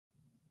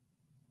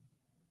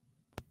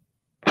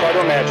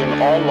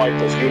imagine all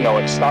life as you know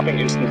it stopping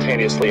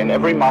instantaneously and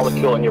every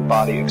molecule in your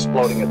body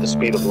exploding at the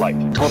speed of light.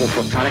 Total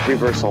Protonic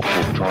Reversal.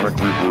 Protonic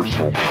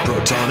Reversal.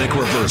 Protonic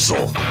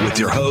Reversal with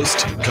your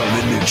host,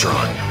 Conan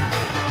Neutron.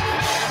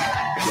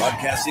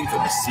 Broadcasting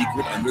from a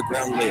secret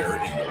underground lair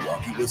in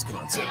Milwaukee,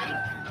 Wisconsin.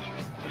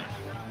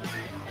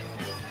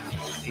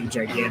 A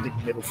gigantic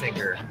middle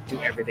finger to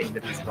everything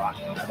that is rock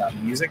about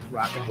music,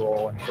 rock and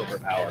roll, and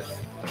corporate power.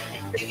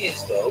 The thing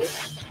is, though,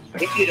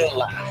 if you don't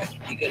laugh,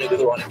 you're going to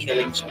go on a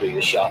killing spree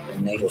with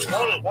sharpened nails.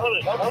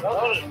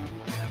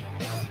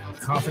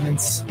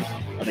 Confidence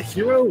of a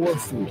hero or a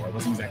fool. I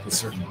wasn't exactly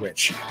certain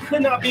which.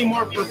 Could not be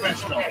more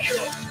professional. It's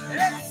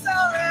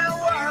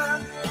only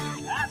one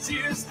I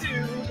choose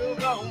to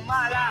go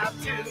my life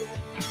too.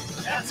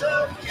 That's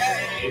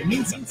okay. It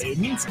means something. It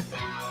means something.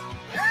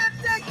 And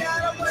take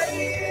out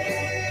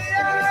away.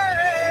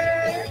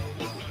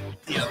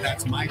 Yeah,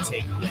 that's my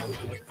take.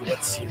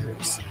 What's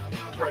yours?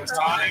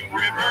 Protonic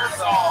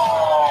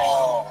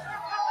Reversal.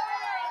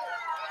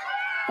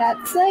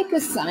 That's like a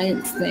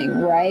science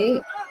thing,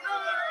 right?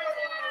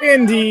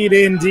 Indeed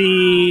it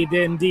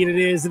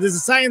is. It is a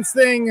science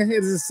thing. It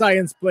is a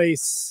science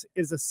place. It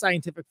is a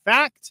scientific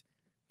fact.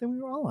 Then we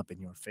were all up in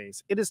your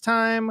face. It is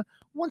time,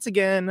 once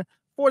again,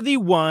 for the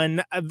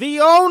one, the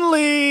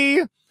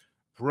only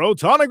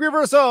Protonic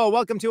Reversal.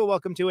 Welcome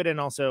to it, and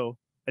also,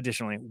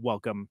 additionally,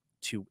 welcome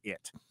to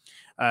it.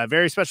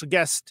 Very special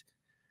guest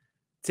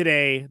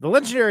today, the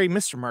legendary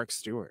Mr. Mark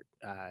Stewart.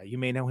 You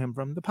may know him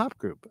from the pop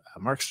group,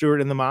 Mark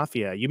Stewart and the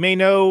Maffia. You may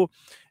know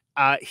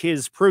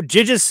his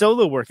prodigious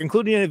solo work,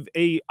 including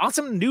a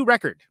awesome new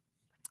record.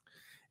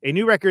 A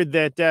new record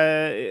that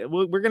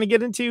we're going to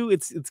get into.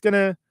 This is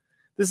going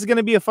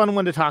to be a fun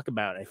one to talk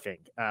about, I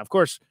think. Of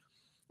course,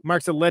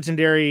 Mark's a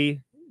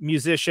legendary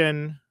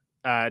musician,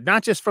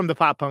 not just from the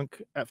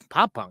post-punk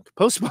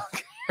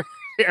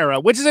era,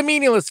 which is a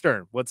meaningless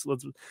term. What's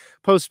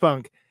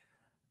post-punk?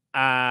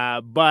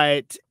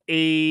 But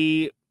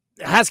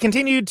has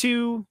continued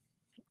to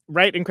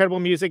write incredible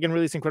music and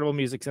release incredible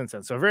music since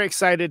then. So very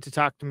excited to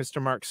talk to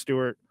Mr. Mark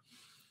Stewart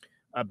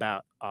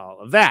about all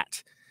of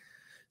that.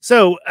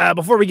 So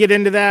before we get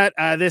into that,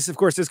 this, of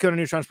course, is Conan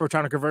Neutron's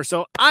Protonic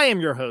Reversal. I am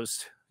your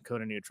host,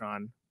 Conan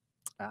Neutron.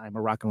 I'm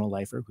a rock and roll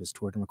lifer who has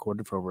toured and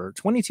recorded for over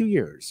 22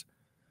 years,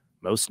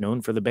 most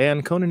known for the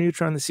band Conan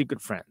Neutron, The Secret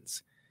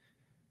Friends.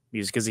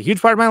 Music is a huge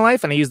part of my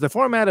life, and I use the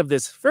format of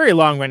this very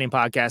long-running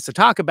podcast to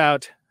talk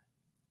about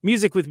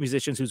music with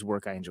musicians whose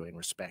work I enjoy and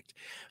respect.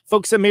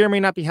 Folks that may or may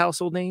not be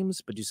household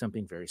names, but do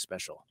something very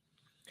special.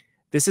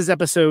 This is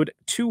episode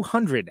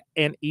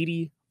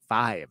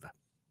 285.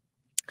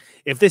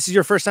 If this is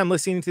your first time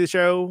listening to the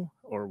show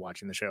or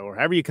watching the show or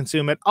however you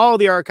consume it, all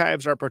the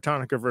archives are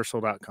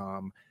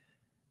protonicreversal.com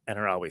and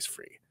are always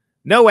free.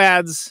 No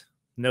ads,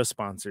 no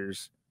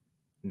sponsors,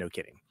 no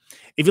kidding.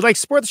 If you'd like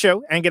to support the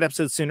show and get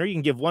episodes sooner, you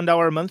can give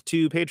 $1 a month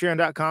to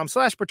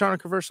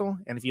patreon.com/protonicreversal.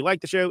 And if you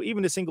like the show,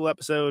 even a single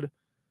episode,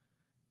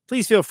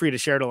 please feel free to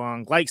share it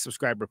along, like,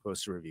 subscribe, or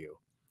post a review.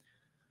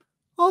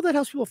 All that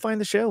helps people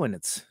find the show, and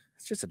it's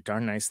just a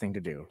darn nice thing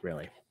to do,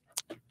 really.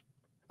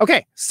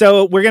 Okay,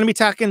 so we're going to be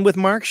talking with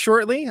Mark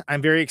shortly.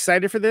 I'm very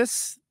excited for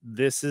this.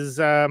 This is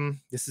a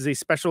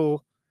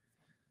special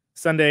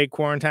Sunday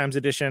Quarantimes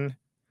edition.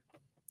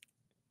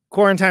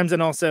 Quarantimes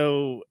and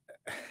also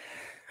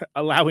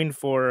allowing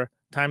for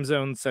time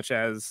zones such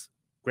as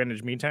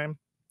Greenwich Mean Time,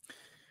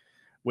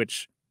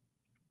 which,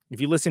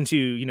 if you listen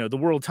to, the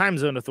world time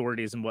zone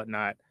authorities and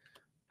whatnot,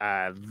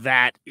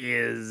 that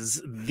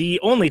is the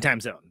only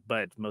time zone.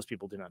 But most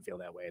people do not feel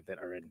that way that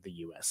are in the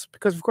U.S.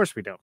 because, of course,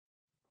 we don't.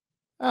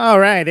 All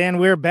right, and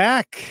we're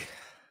back.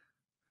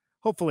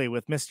 Hopefully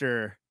with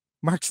Mr.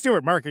 Mark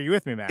Stewart. Mark, are you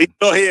with me, man? He's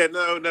not here.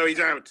 No, he's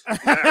out.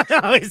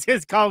 Oh, is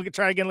his call?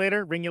 Try again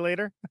later. Ring you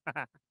later.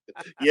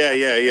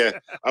 Yeah.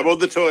 I'm on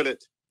the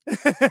toilet.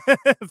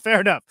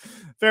 Fair enough.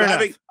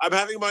 I'm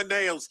having my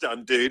nails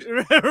done, dude.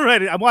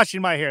 Right. I'm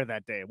washing my hair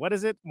that day. What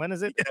is it? When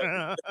is it?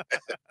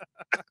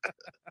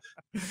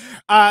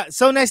 Yeah.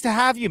 So nice to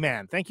have you,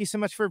 man. Thank you so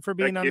much for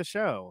being on the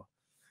show.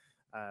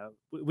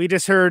 We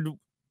just heard,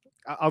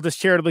 I'll just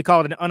charitably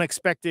call it an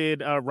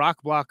unexpected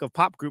rock block of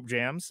pop group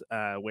jams,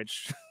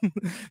 which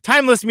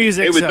timeless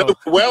music. It was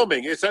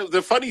overwhelming.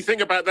 The funny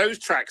thing about those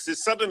tracks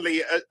is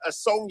suddenly a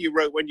song you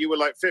wrote when you were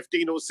like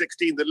 15 or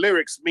 16, the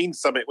lyrics mean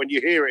something when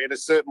you hear it in a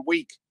certain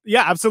week.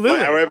 Yeah, absolutely.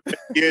 Like, however many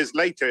years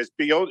later, it's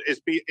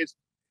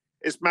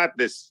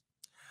madness.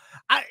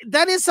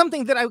 That is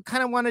something that I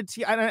kind of wanted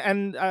to,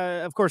 and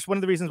of course, one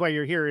of the reasons why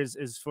you're here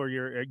is for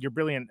your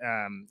brilliant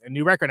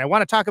new record. I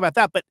want to talk about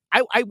that, but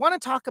I want to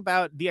talk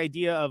about the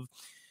idea of,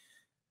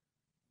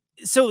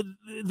 so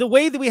the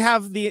way that we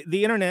have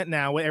the internet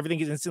now, where everything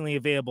is instantly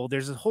available,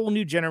 there's a whole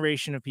new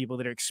generation of people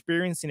that are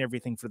experiencing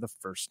everything for the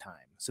first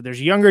time. So there's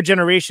a younger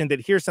generation that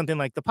hears something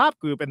like the pop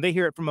group and they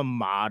hear it from a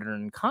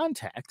modern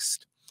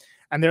context,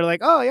 and they're like,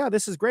 oh yeah,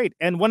 this is great.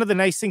 And one of the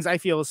nice things I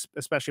feel,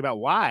 especially about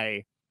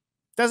why,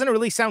 doesn't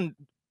really sound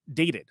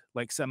dated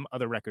like some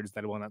other records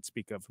that I will not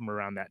speak of from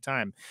around that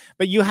time.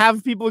 But you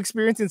have people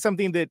experiencing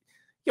something that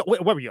Yeah,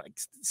 what were you, like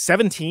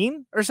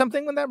 17 or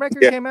something when that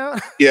record Yeah. came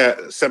out? Yeah,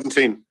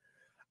 17.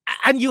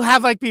 And you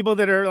have like people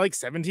that are like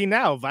 17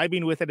 now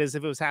vibing with it as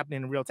if it was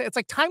happening in real time. It's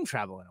like time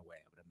travel in a way,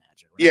 I would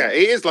imagine. Right? Yeah,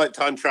 it is like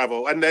time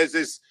travel. And there's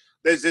this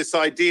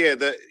idea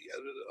that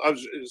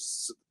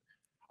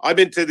I'm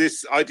into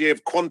this idea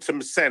of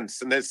quantum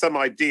sense, and there's some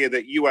idea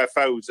that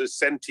UFOs are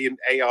sentient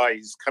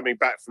AIs coming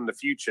back from the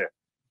future.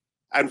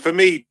 And for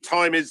me,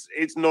 time it's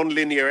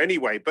non-linear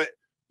anyway. But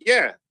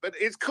yeah, but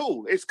it's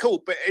cool. It's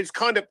cool. But it's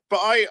kind of,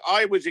 but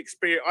I was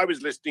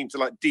listening to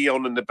like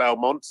Dion and the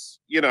Belmonts,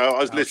 you know,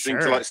 I was listening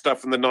to like stuff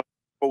from the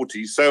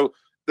 1940s. So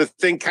the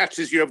thing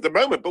catches you of the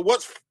moment. But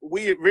what's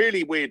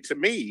really weird to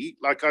me,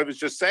 like I was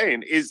just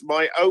saying, is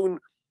my own,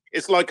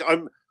 it's like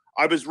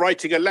I was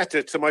writing a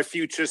letter to my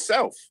future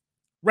self.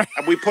 Right.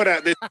 And we put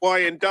out this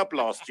YN dub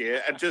last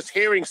year, and just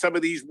hearing some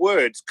of these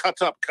words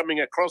cut up coming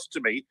across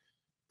to me,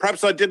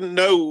 perhaps I didn't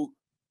know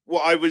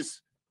what I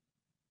was.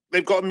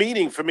 They've got a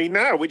meaning for me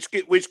now, which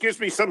gives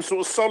me some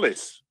sort of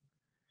solace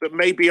that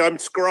maybe I'm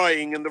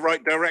scrying in the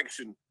right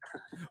direction.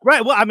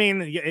 Right. Well, I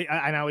mean,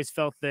 I always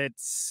felt that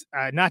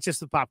not just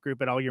the pop group,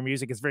 but all your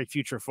music is very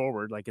future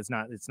forward. Like it's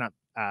not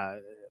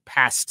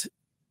past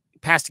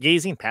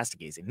gazing,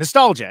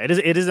 nostalgia.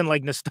 It isn't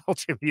like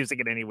nostalgia music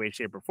in any way,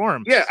 shape, or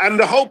form. Yeah, and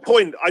the whole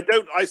point,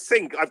 I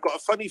think I've got a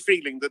funny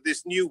feeling that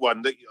this new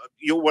one that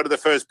you're one of the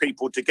first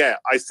people to get.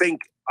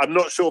 I'm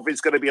not sure if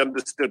it's going to be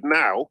understood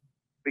now,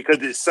 because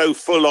it's so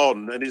full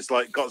on and it's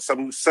like got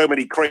so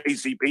many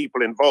crazy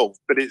people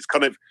involved, but it's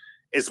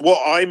what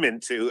I'm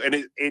into,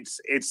 and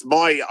it's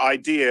my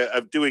idea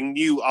of doing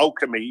new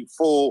alchemy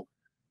for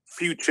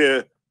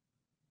future,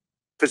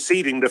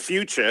 preceding the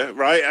future,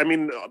 right? I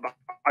mean,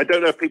 I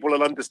don't know if people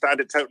will understand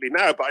it totally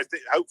now, but I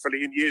think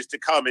hopefully in years to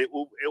come it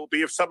will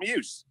be of some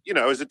use, you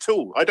know, as a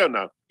tool. I don't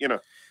know, you know.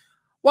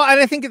 Well, and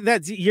I think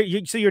that's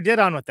so you're dead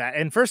on with that.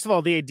 And first of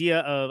all, the idea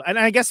of, and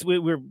I guess we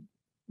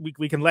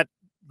can let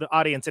the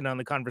audience in on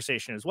the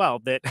conversation as well,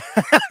 that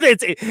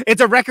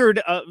it's a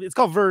record. It's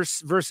called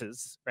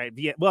Versus, right?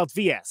 Well, it's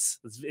VS.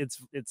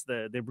 It's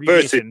the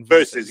abbreviation.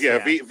 Versus.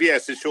 Yeah.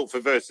 VS is short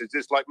for versus.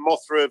 It's like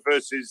Mothra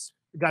versus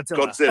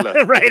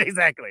Godzilla. Right,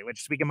 exactly.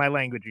 Which, speaking my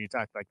language, you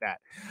talk like that.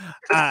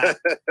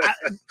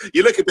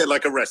 You look a bit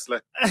like a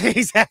wrestler.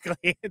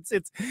 Exactly.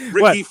 It's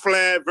Ricky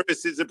Flair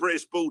versus a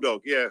British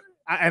Bulldog. Yeah.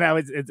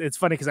 It's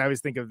funny because I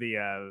always think of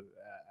the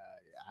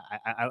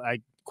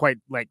I quite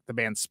like the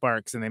band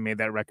Sparks, and they made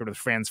that record with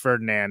Franz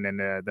Ferdinand, and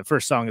the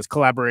first song is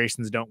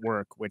 "Collaborations Don't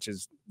Work," which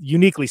is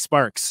uniquely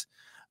Sparks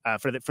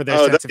for their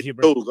sense of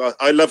humor. Cool.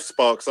 I love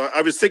Sparks.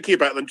 I was thinking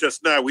about them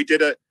just now. We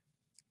did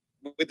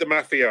with the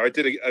Maffia. I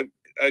did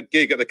a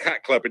gig at the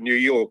Cat Club in New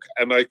York,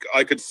 and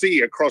I could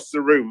see across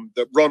the room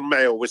that Ron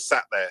Mayle was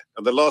sat there.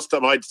 And the last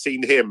time I'd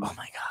seen him, oh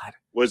my God,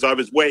 was I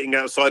was waiting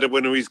outside of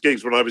one of his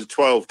gigs when I was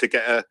 12 to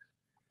get a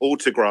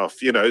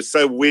autograph. You know,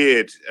 so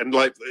weird, and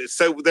like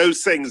so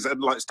those things,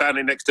 and like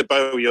standing next to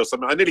Bowie or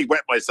something. I nearly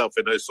wet myself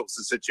in those sorts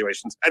of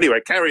situations. Anyway,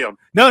 carry on.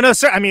 No,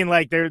 sir. I mean,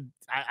 like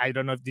I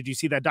don't know. Did you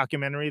see that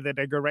documentary that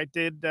Edgar Wright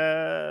did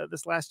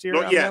this last year?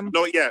 Not yet.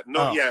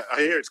 I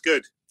hear it's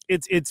good.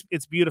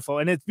 It's beautiful,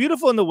 and it's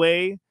beautiful in the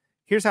way.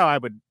 Here's how I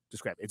would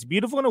describe it. It's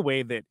beautiful in a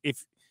way that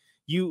if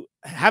you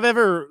have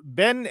ever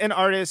been an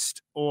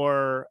artist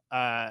or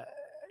the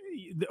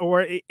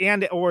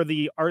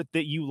art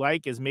that you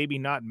like is maybe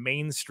not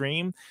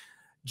mainstream,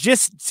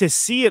 just to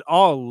see it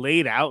all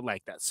laid out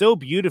like that so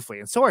beautifully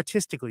and so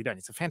artistically done.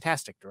 It's a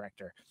fantastic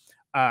director.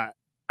 I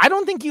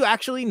don't think you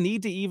actually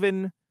need to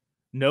even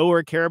know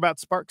or care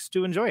about Sparks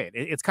to enjoy it.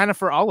 It's kind of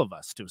for all of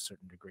us to a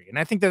certain degree, and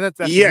I think that's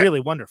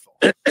really wonderful.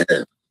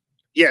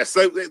 Yeah,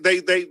 so they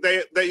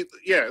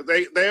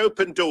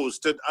open doors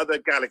to other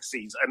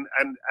galaxies,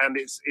 and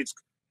it's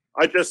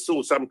I just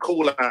saw some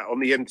call out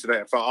on the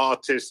internet for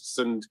artists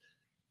and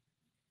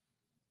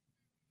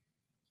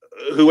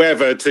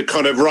whoever to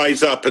kind of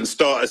rise up and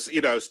start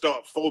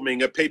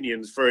forming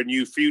opinions for a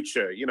new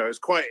future. You know, it's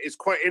quite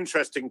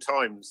interesting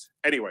times.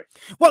 Anyway,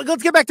 well,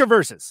 let's get back to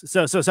Versus.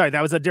 So sorry,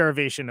 that was a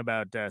derivation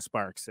about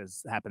Sparks,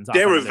 as happens often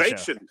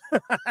derivation.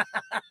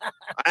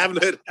 I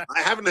haven't heard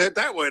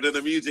that word in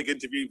a music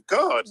interview.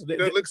 God, you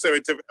don't look so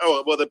into.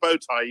 Oh well, the bow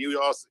tie.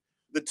 You asked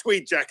the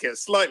tweed jacket.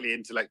 Slightly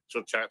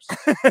intellectual chaps.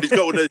 He's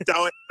got one of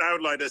the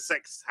downliner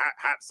sex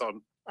hats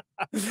on.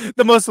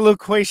 The most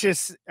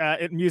loquacious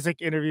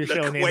music interview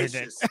show in the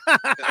internet.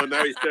 Oh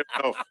no, he's turned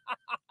off.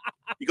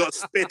 You got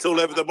spit all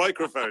over the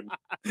microphone.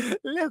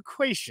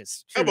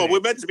 Loquacious. Come on,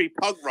 we're meant to be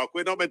punk rock.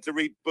 We're not meant to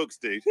read books,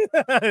 dude.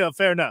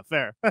 Fair enough.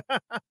 Fair.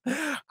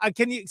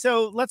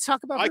 So let's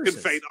talk about. I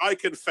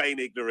can feign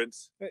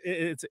ignorance.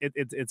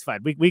 It's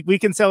fine. We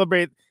can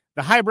celebrate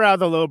the highbrow,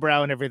 the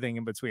lowbrow, and everything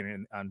in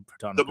between on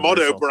Protonic the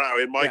Reversal.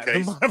 monobrow in my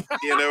case.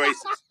 The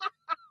Oasis.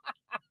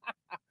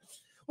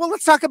 Well,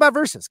 let's talk about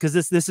Versus, because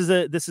this is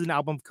an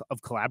album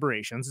of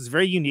collaborations. It's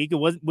very unique. It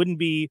wouldn't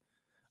be,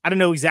 I don't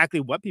know exactly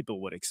what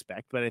people would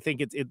expect, but I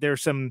think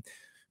there's some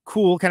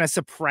cool kind of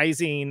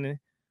surprising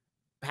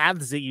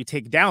paths that you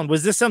take down.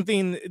 Was this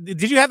something,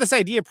 did you have this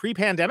idea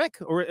pre-pandemic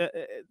or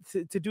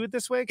to do it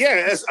this way?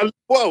 Yeah,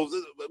 well,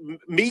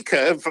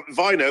 Mika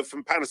Vino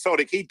from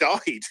Panasonic, he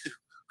died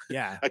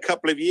a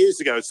couple of years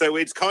ago. So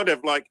it's kind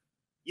of like,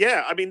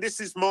 yeah, I mean, this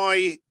is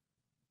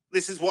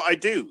what I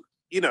do,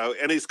 you know,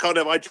 and it's kind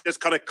of, I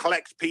just kind of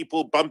collect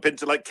people, bump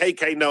into like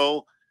KK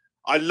Noel.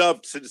 I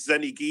loved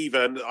Zenny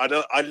Giva, and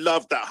I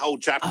loved that whole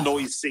Jap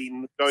noise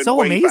scene going so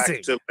way amazing.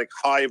 back to like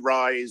High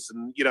Rise,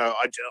 and you know,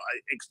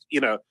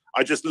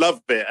 I just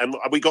loved it. And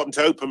we got him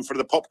to open for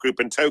the pop group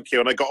in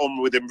Tokyo, and I got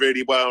on with him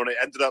really well. And it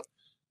ended up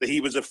that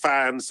he was a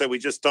fan, so we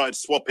just started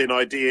swapping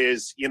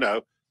ideas, you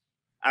know.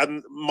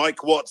 And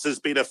Mike Watts has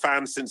been a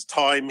fan since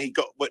time.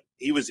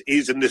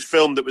 He's in this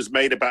film that was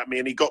made about me,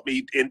 and he got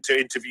me into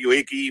interview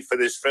Iggy for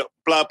this film.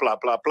 Blah blah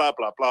blah blah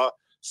blah blah.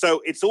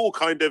 So it's all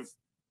kind of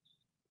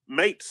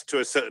mates to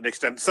a certain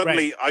extent.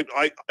 Suddenly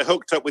I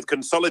hooked up with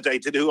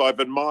Consolidated, who I've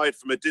admired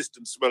from a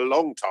distance for a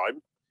long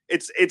time.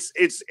 It's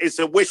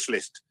a wish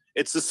list.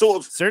 It's the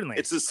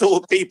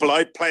sort of people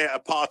I'd play at a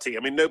party. I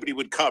mean, nobody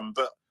would come,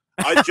 but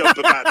I'd jump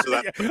about to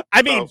that.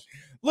 I mean,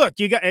 look,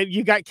 you got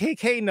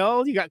KK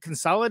Null, you got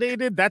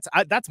Consolidated. That's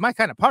my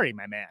kind of party,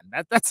 my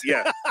man. That's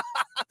yeah.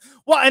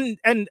 Well,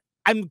 and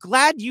I'm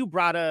glad you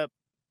brought up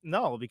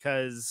Null,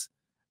 because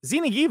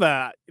Zenny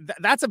Giva,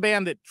 that's a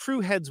band that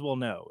true heads will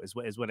know, is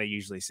what I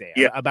usually say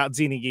about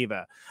Zenny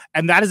Giva.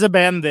 And that is a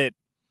band that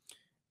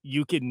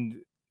you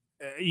can,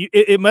 you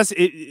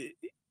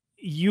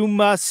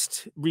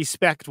must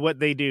respect what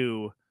they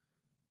do,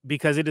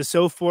 because it is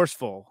so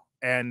forceful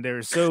and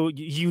they're so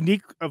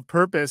unique of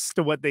purpose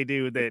to what they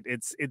do that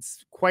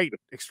it's quite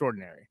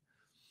extraordinary.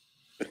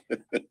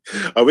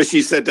 I wish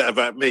you said that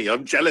about me.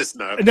 I'm jealous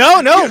now.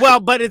 No. Well,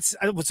 but it's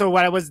so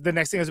the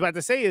next thing I was about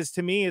to say is,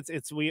 to me,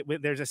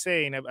 there's a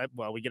saying,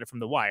 well, we get it from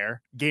The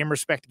Wire: game,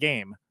 respect,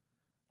 game.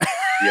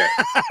 Yeah.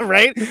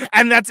 Right.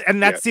 And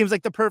that seems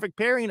like the perfect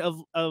pairing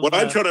of well,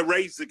 I'm trying to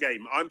raise the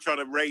game. I am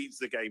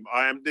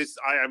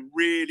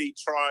really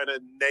trying to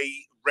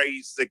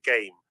raise the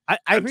game. I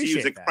appreciate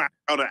use a crap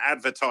kind of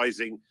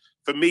advertising.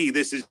 For me,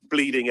 this is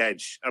bleeding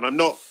edge. And I'm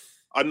not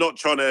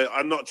trying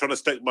to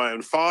stoke my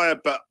own fire,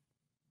 but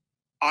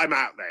I'm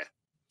out there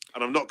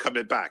and I'm not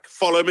coming back.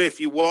 Follow me if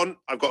you want.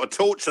 I've got a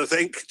torch, I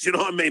think. Do you know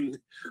what I mean?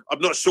 I'm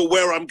not sure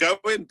where I'm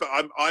going, but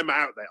I'm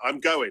out there.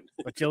 I'm going.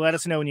 But you'll let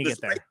us know when you get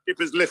there. The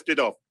ship is lifted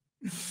off.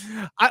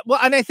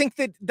 And I think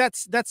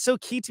that's so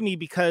key to me,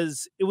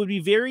 because it would be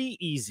very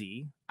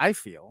easy, I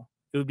feel,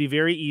 it would be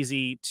very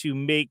easy to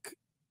make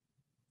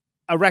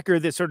a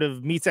record that sort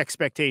of meets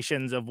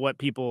expectations of what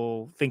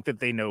people think that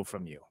they know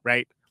from you,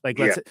 right? Like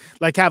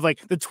let's have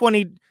like the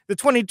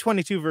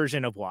 2022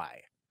 version of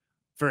Why,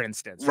 for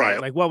instance,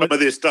 right? Like what some of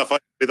this stuff I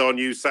did on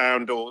New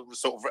Sound, or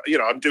sort of, you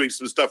know, I'm doing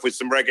some stuff with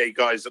some reggae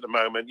guys at the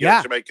moment.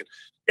 Jamaican.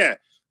 Yeah,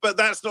 but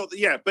that's not.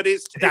 Yeah, but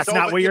that's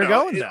not where you're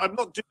going. Though. I'm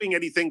not doing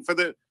anything for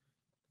the.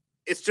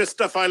 It's just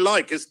stuff I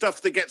like. It's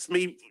stuff that gets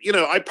me. You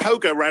know, I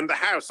pogo around the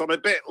house. I'm a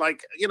bit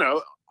like, you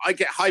know, I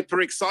get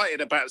hyper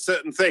excited about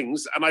certain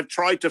things, and I've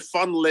tried to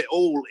funnel it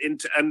all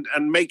into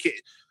and make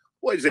it.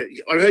 What is it?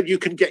 I heard you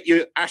can get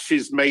your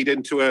ashes made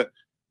into a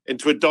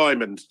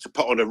diamond to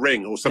put on a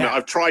ring or something. Yeah.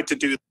 I've tried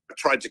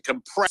to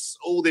compress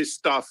all this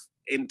stuff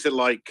into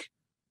like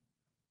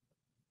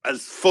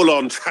as full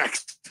on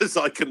tracks as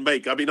I can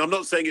make. I mean, I'm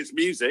not saying it's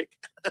music.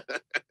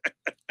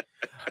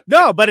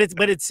 No, but it's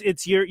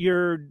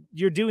you're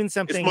doing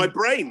something. It's my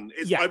brain.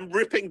 I'm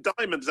ripping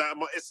diamonds out of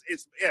my.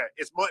 It's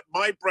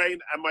my brain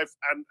and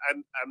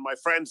my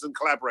friends and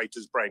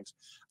collaborators' brains.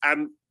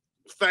 And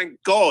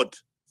thank God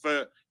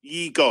for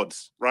Ye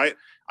Gods. Right,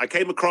 I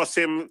came across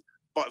him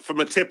from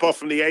a tip off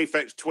from the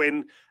Aphex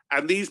Twin,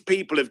 and these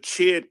people have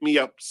cheered me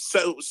up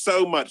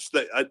so much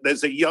that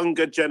there's a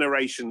younger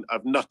generation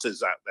of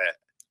nutters out there.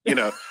 You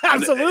know,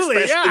 absolutely,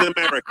 especially in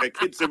America,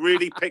 kids are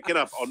really picking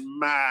up on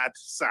mad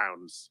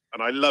sounds,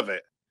 and I love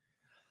it.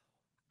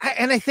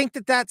 And I think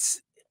that's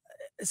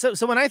so.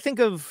 When I think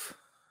of,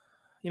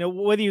 you know,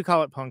 whether you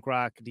call it punk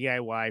rock,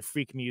 DIY,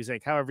 freak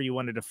music, however you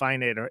want to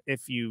define it, or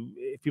if you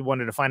want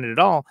to define it at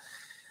all,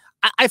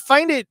 I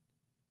find it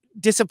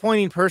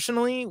disappointing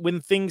personally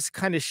when things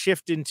kind of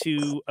shift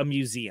into a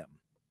museum,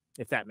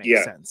 if that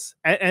makes sense.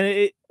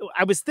 And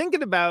I was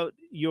thinking about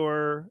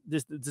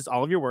this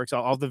all of your works,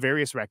 all the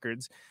various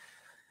records.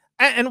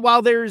 And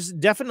while there's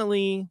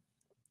definitely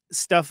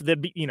stuff that,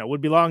 you know,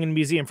 would belong in a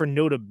museum for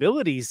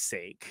notability's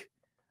sake,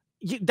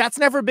 that's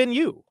never been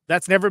you.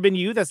 That's never been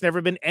you. That's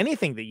never been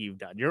anything that you've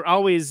done. You're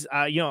always,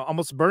 you know,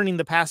 almost burning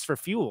the past for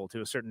fuel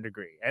to a certain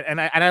degree.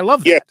 And I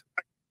love that. Yeah.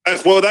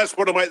 That's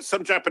one of my,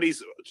 some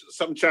Japanese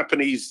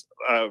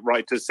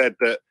writers said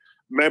that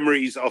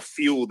memories are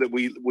fuel that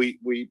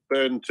we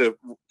burn to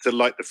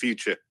light the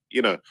future,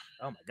 you know.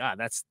 Oh my God,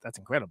 that's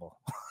incredible.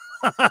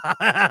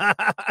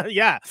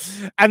 Yeah.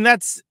 And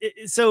that's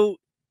so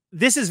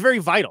this is very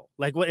vital,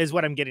 like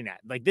what I'm getting at.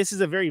 Like this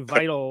is a very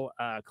vital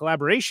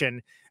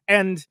collaboration,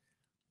 and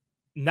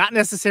not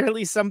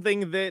necessarily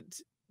something that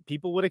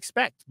people would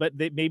expect, but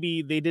that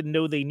maybe they didn't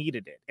know they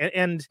needed it.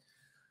 And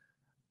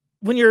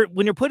when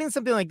you're putting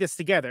something like this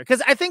together,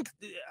 because I think,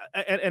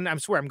 and I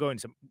swear I'm going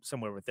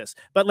somewhere with this,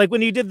 but like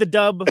when you did the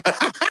dub,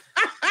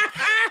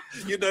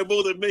 you know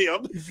more than me.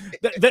 I'm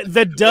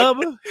the dub.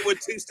 We're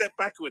 2 steps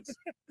backwards.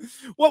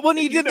 Well, when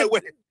you did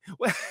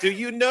do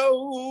you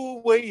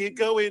know where you're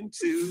going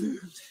to?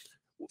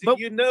 Do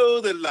you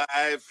know the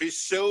life is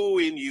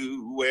showing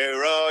you?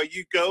 Where are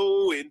you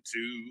going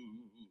to?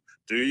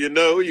 Do you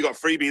know? You got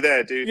freebie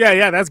there, dude.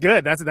 Yeah, that's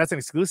good. That's an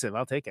exclusive.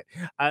 I'll take it.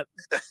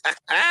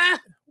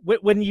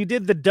 When you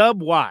did the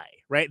dub Y,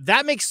 right?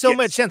 That makes so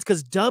much sense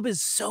because dub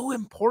is so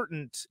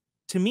important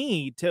to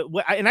me.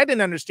 And I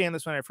didn't understand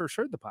this when I first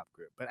heard the pop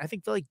group, but I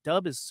feel like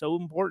dub is so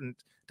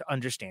important to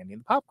understanding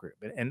the pop group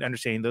and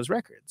understanding those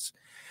records.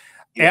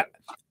 Yeah.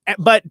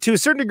 But to a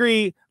certain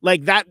degree,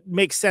 like that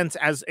makes sense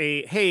as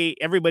hey,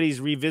 everybody's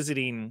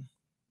revisiting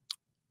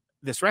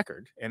this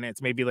record, and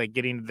it's maybe like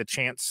getting the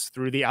chance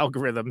through the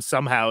algorithm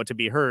somehow to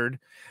be heard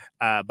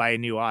by a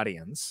new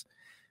audience.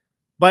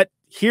 But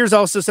here's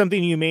also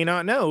something you may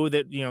not know,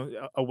 that,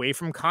 away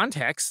from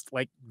context,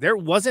 like there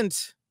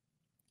wasn't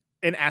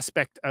an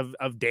aspect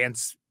of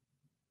dance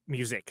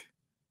music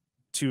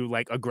to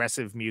like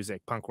aggressive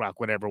music, punk rock,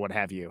 whatever, what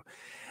have you.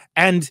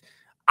 And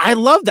I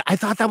loved it. I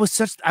thought that was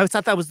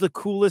the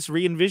coolest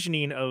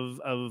re-envisioning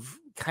of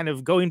kind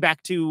of going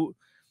back to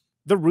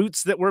the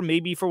roots that were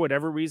maybe for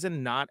whatever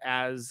reason not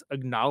as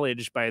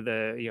acknowledged by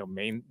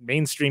the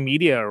mainstream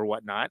media or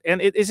whatnot.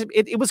 And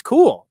it was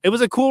cool. It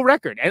was a cool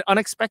record and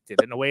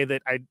unexpected in a way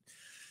that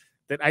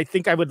I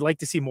think I would like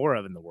to see more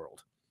of in the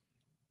world.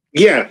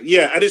 Yeah,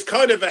 and it's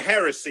kind of a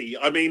heresy.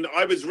 I mean,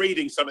 I was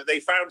reading something. They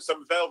found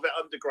some Velvet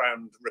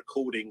Underground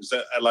recordings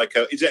at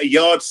is it a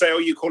yard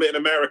sale? You call it in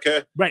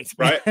America, right?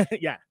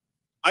 Yeah,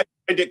 I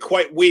find it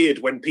quite weird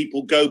when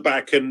people go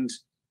back and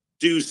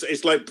it's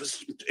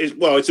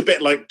a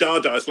bit like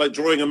Dada. It's like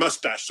drawing a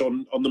mustache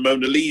on the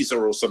Mona Lisa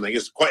or something.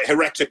 It's quite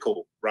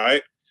heretical,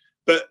 right?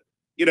 But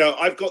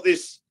I've got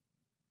this.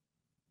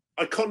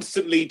 I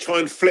constantly try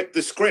and flip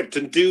the script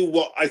and do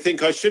what I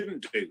think I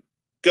shouldn't do.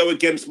 Go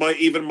against my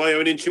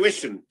own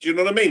intuition. Do you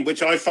know what I mean?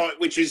 Which I find,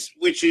 which is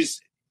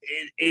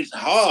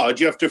hard.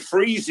 You have to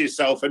freeze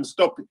yourself and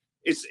stop.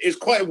 It's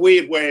quite a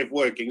weird way of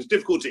working. It's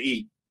difficult to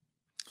eat.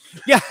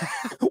 Yeah,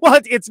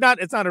 well, it's not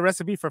a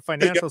recipe for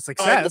financial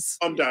success.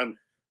 I'm done.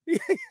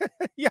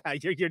 Yeah,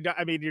 you're not.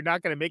 I mean, you're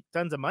not going to make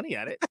tons of money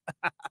at it.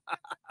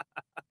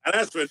 And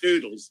as for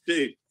noodles,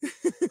 dude.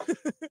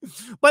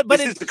 but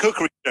it's the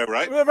cookery show,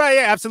 right? Right.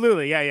 Yeah.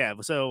 Absolutely. Yeah.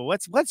 So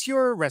what's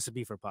your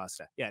recipe for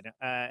pasta? Yeah.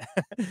 No,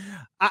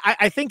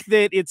 I think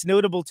that it's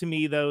notable to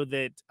me though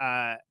that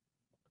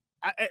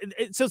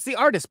so it's the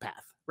artist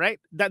path, right?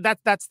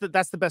 That's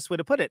the best way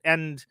to put it,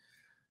 and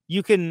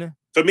you can.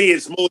 For me,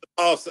 it's more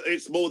the path.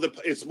 It's more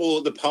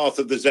the path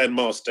of the Zen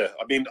master.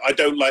 I mean, I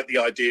don't like the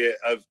idea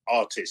of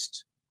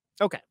artist.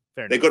 Okay,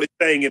 fair enough. They got it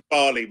saying in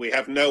Bali, we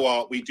have no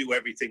art, we do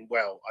everything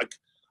well.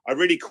 I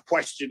really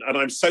question, and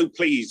I'm so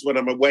pleased when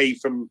I'm away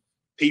from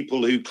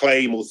people who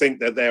claim or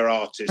think that they're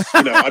artists.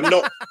 I'm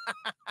not,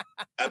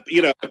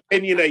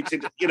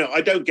 opinionated.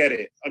 I don't get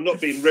it. I'm not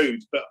being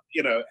rude, but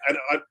and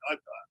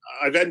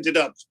I've ended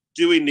up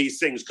doing these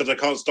things because I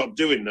can't stop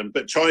doing them.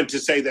 But trying to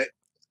say that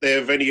they're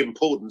of any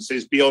importance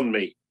is beyond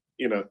me.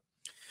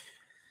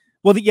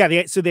 Well,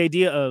 so the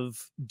idea of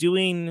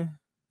doing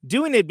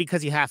it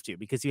because you have to,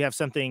 because you have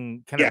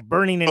something kind of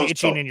burning and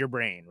itching in your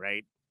brain,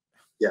 right?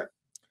 Yeah,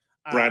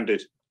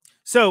 branded.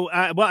 So,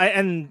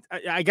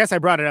 I guess I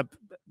brought it up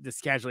this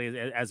casually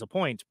as a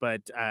point,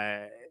 but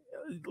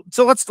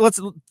so let's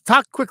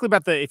talk quickly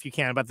about if you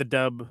can, about the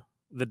dub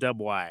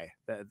Y.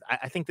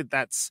 I think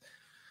that's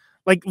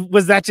like,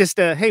 was that just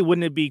hey,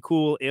 wouldn't it be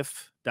cool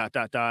if ... that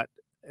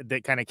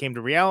kind of came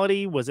to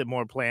reality? Was it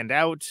more planned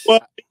out?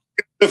 Well,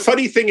 the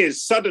funny thing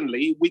is,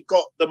 suddenly we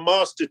got the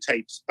master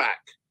tapes back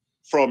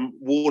from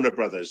Warner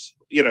Brothers,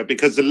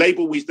 because the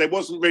label there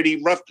wasn't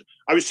really rough.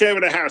 I was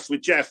sharing a house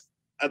with Jeff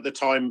at the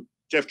time,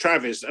 Jeff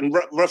Travis, and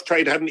Rough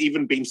Trade hadn't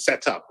even been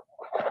set up.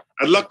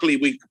 And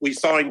luckily we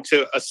signed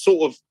to a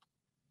sort of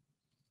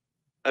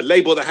a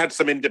label that had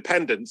some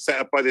independence set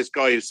up by this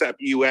guy who set up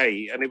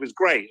UA, and it was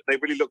great. They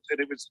really looked at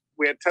it.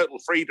 We had total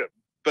freedom.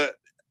 But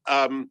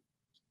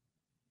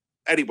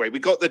anyway, we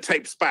got the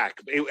tapes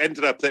back. It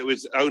ended up that it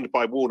was owned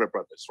by Warner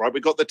Brothers, right?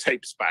 We got the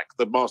tapes back,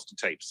 the master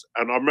tapes.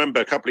 And I remember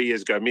a couple of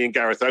years ago, me and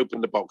Gareth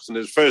opened the box, and it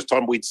was the first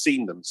time we'd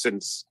seen them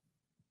since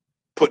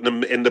putting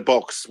them in the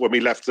box when we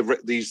left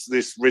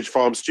this Ridge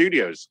Farm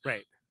Studios.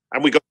 Right.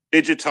 And we got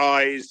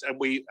digitized, and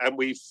we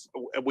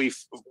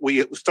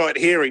started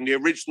hearing the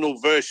original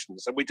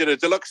versions, and we did a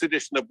deluxe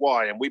edition of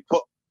Y, and we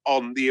put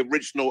on the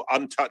original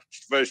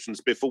untouched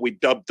versions before we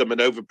dubbed them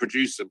and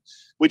overproduced them,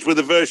 which were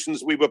the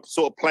versions we were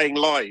sort of playing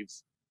live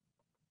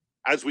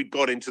as we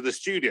got into the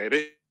studio.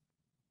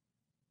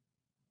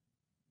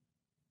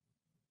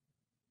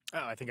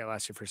 I think I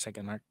lost you for a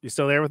second, Mark. You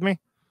still there with me?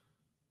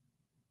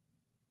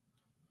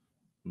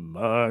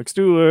 Mark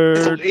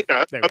Stewart.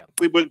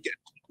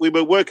 We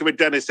were working with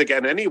Dennis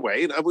again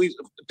anyway.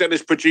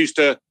 Dennis produced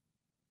a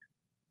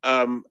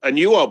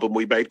new album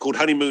we made called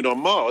Honeymoon on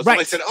Mars. Right.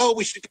 And I said,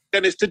 we should get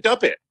Dennis to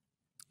dub it.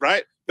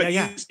 right? But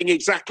Yeah,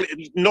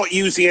 not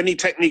using any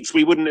techniques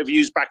we wouldn't have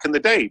used back in the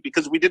day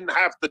because we didn't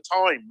have the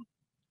time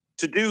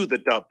to do the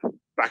dub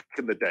back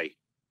in the day.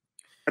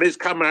 And it's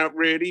come out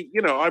really,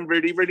 I'm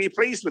really, really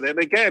pleased with it. And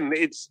again,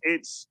 it's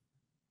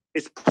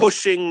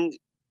pushing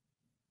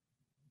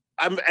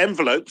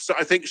envelopes that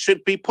I think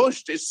should be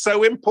pushed. It's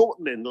so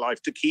important in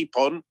life to keep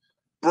on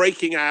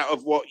breaking out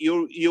of what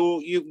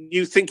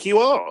you think you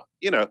are.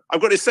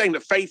 I've got this saying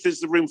that faith is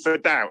the room for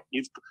doubt.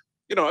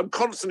 I'm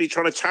constantly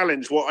trying to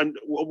challenge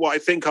what I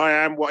think I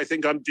am, what I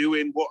think I'm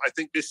doing, what I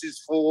think this is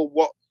for,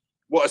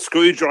 what a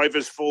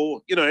screwdriver's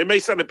for. It may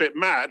sound a bit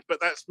mad, but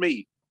that's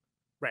me.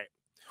 Right.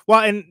 Well,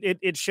 and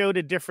it showed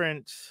a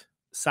different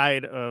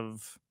side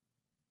of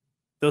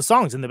those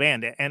songs in the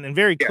band, and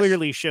very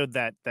clearly showed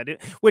that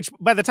which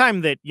by the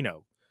time that,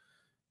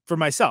 for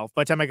myself,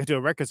 by the time I got to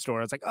a record store,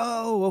 I was like,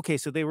 oh, okay,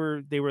 so they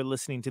were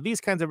listening to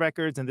these kinds of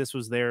records, and this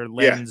was their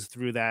lens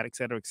through that, et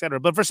cetera, et cetera.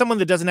 But for someone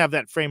that doesn't have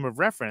that frame of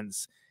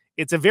reference,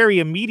 it's a very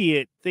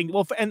immediate thing.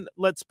 Well, and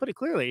let's put it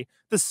clearly,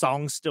 the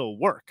songs still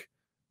work.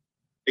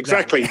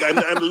 Exactly. and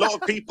a lot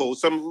of people,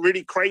 some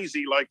really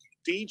crazy like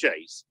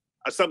DJs,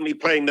 are suddenly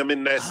playing them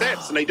in their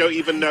sets, and they don't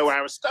even know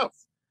our stuff.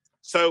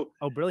 So,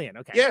 brilliant.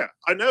 Okay. Yeah,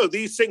 I know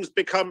these things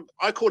become,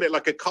 I call it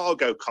like a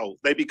cargo cult.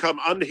 They become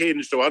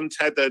unhinged or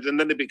untethered, and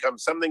then they become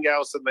something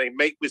else, and they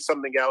make with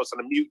something else, and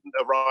a mutant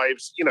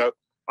arrives.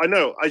 I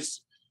know.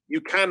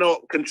 You cannot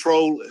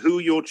control who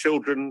your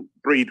children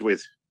breed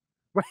with.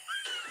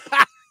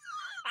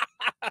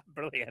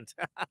 Brilliant.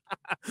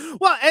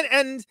 Well,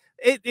 and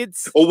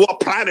it's or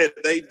what planet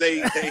they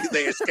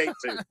escape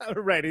to.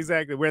 Right,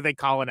 exactly. Where they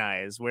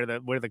colonize, where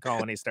the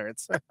colony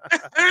starts.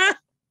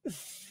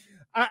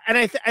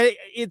 And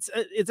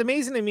it's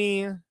amazing to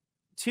me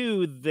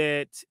too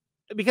that,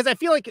 because I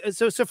feel like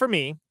so for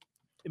me,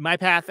 my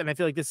path, and I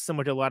feel like this is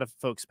similar to a lot of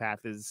folks' path,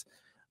 is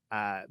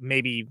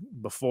maybe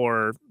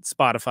before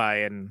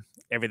Spotify and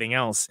everything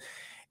else,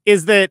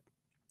 is that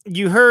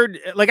you heard,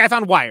 like, I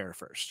found Wire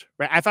first,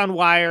 right? I found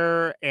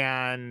Wire,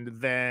 and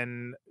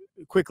then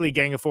quickly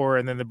Gang of Four,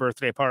 and then The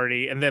Birthday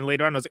Party, and then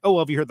later on I was like, oh,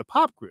 well, have you heard the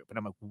pop group? And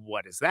I'm like,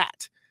 what is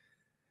that?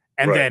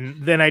 And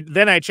then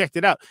I checked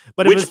it out.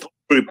 But which it was pop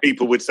group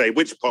people would say,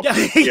 which pop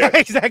group? Yeah,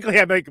 exactly.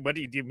 I'm like, what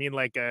do you mean,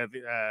 like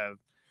the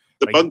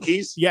like,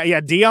 Monkees? Yeah,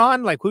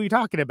 Dion. Like, who are you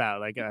talking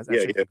about? Like,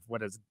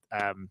 what is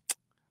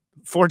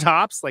Four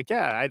Tops? Like,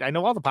 yeah, I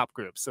know all the pop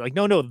groups. So like,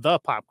 no, the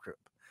pop group.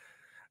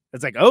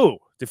 It's like, oh,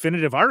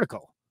 definitive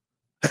article.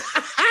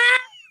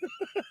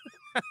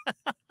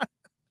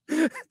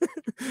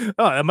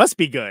 Oh, that must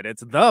be good.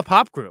 It's the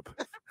pop group.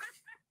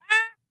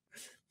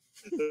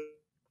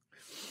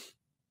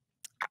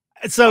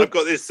 So I've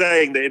got this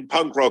saying that in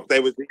punk rock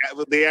there was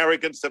the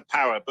arrogance of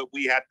power, but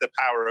we had the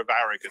power of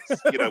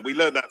arrogance. We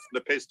learned that from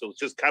the Pistols.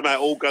 Just come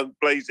out all guns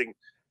blazing.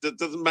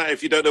 Doesn't matter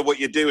if you don't know what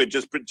you're doing.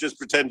 Just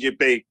pretend you're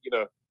big.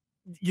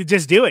 You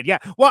just do it. Yeah.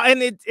 Well,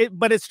 and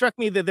but it struck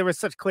me that there was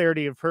such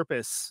clarity of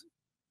purpose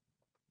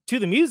to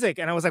the music,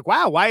 and I was like,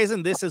 wow, why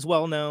isn't this as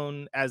well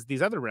known as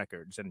these other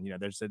records? And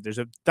there's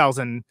a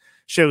 1,000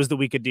 shows that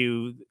we could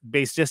do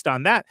based just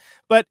on that,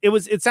 but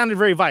it sounded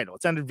very vital.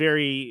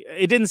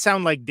 It didn't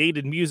sound like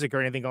dated music or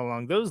anything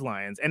along those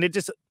lines, and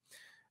it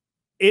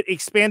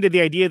expanded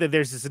the idea that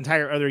there's this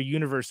entire other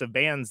universe of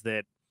bands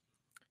that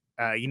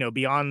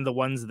beyond the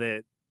ones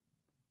that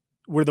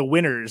were the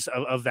winners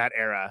of that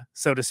era,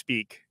 so to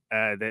speak,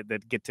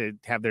 that get to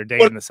have their day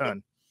in the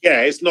sun.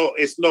 Yeah, it's not.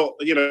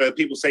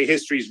 People say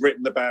history's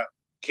written about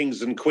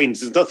kings and queens.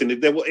 There's nothing.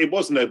 It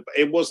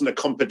wasn't a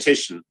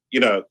competition.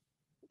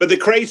 But the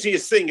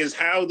craziest thing is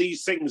how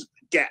these things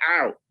get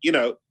out.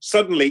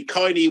 Suddenly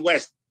Kanye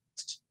West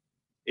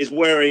is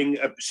wearing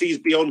a "She's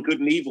Beyond Good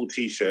and Evil"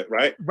 T-shirt,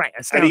 right? Right.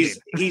 And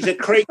he's a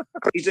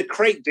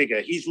crate digger.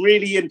 He's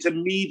really into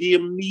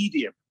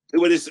medium.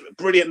 Who are this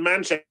brilliant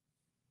Manchester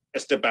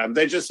band?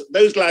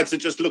 Those lads are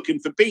just looking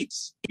for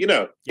beats.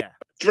 Yeah.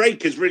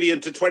 Drake is really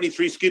into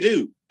 23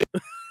 Skidoo.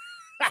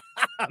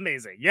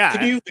 Amazing.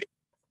 Yeah.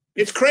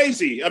 It's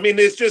crazy. I mean,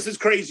 it's just as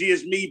crazy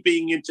as me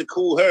being into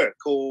Cool Herc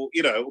or,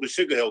 the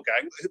Sugar Hill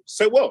Gang.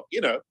 So what?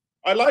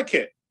 I like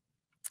it.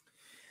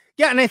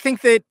 Yeah, and I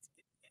think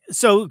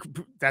so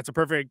that's a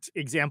perfect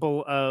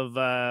example of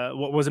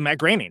what was it, Matt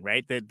Groening,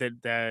 right?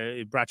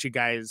 That brought you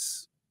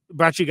guys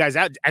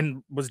out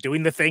and was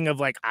doing the thing of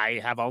like,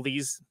 I have all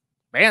these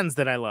bands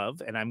that I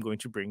love, and I'm going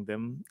to bring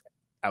them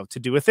out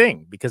to do a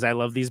thing because I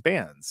love these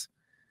bands,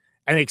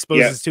 and it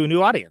exposes to a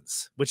new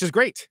audience, which is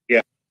great. Yeah.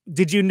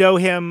 Did you know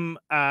him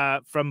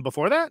from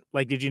before that?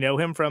 Like, did you know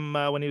him from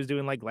when he was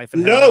doing like Life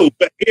in Hell? No,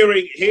 but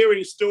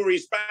hearing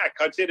stories back,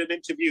 I did an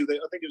interview that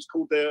I think it was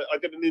called I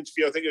did an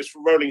interview, I think it was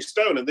from Rolling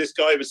Stone, and this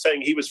guy was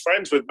saying he was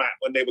friends with Matt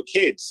when they were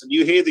kids, and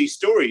you hear these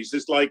stories.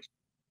 It's like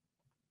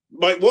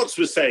Mike Watts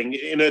was saying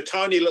in a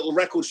tiny little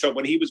record shop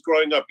when he was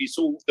growing up, he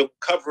saw the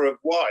cover of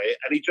Why,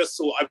 and he just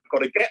thought, I've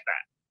got to get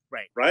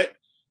that. Right.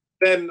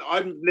 Then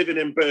I'm living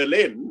in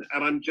Berlin,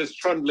 and I'm just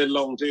trundling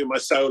along doing my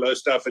solo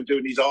stuff and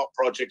doing these art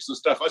projects and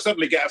stuff. I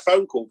suddenly get a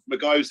phone call from a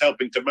guy who's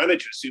helping to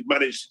manage us, who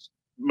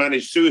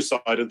managed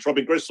Suicide and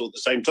Throbbing Gristle at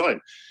the same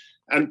time.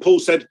 And Paul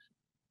said,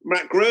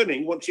 Matt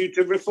Groening wants you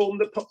to reform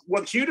the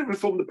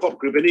pop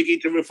group and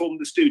Iggy to reform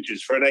the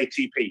Stooges for an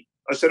ATP.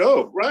 I said,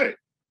 oh, right.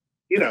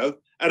 You know,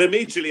 and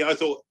immediately I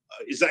thought,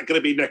 is that going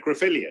to be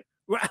necrophilia?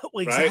 Well,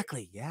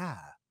 exactly. Right? Yeah.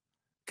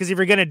 Because if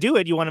you're going to do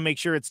it, you want to make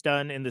sure it's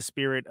done in the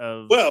spirit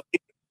of. Well,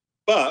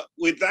 but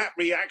with that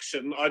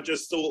reaction, I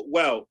just thought,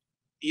 well,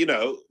 you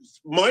know,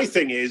 my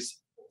thing is,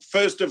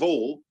 first of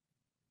all,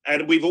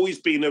 and we've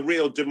always been a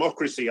real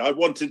democracy. I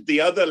wanted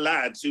the other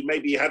lads who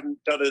maybe hadn't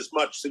done as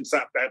much since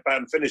that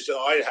band finished that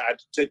I had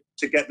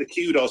to get the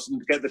kudos and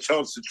to get the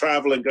chance to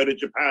travel and go to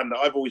Japan that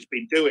I've always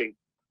been doing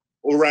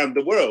all around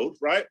the world,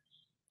 right?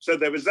 So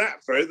there was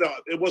that for it.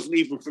 It wasn't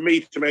even for me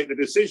to make the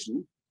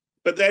decision.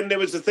 But then there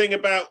was the thing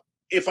about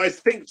if I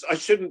think I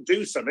shouldn't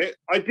do something,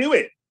 I do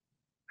it.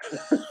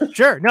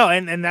 Sure. No,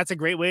 and that's a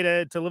great way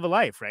to live a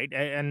life, right?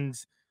 And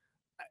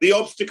the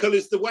obstacle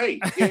is the way.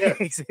 Yeah.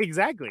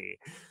 Exactly.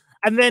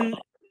 And then,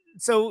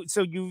 so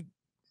you,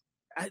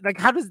 like,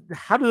 how do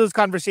those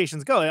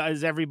conversations go?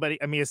 Is everybody?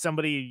 I mean, is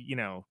somebody, you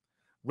know,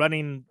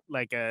 running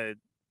like a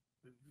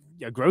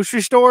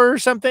grocery store or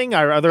something?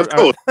 Or other? Of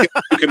course,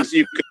 you can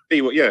see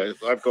what. Yeah,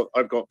 I've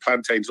got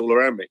plantains all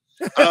around me.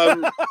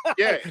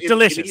 Yeah,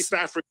 delicious. In East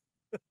Africa.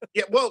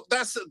 Yeah, well,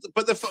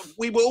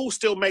 we were all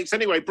still mates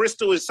anyway.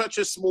 Bristol is such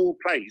a small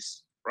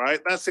place,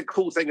 right? That's the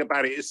cool thing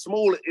about it. It's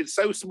small. It's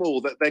so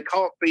small that there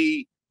can't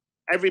be.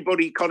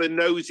 Everybody kind of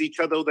knows each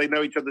other. They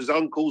know each other's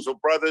uncles or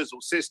brothers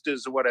or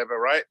sisters or whatever,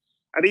 right?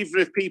 And even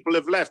if people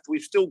have left,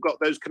 we've still got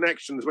those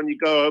connections. When you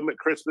go home at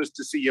Christmas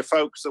to see your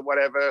folks or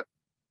whatever,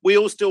 we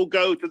all still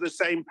go to the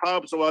same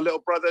pubs, or our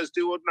little brothers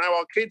do, or now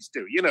our kids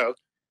do, you know?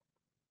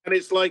 And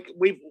it's like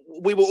we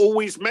were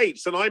always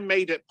mates, and I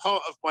made it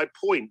part of my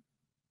point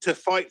to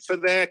fight for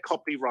their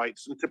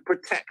copyrights and to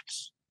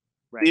protect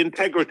the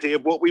integrity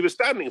of what we were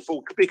standing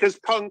for, because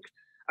punk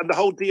and the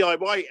whole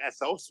DIY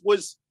ethos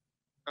was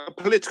a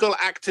political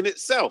act in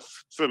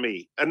itself for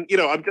me. And, you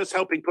know, I'm just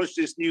helping push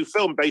this new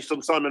film based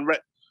on Simon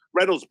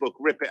Reynolds' book,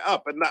 Rip It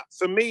Up. And that,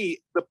 for me,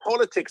 the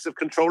politics of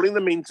controlling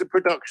the means of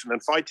production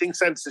and fighting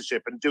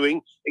censorship and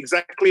doing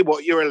exactly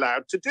what you're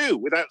allowed to do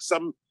without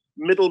some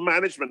middle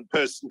management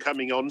person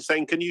coming on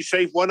saying, can you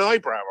shave one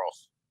eyebrow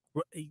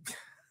off?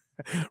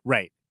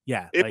 Right.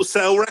 Yeah. It will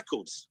sell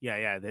records.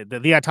 Yeah.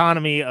 The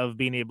autonomy of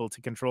being able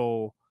to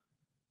control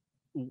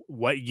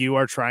what you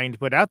are trying to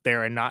put out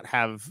there and not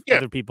have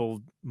other people.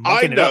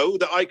 I know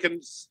that I can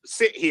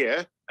sit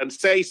here and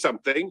say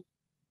something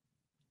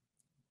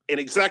in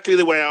exactly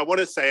the way I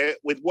want to say it,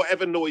 with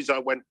whatever noise I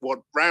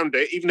want round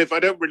it, even if I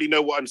don't really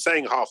know what I'm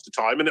saying half the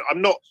time. And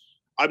I'm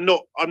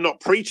not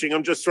preaching.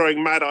 I'm just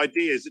throwing mad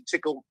ideas that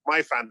tickle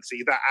my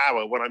fancy that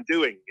hour when I'm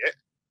doing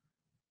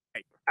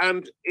it.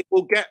 And it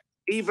will get,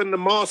 even the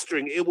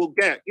mastering, it will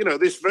get, you know,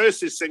 this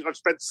Versus thing, I've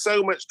spent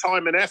so much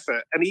time and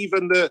effort, and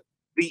even the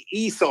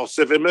ethos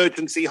of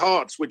Emergency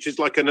Hearts, which is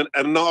like an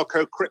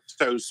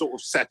anarcho-crypto sort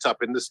of setup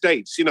in the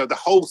States. You know, the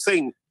whole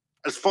thing,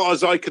 as far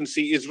as I can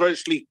see, is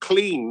virtually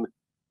clean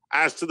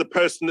as to the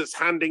person that's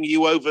handing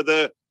you over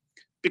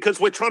because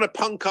we're trying to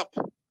punk up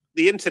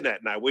the internet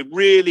now. We're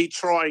really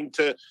trying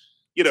to,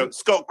 you know,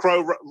 Scott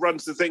Crow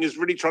runs the thing, is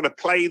really trying to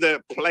play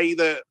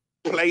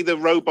the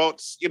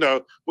robots. You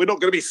know, we're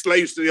not going to be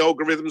slaves to the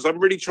algorithms. I'm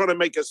really trying to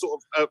make a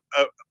sort of,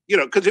 you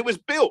know, because it was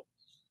built,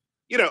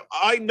 you know,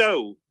 I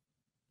know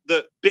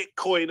that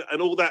Bitcoin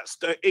and all that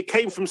stuff, it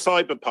came from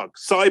cyberpunk.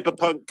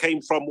 Cyberpunk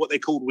came from what they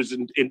called was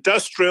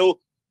industrial.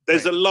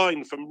 There's a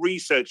line from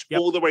research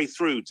all the way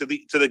through to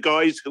the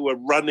guys who are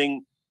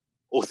running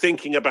or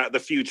thinking about the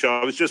future.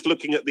 I was just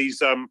looking at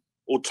these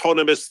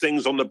autonomous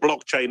things on the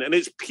blockchain, and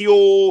it's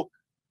pure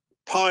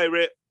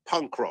pirate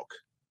punk rock.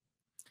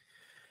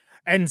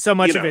 And so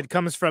much of it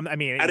comes from, I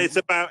mean, and it's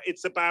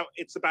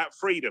about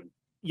freedom.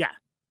 Yeah.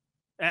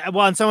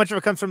 Well, and so much of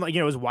it comes from, like, you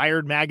know, it was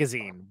Wired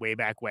magazine way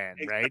back when,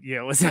 right? You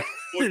know, it was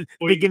the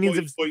beginnings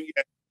of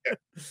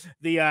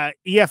the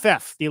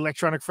EFF, the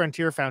Electronic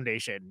Frontier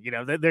Foundation. You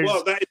know, there's.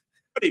 Well, that is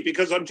funny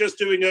because we're just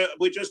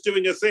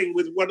doing a thing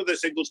with one of the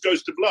singles,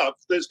 Ghost of Love.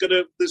 That's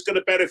gonna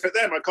benefit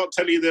them. I can't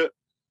tell you the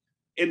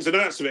ins and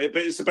outs of it,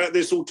 but it's about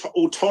this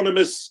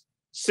autonomous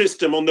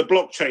system on the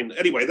blockchain.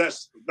 Anyway,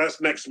 that's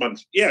next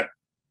month. Yeah.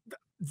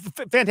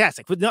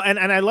 Fantastic. No, and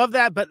I love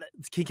that, but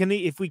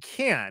if we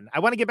can, I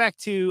want to get back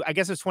to, I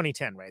guess it was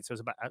 2010, right? So it was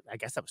about, I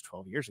guess that was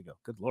 12 years ago.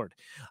 Good Lord.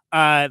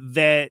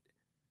 That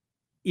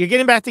you're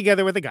getting back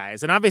together with the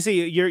guys, and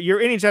obviously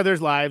you're in each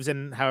other's lives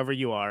and however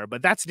you are,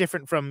 but that's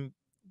different from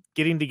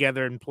getting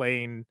together and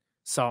playing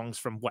songs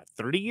from what,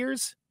 30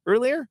 years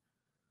earlier?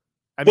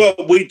 I mean,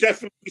 well, we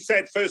definitely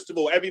said, first of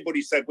all,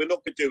 everybody said we're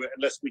not going to do it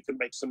unless we can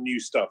make some new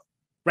stuff.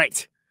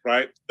 Right.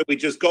 So we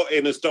just got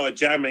in and started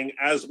jamming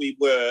as we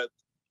were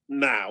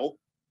now,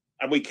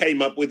 and we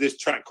came up with this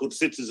track called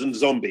Citizen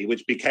Zombie,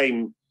 which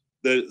became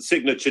the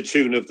signature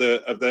tune of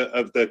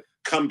the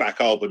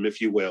comeback album, if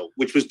you will,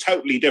 which was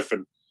totally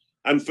different.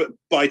 And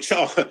by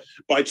chance,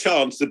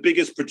 the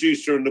biggest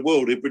producer in the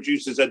world, who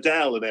produces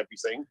Adele and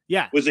everything,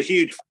 was a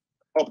huge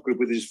pop group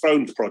with his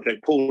Phones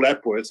project, Paul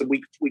Epworth, and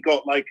we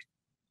got like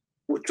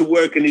to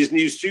work in his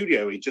new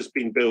studio he'd just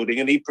been building,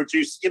 and he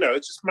produced,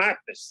 it's just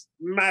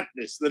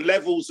madness. The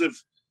levels of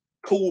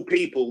cool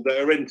people that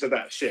are into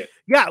that shit.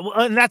 Yeah, well,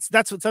 and that's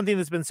something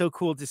that's been so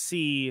cool to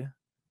see.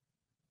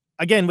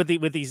 Again, with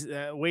these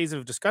ways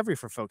of discovery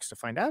for folks to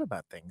find out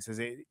about things,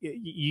 is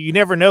you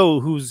never know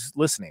who's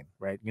listening,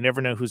 right? You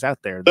never know who's out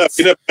there. No,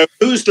 you never know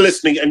who's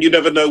listening, and you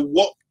never know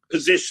what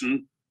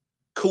position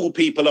cool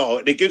people are,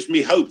 and it gives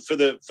me hope for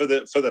the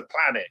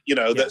planet.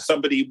 That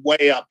somebody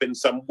way up in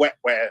some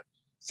wetware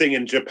thing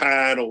in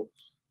Japan, or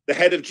the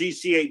head of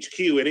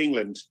GCHQ in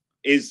England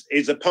is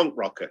a punk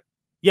rocker.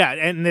 Yeah,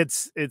 and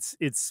it's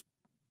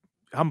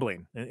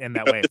humbling in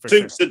that way. The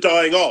suits are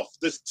dying off.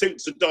 The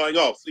suits are dying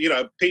off.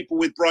 People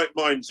with bright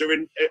minds are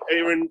in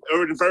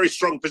very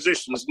strong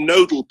positions,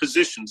 nodal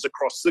positions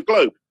across the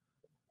globe.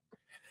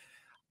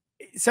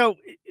 So,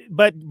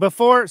 but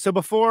before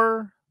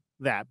the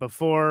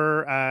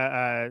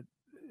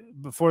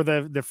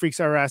Freaks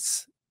R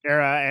Us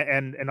era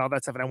and all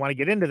that stuff, and I want to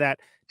get into that.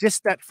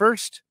 Just that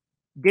first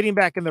getting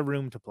back in the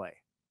room to play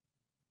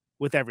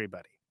with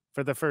everybody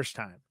for the first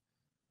time.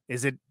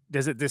 Does it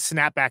just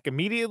snap back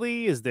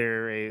immediately? Is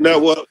there a no?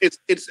 Well, it's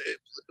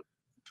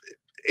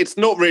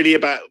not really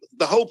about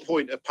the whole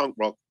point of punk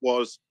rock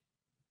was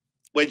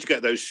where'd you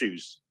get those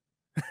shoes?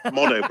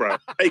 Mono, bro,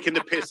 taking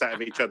the piss out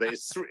of each other.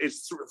 It's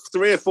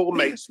 3 or 4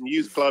 mates from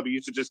youth club who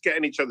used to just get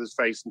in each other's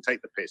face and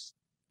take the piss.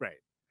 Right.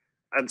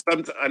 And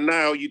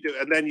now you do,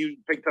 and then you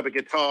picked up a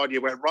guitar and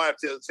you went right up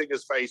to the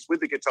singer's face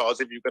with the guitars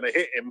if you're going to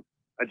hit him,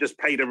 and just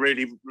played a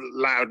really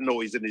loud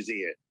noise in his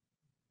ear.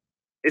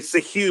 It's the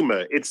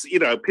humor. It's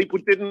people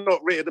did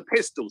not read the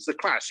Pistols, the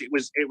Clash. It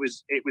was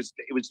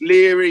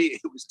leery.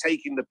 It was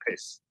taking the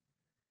piss.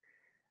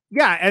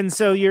 Yeah, and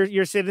so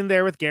you're sitting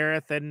there with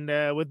Gareth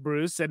and with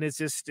Bruce, and it's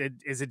just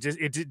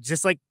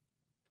just like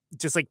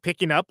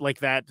picking up like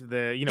that.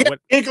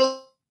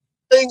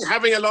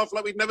 Having a laugh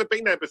like we've never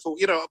been there before.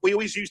 We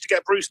always used to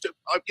get Bruce to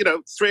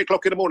 3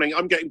 o'clock in the morning.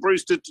 I'm getting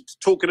Bruce to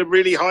talk in a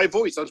really high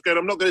voice. I was going,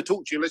 I'm not going to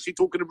talk to you unless you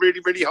talk in a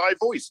really, really high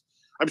voice.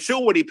 I'm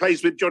sure when he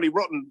plays with Johnny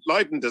Rotten,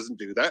 Lydon doesn't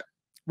do that.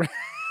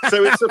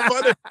 So it's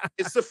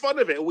the fun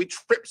of it. Or we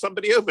trip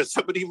somebody over,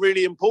 somebody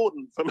really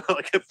important from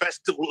like a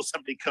festival, or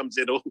somebody comes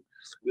in, or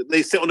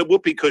they sit on a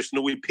whoopee cushion,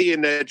 or we pee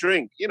in their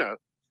drink.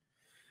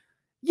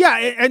 Yeah,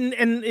 and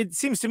it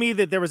seems to me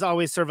that there was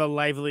always sort of a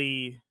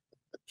lively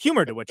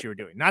humor to what you were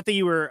doing. Not that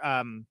you were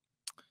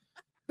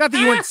not that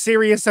you weren't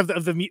serious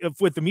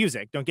with the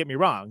music, don't get me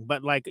wrong,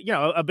 but like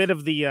a bit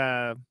of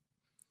the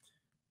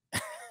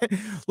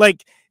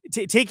like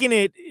taking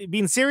it,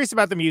 being serious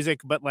about the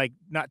music, but like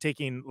not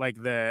taking like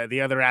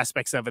the other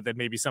aspects of it that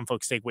maybe some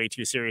folks take way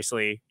too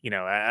seriously.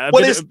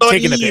 It's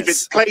naive,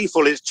 it's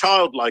playful, it's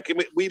childlike.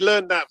 We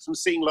learned that from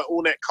seeing like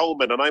Ornette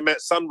Coleman, and I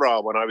met Sun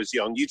Ra when I was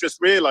young. You just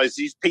realize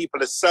these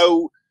people are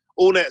so.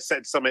 Ornette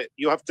said something.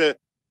 You have to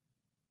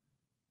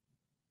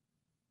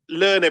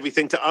learn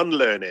everything to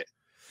unlearn it.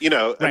 And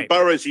right.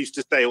 Burroughs used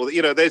to say,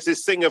 there's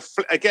this thing of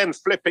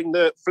flipping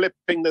the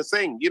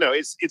thing.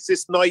 It's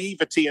this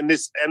naivety and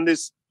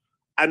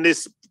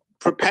this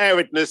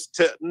preparedness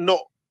to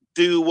not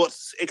do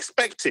what's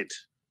expected,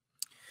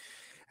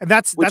 and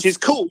which is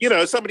cool.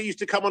 Somebody used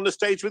to come on the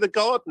stage with a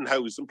garden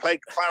hose and play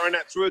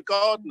clarinet through a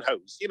garden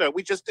hose.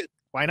 We just did.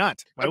 Why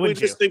not? Why we're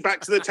listening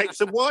back to the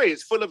tapes of Why.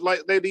 It's full of like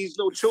these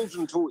little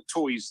children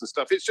toys and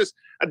stuff. It's just,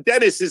 and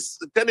Dennis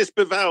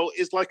Bivell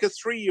is like a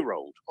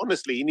 3-year-old.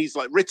 Honestly, he needs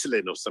like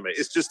Ritalin or something.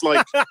 It's just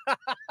like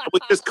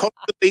we're just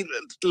constantly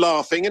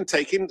laughing and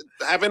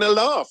having a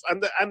laugh,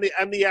 and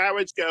the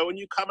hours go, and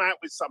you come out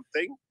with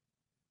something,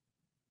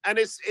 and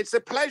it's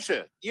a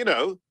pleasure,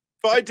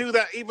 But I do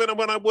that even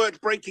when I worked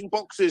breaking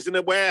boxes in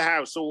a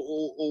warehouse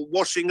or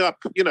washing up.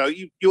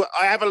 I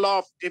have a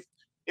laugh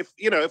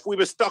if we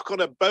were stuck on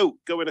a boat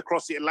going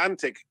across the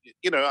Atlantic,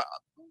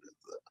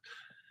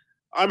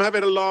 I'm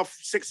having a laugh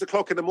 6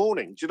 o'clock in the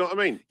morning. Do you know what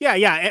I mean?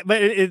 Yeah.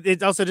 But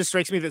it also just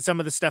strikes me that some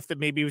of the stuff that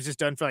maybe was just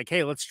done for like,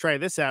 hey, let's try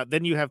this out.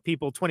 Then you have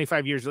people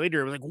 25 years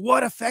later like,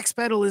 what effects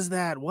pedal is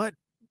that? What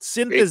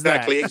synth is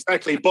that?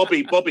 Exactly.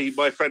 Bobby,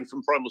 my friend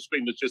from Primal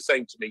Scream, was just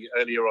saying to me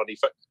earlier on,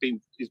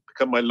 he's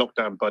become my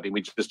lockdown buddy.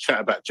 We just chat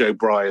about Joe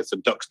Bryant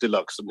and Dux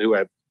Deluxe and who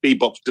had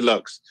Bebop's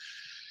Deluxe.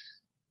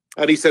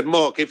 And he said,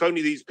 Mark, if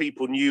only these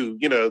people knew,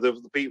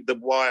 the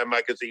Wire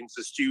magazines,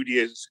 the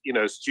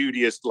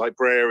studious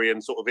librarian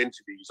sort of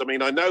interviews. I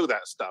mean, I know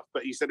that stuff,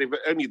 but he said, if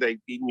only they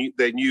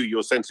knew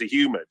your sense of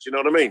humor. Do you know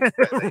what I mean?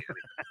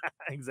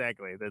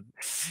 Exactly.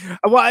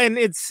 Well, and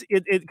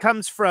it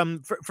comes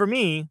from, for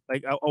me,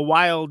 like a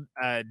wild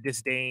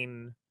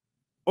disdain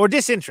or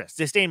disinterest.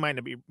 Disdain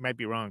might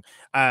be wrong.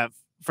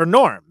 For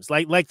norms,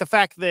 like the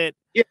fact that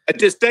a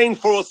disdain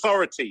for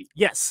authority.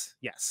 Yes.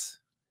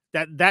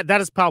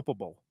 That is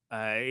palpable.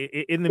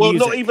 In the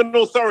music. Not even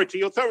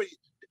authority,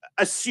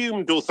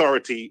 assumed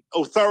authority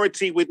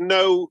with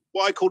no,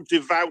 what I call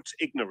devout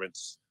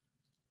ignorance.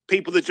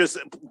 People that just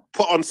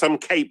put on some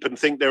cape and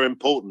think they're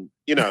important,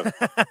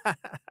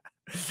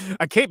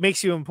 A cape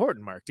makes you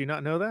important, Mark. Do you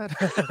not know that?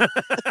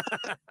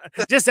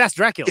 Just ask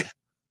Dracula.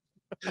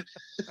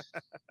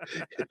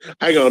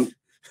 Hang on.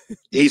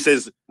 He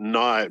says,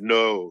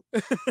 no.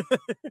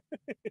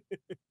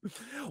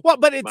 Well,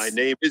 but it's My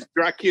name is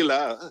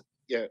Dracula.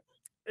 Yeah.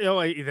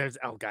 There's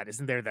God,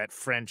 isn't there that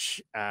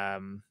French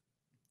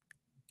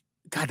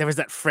God, there was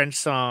that French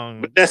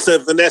song.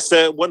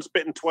 Vanessa, once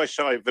bitten, twice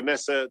shy.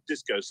 Vanessa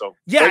disco song.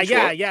 Yeah. French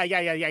one.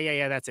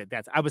 Yeah. That's it.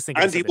 I was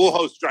thinking. Andy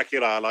Warhol's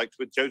Dracula, I liked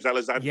with Jose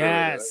Alexander.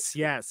 Yes.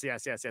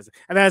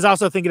 And I was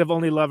also thinking of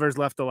Only Lovers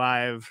Left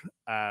Alive,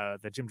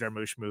 the Jim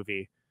Jarmusch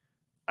movie.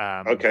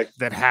 Okay.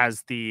 That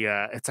has the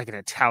it's like an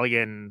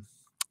Italian.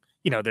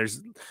 There's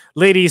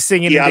ladies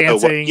singing and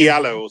dancing.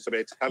 Giallo or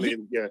something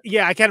Italian.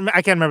 Yeah. I can't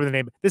remember the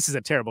name. This is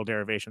a terrible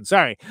derivation.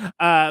 Sorry,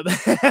 but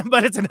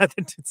it's another.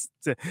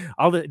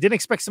 Didn't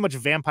expect so much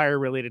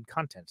vampire-related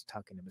content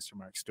talking to Mr.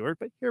 Mark Stewart,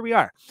 but here we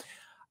are.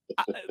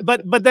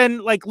 But then,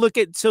 like,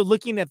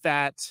 looking at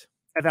that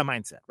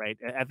mindset, right?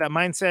 At that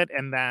mindset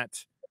and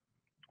that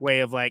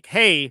way of like,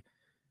 hey,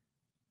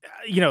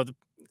 the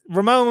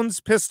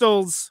Ramones,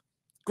 Pistols.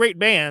 Great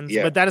bands,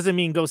 but that doesn't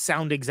mean go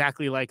sound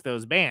exactly like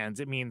those bands.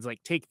 It means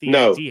like take the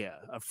idea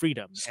of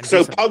freedom. And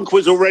so punk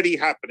was already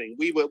happening.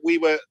 We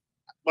were.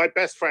 My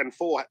best friend,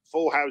 four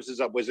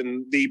houses up, was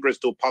in the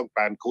Bristol punk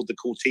band called the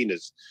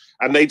Cortinas,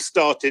 and they'd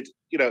started,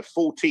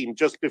 14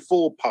 just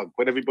before punk,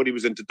 when everybody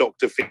was into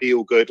Dr.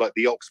 Feelgood, like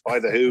the Ox by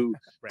the Who,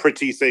 right.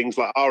 Pretty things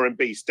like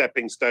R&B,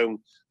 Stepping Stone,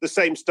 the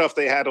same stuff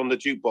they had on the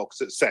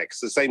jukebox at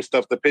Sex, the same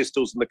stuff the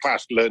Pistols and the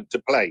Clash learned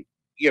to play.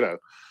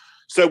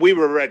 So we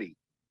were ready.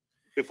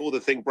 Before the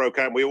thing broke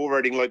out, we were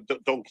wearing like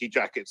donkey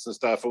jackets and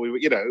stuff, and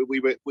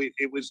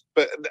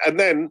and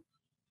then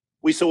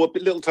we saw a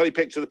little tiny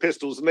picture of the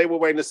Pistols, and they were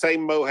wearing the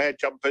same mohair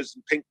jumpers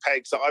and pink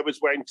pegs that I was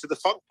wearing to the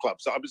funk club.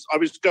 So I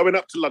was going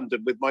up to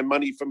London with my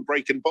money from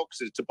breaking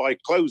boxes to buy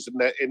clothes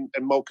in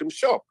Malcolm's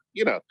shop,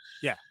 Yeah.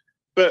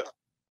 But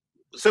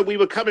so we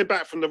were coming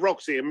back from the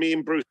Roxy, and me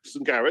and Bruce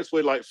and Gareth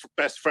were like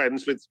best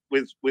friends with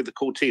the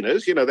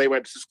Cortinas. They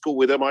went to school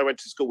with them. I went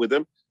to school with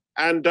them,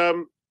 and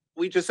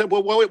we just said,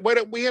 well, why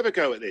don't we ever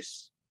go at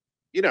this?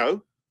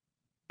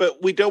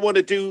 But we don't want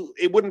to do,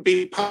 it wouldn't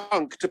be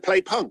punk to play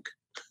punk.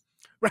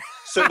 Right.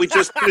 So we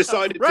just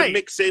decided Right. to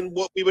mix in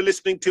what we were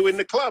listening to in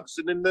the clubs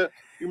and in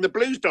the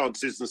blues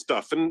dances and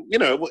stuff. And,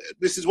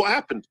 this is what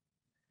happened.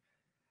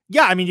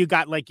 Yeah, I mean, you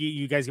got like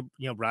you guys,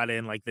 brought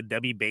in like the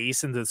dubby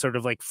bass and the sort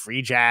of like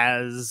free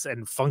jazz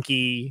and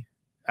funky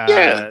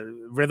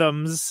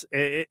rhythms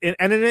and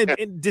in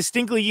a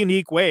distinctly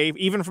unique way,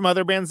 even from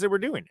other bands that were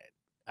doing it.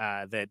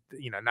 Not that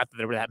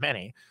there were that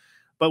many,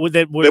 but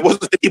there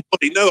wasn't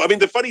anybody. No, I mean,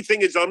 the funny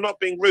thing is, I'm not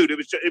being rude. It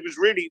was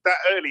really that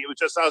early. It was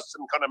just us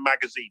and kind of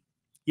magazine.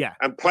 Yeah.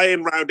 And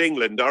playing around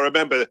England, I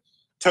remember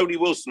Tony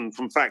Wilson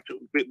from Factory,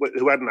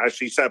 who hadn't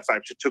actually said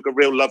Factory, took a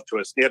real love to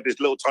us. And he had this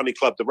little tiny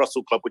club, the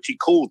Russell Club, which he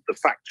called the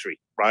Factory,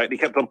 right? And he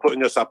kept on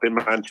putting us up in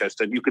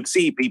Manchester. And you could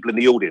see people in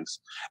the audience.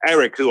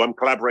 Eric Random, I'm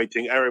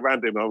collaborating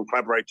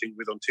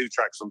with on 2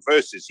 tracks on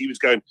Versus. He was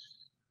going,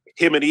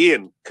 him and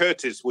Ian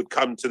Curtis would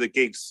come to the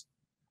gigs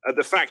at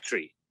the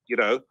Factory,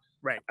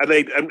 right? And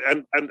they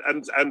and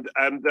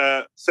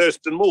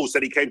Thurston Moore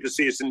said he came to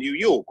see us in New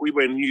York. We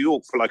were in New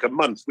York for like a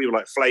month. We were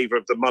like flavor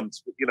of the month,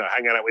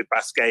 hanging out with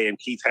Basquet and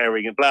Keith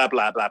Haring and blah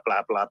blah blah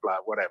blah blah blah,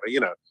 whatever,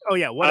 Oh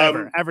yeah,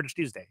 whatever. Average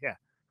Tuesday, yeah.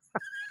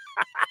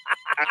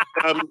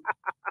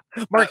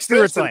 Mark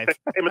Stewart's life.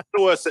 Came and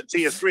saw us at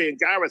TS3, and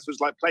Gareth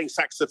was like playing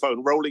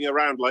saxophone, rolling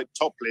around like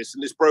topless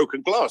in this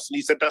broken glass. And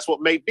he said that's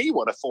what made me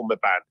want to form a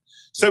band.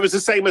 So it was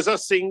the same as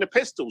us seeing the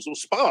Pistols or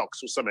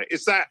Sparks or something.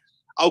 It's that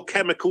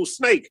Alchemical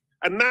Snake.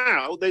 And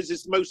now there's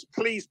this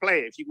please play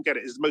it if you can get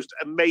it. It's the most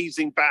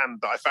amazing band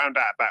that I found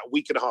out about a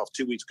week and a half,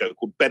 2 weeks ago,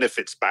 called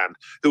Benefits Band,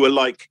 who are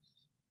like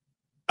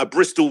a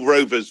Bristol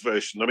Rovers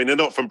version. I mean, they're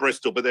not from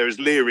Bristol, but they're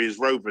as leery as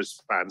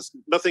Rovers fans.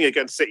 Nothing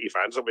against City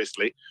fans,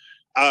 obviously.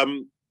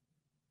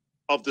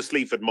 Of the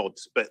Sleaford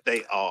Mods, but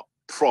they are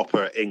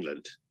proper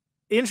England.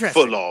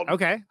 Interesting. Full on.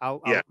 Okay. I'm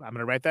going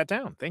to write that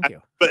down. Thank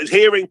you. But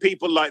hearing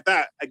people like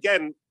that,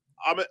 again,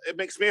 it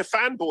makes me a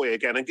fanboy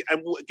again, and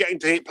getting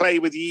to play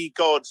with ye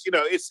gods,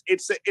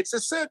 it's a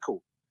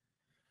circle.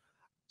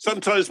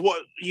 Sometimes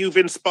what you've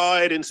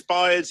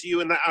inspires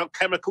you, and that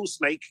alchemical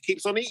snake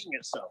keeps on eating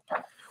itself.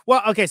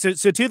 Well, okay, so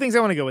 2 things I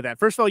want to go with that.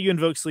 First of all, you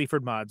invoke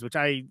Sleaford Mods, which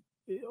I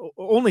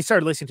only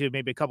started listening to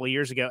maybe a couple of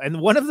years ago, and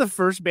one of the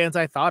first bands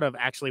I thought of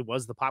actually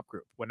was the pop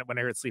group when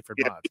I heard Sleaford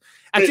Mods.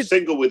 Actually,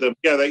 single with them,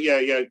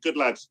 yeah, good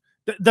lads.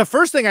 The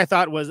first thing I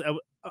thought was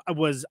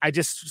I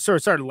just sort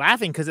of started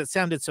laughing because it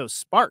sounded so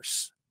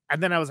sparse,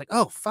 and then I was like,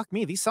 oh fuck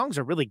me, these songs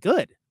are really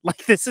good.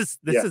 Like this is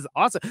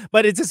awesome.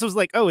 But it just was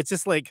like, oh, it's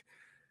just like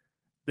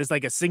there's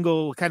like a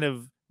single kind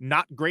of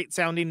not great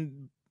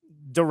sounding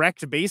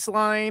direct bass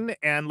line,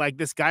 and like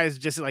this guy is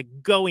just like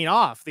going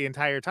off the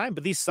entire time,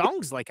 but these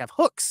songs like have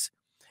hooks,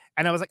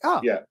 and I was like,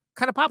 oh yeah,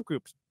 kind of pop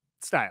group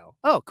style.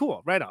 Oh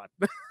cool, right on.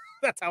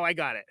 That's how I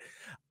got it.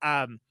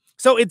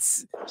 So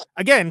it's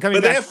again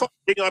coming back.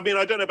 I mean,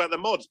 I don't know about the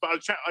mods, but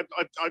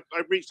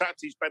I reached out to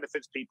these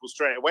Benefits people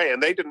straight away,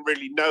 and they didn't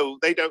really know.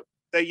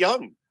 They're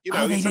young,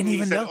 They didn't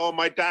even know. Oh,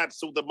 my dad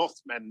saw the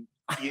Mothmen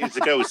years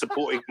ago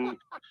supporting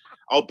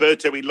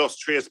Alberto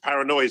Illustrious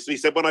Paranoids. And he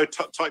said, when I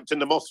typed in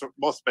the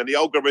Mothman, the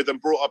algorithm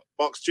brought up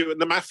Mark Stewart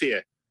and the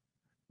Mafia.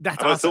 That's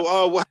and awesome. I thought,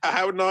 oh, wow,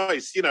 how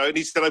nice, you know. And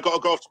he said, I've got to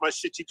go off to my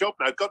shitty job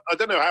now. God, I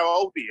don't know how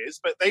old he is,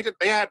 but they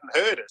hadn't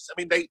heard us. I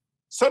mean,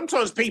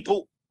 sometimes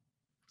people,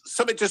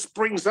 something just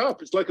springs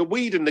up. It's like a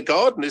weed in the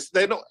garden.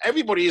 They're not.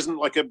 Everybody isn't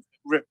like a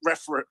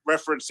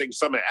referencing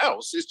something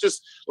else. It's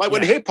just like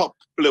when hip hop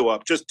blew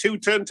up, just 2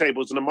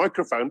 turntables and a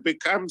microphone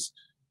becomes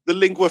the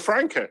lingua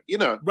franca. You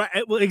know,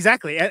 right? Well,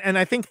 exactly. And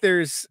I think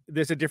there's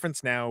a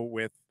difference now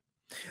with.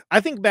 I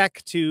think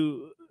back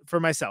to. For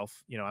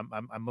myself, you know,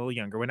 I'm a little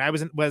younger. When I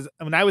was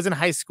in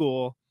high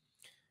school,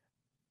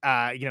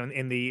 you know,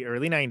 in the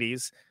early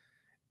 90s,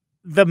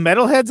 the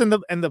metalheads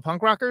and the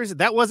punk rockers,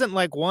 that wasn't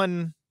like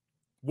one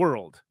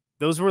world.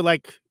 Those were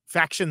like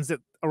factions that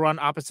are on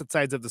opposite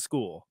sides of the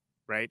school,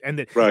 right? And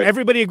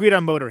everybody agreed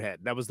on Motorhead.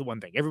 That was the one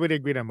thing. Everybody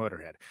agreed on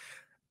Motorhead.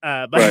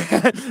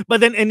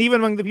 But then, and even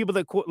among the people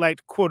that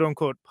quote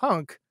unquote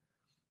punk,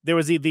 there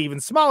was the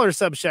even smaller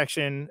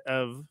subsection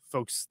of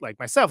folks like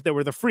myself that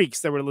were the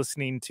freaks that were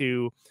listening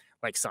to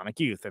like Sonic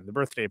Youth and the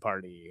Birthday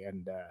Party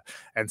and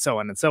so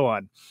on and so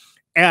on.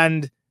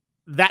 And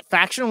that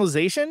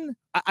factionalization,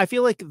 I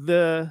feel like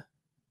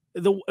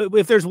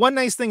if there's one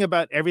nice thing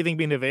about everything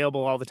being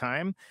available all the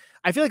time,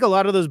 I feel like a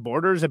lot of those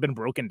borders have been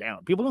broken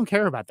down. People don't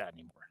care about that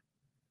anymore.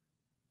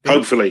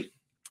 Hopefully.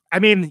 I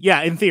mean,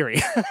 yeah, in theory.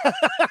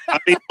 I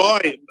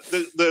mean,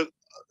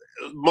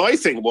 my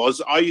thing was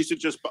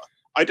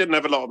I didn't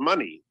have a lot of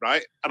money,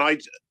 right? And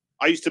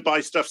I used to buy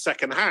stuff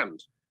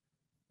secondhand.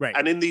 Right.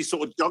 And in these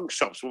sort of junk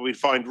shops where we'd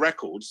find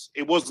records,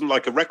 it wasn't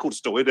like a record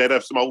store. They'd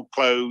have some old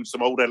clothes,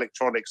 some old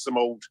electronics, some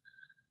old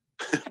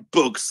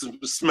books, some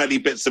smelly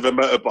bits of a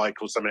motorbike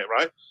or something,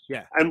 right?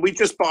 Yeah. And we'd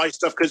just buy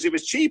stuff because it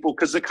was cheap or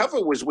because the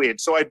cover was weird.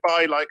 So I'd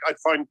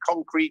find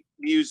Concrete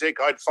music,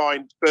 I'd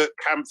find Burt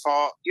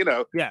Kampfart, you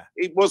know. Yeah.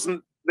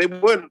 They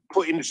weren't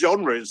putting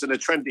genres in a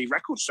trendy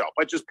record shop.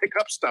 I just pick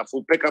up stuff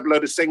or pick up a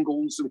load of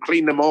singles and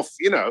clean them off,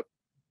 you know.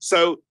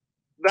 So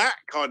that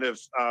kind of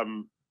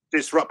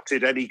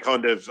disrupted any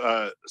kind of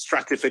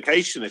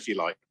stratification, if you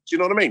like. Do you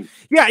know what I mean?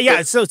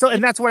 Yeah. So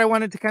and that's what I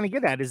wanted to kind of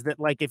get at is that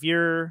like if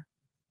you're,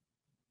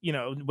 you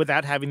know,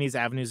 without having these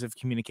avenues of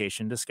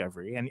communication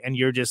discovery and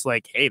you're just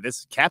like, hey,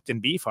 this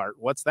Captain Beefheart,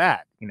 what's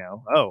that? You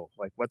know,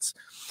 like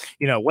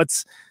you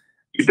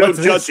don't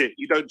judge it.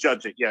 You don't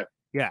judge it. Yeah.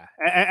 Yeah,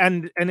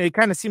 and it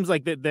kind of seems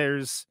like that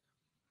there's,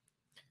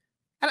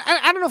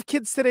 I don't know if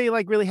kids today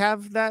like really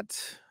have that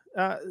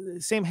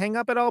same hang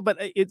up at all, but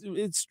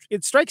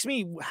it strikes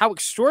me how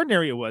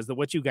extraordinary it was that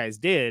what you guys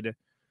did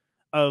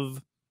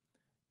of,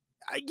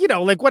 you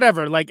know, like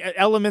whatever, like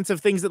elements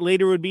of things that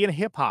later would be in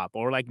hip hop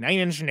or like 9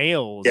 Inch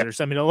Nails or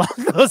something along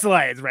those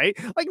lines, right?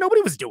 Like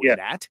nobody was doing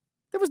that.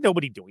 There was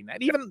nobody doing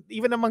that,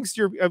 even amongst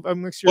your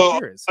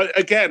peers.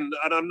 Again,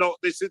 and I'm not.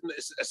 This isn't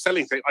a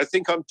selling thing. I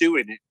think I'm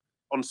doing it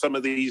on some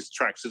of these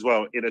tracks as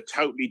well in a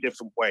totally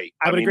different way.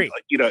 I would agree.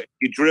 Like, you know,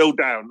 you drill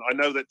down. I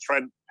know that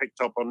Trent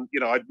picked up on. You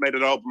know, I'd made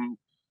an album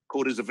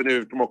called "As a Veneer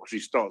of Democracy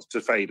Starts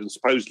to Fade," and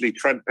supposedly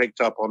Trent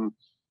picked up on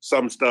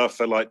some stuff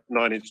for like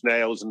 9 Inch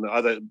Nails and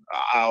other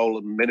Owl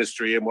and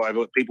Ministry and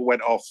whatever. People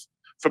went off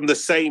from the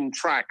same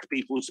track.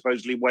 People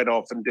supposedly went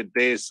off and did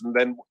this, and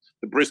then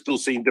the Bristol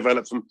scene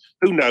developed from.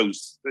 Who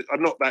knows?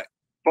 I'm not that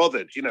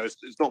bothered. You know, it's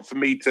not for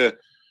me to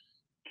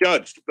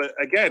judge. But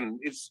again,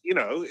 it's, you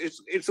know,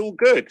 it's all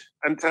good.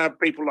 And to have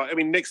people like, I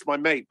mean, Nick's my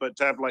mate, but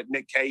to have like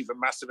Nick Cave and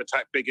Massive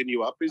Attack bigging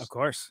you up is, of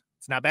course,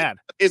 it's not bad.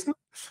 Isn't,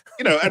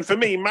 you know, and for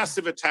me,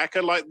 Massive Attack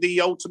are like the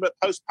ultimate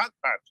post-punk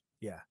band.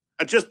 Yeah.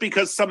 And just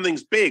because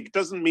something's big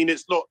doesn't mean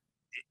it's not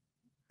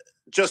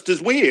just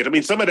as weird. I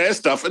mean, some of their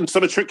stuff and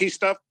some of Tricky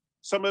stuff,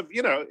 some of,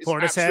 you know,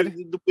 it's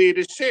absolutely the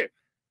weirdest shit.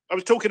 I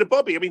was talking to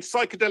Bobby. I mean,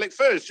 Psychedelic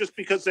Furs, just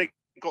because they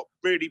got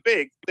really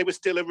big, they were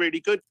still a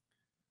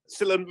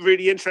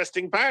really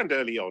interesting band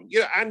early on.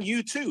 Yeah, and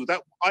you too.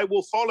 That I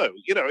will follow.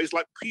 You know, it's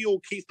like pure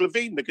Keith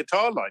Levine, the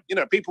guitar line. You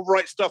know, people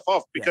write stuff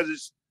off because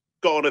it's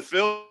got on a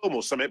film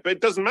or something, but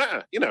it doesn't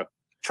matter. You know,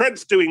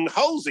 Trent's doing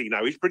Halsey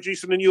now. He's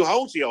producing a new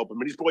Halsey album,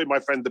 and he's brought in my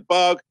friend The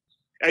Bug.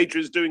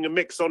 Adrian's doing a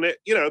mix on it.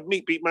 You know,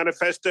 Meat Beat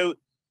Manifesto.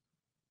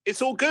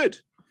 It's all good.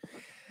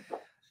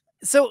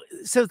 So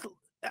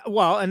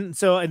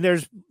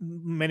there's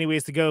many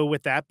ways to go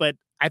with that, but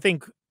I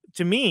think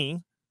to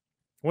me,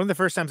 one of the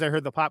first times I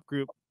heard the pop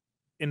group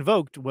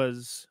invoked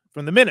was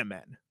from the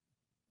Minutemen,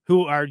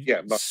 who are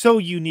so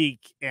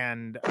unique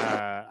and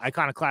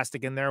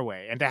iconoclastic in their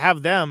way, and to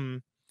have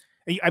them,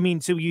 I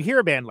mean, so you hear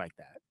a band like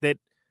that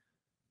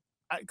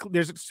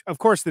there's of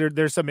course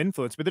there's some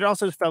influence, but they're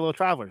also fellow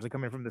travelers, like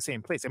coming from the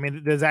same place. I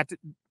mean, does that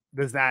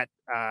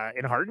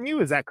enhearten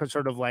you? Is that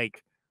sort of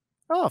like,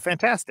 oh,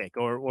 fantastic,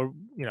 or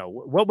you know,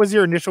 what was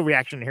your initial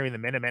reaction to hearing the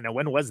Minutemen, and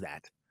when was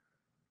that?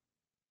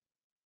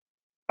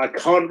 I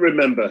can't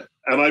remember,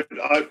 and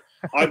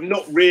I've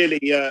not really.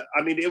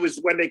 I mean, it was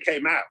when they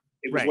came out.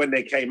 It was when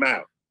they came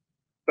out,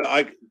 but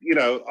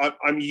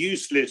I'm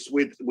useless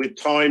with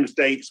times,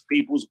 dates,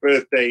 people's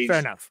birthdays. Fair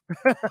enough.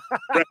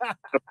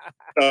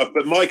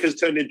 But Mike has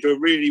turned into a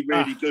really,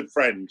 really good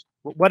friend.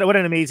 What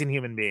an amazing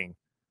human being.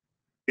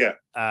 Yeah.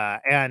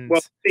 And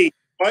well, see,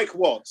 Mike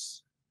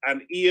Watts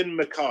and Ian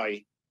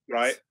Mackay,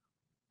 right,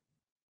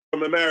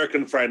 from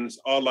American Friends,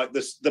 are like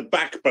the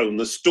backbone,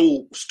 the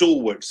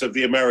stalwarts of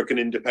the American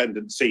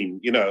independent scene.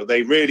 You know,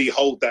 they really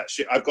hold that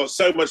shit. I've got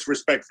so much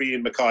respect for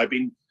Ian Mackay. I've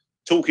been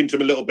talking to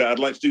him a little bit. I'd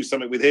like to do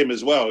something with him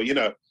as well, you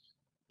know.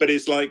 But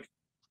it's like,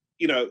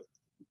 you know,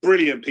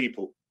 brilliant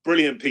people.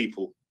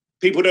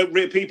 People don't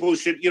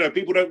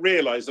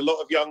realize a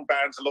lot of young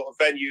bands, a lot of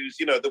venues,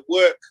 you know, the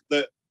work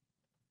that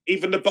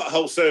even the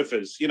Butthole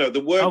Surfers, you know,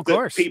 the work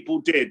that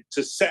people did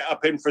to set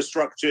up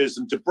infrastructures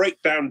and to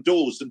break down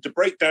doors and to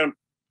break down,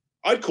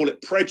 I'd call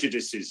it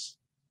prejudices,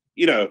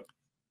 you know.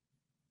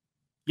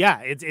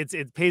 Yeah,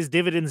 it pays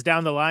dividends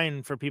down the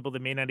line for people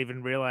that may not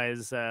even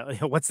realize.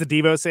 What's the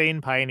Devo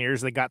saying?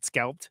 Pioneers that got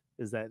scalped.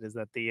 Is that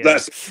the?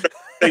 That's the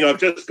thing. I've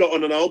just got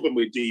on an album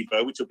with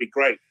Devo, which will be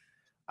great.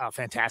 Oh,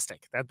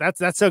 fantastic!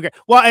 That's so good.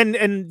 Well,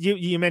 and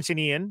you mentioned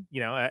Ian,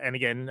 you know, and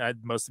again,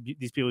 most of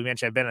these people we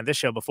mentioned have been on this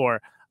show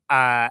before.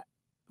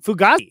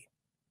 Fugazi,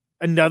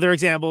 another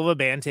example of a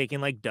band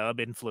taking like dub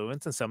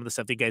influence and some of the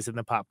stuff that you guys did in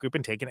the pop group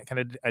and taking it kind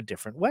of a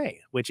different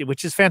way, which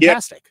is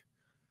fantastic. Yeah.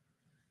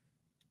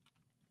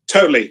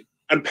 Totally.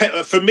 And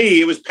for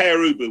me, it was Per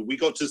Ubu. We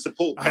got to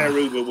support Per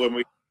Ubu when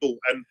we thought,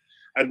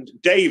 and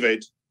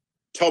David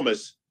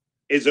Thomas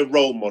is a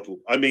role model.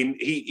 I mean,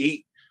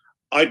 it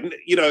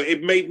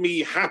made me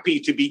happy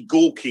to be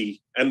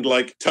gawky and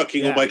like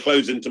tucking all my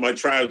clothes into my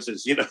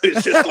trousers. You know,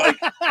 it's just like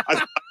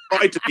I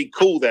tried to be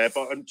cool there,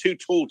 but I'm too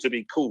tall to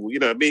be cool. You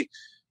know, me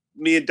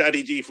and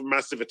Daddy G from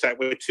Massive Attack,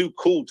 we're too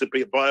cool to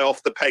buy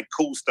off the peg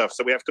cool stuff,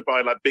 so we have to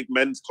buy like big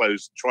men's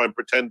clothes to try and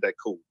pretend they're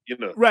cool. You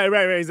know,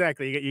 right,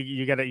 exactly.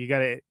 You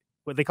gotta.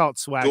 What they call it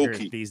swagger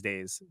these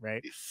days,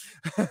 right?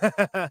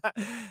 What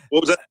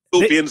was that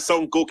Scorpion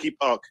song, Gorky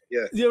Park?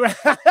 Yeah. Right.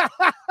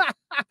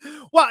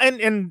 Well,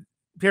 and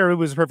Pierre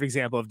was a perfect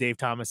example of Dave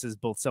Thomas is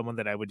both someone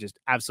that I would just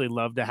absolutely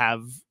love to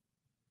have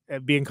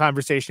be in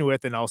conversation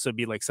with, and also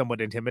be like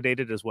somewhat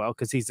intimidated as well,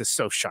 because he's just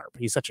so sharp.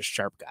 He's such a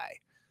sharp guy.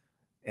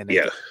 And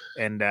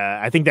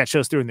I think that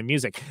shows through in the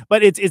music.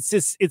 But it's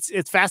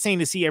fascinating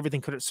to see everything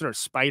could sort of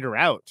spider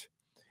out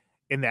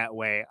in that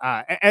way.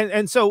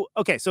 So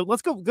okay, so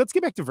let's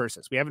get back to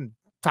Versus. We haven't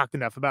talked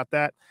enough about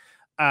that.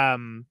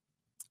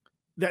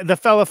 The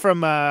fella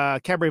from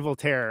Cabaret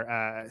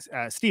Voltaire,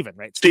 Stephen,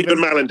 right? Stephen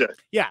Mallender.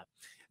 Yeah.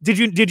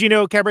 Did you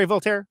know Cabaret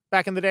Voltaire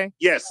back in the day?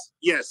 Yes.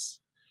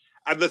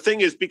 And the thing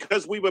is,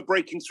 because we were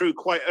breaking through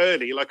quite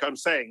early, like I'm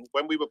saying,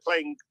 when we were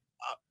playing,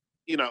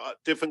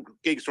 different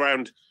gigs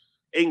around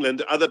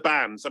England, other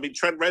bands. I mean,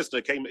 Trent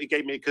Reznor he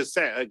gave me a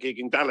cassette, a gig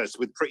in Dallas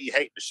with Pretty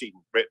Hate Machine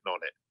written on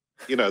it.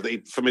 You know,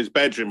 from his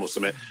bedroom or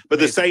something. But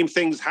the same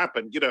things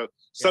happened. You know,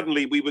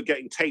 suddenly we were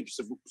getting tapes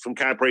from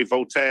Cabaret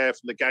Voltaire,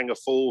 from the Gang of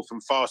Four,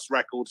 from Fast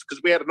Records,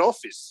 because we had an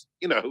office.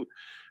 You know,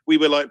 we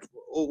were like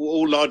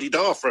all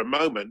la-di-da for a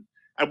moment.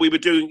 And we were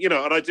doing, you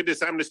know, and I did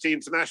this Amnesty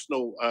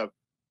International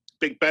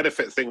big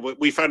benefit thing.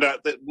 We found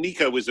out that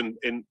Nico was in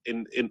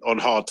on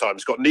hard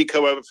times. Got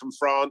Nico over from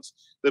France.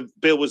 The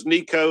bill was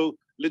Nico,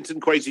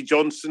 Linton Kwesi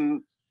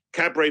Johnson,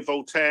 Cabaret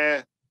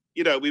Voltaire.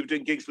 You know, we were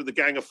doing gigs with the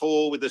Gang of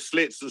Four, with the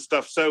Slits and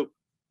stuff. So,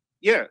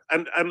 yeah.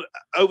 And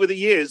over the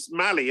years,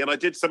 Mally, and I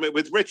did something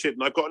with Richard,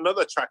 and I've got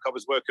another track I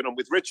was working on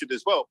with Richard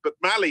as well. But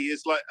Mally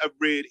is like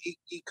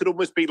he could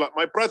almost be like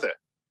my brother.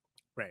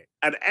 Right.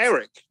 And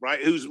Eric, right,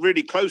 who's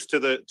really close to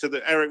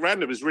the Eric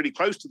Random is really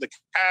close to the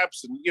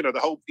Cabs, and you know, the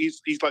whole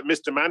he's like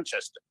Mr.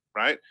 Manchester,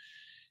 right?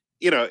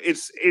 You know,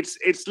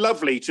 it's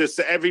lovely just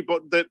that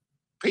everybody, that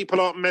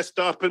people aren't messed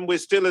up, and we're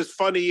still as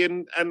funny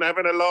and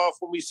having a laugh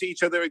when we see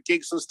each other at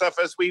gigs and stuff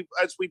as we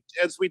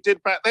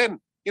did back then,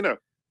 you know.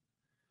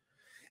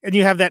 And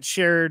you have that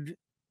shared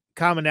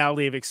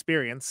commonality of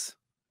experience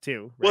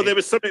too, right? Well, there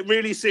was something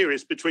really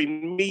serious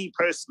between me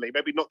personally,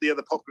 maybe not the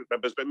other pop group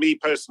members, but me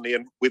personally,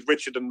 and with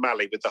Richard and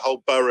Mally, with the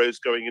whole Burroughs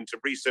going into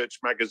Research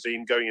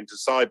Magazine, going into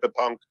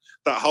cyberpunk,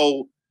 that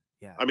whole,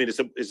 I mean,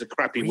 it's a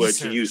crappy word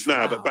to use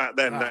now, but back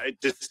then, that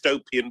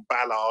dystopian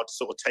ballad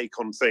sort of take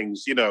on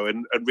things, you know,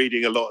 and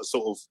reading a lot of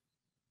sort of,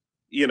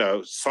 you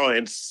know,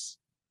 science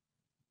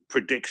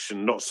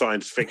prediction, not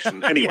science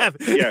fiction. Anyway,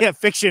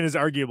 fiction is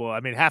arguable. I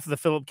mean, half of the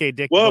Philip K.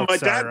 Dick. Well, my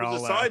dad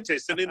was a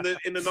scientist, and in the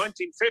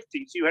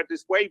 1950s, you had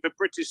this wave of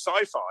British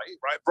sci-fi,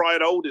 right? Brian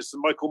Aldiss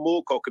and Michael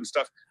Moorcock and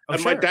stuff.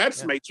 My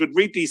dad's mates would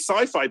read these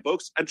sci-fi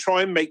books and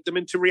try and make them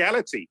into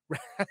reality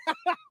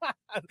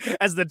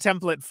as the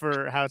template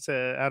for how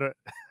to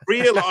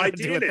real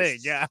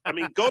idealists. Yeah, I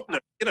mean, God knows,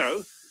 you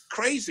know,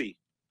 crazy.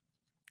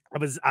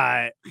 It's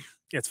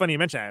funny you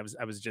mentioned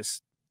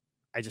that.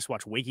 I just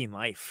watched Waking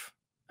Life,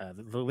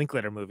 the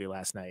Linklater movie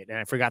last night, and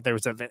I forgot there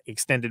was an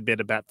extended bit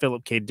about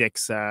Philip K.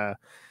 Dick's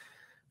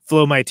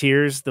 "Flow My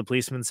Tears," the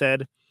policeman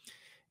said,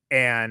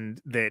 and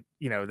that,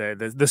 you know,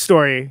 the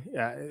story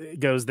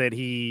goes that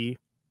he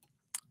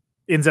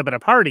ends up at a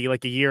party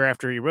like a year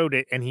after he wrote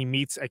it, and he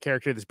meets a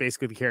character that's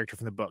basically the character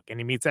from the book, and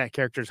he meets that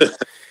character's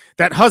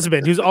that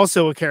husband who's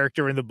also a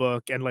character in the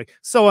book, and like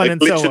so on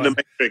and so on. In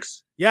the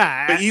Matrix.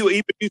 Yeah, but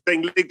even you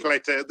saying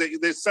Linklater,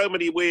 there's so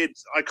many weird.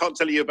 I can't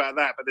tell you about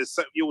that, but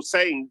you're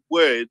saying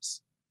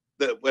words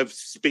that have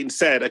been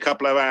said a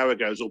couple of hours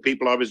ago, or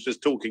people I was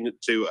just talking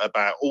to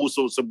about all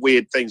sorts of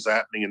weird things are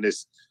happening in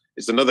this.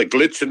 It's another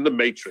glitch in the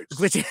Matrix.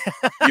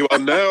 You are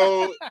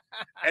now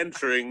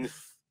entering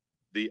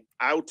the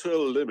outer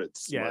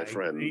limits, my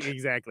friend.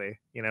 Exactly.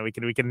 You know,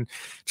 we can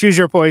choose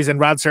your poison.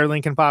 Rod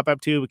Serling can pop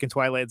up too. We can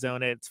Twilight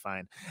Zone it. It's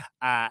fine.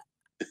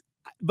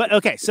 But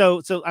okay,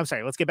 so I'm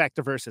sorry. Let's get back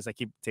to verses. I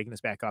keep taking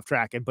us back off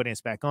track and putting us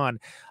back on.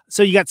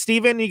 So you got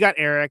Steven, you got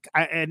Eric,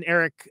 and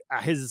Eric,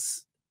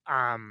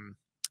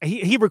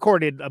 he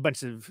recorded a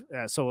bunch of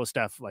solo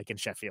stuff like in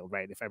Sheffield,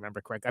 right? If I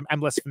remember correct. I'm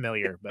less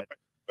familiar, but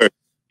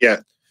yeah.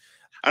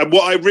 And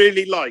what I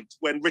really liked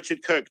when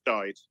Richard Kirk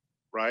died,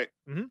 right,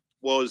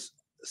 was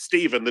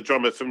Stephen, the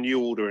drummer from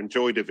New Order and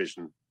Joy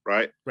Division,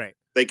 right? Right.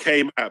 They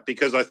came out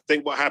because I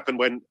think what happened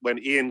when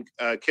Ian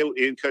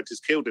Curtis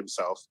killed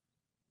himself,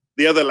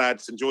 the other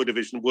lads in Joy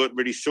Division weren't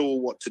really sure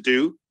what to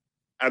do,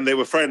 and they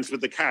were friends with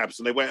the Cabs,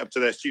 and they went up to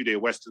their studio,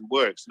 Western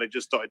Works, and they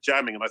just started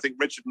jamming. And I think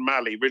Richard and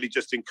Malley really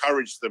just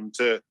encouraged them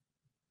to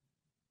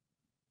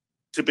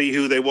be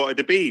who they wanted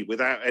to be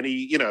without any,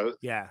 you know.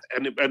 Yeah.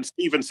 And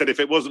Stephen said if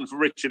it wasn't for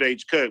Richard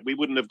H. Kirk, we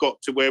wouldn't have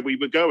got to where we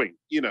were going,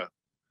 you know.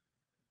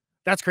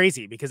 That's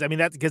crazy because I mean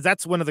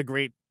that's one of the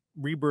great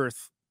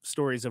rebirth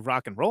stories of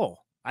rock and roll,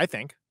 I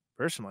think,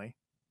 personally.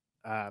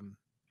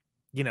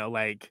 You know,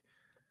 like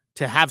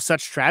to have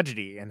such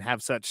tragedy and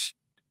have such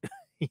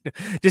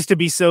just to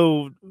be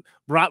so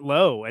brought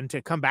low and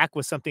to come back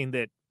with something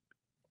that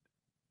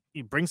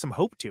you bring some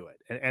hope to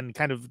it and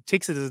kind of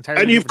takes it as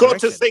entirely. And you've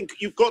got to think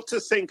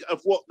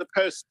of what the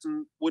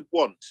person would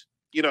want,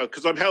 you know,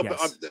 because I'm helping.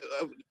 Yes.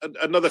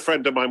 Another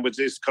friend of mine was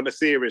this kind of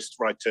theorist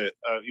writer.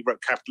 He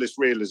wrote Capitalist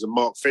Realism,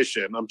 Mark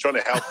Fisher, and I'm trying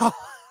to help.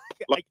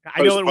 Like,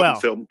 I know it well.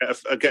 Film,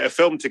 get a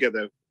film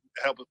together,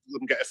 help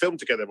them get a film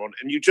together on,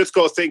 and you just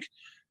got to think.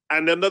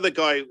 And another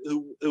guy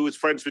who was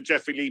friends with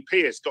Jeffrey Lee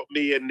Pierce got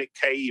me and Nick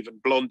Cave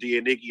and Blondie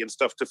and Iggy and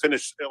stuff to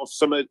finish off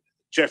some of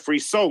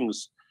Jeffrey's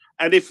songs.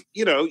 And if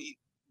you know,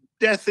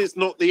 death is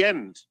not the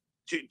end.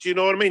 Do you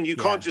know what I mean? You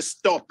can't just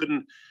stop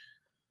and,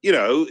 you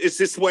know, it's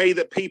this way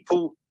that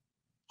people.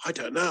 I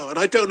don't know, and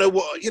I don't know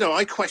what, you know.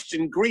 I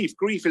question grief.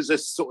 Grief is a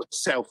sort of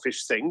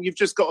selfish thing. You've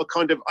just got to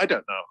kind of. I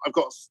don't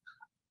know.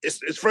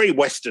 It's very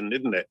Western,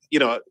 isn't it? You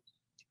know,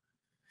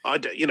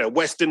 you know,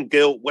 Western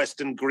guilt,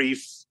 Western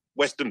grief.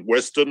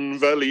 Western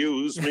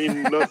values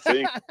mean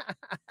nothing.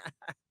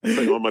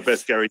 I'm on my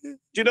best, Gary. Do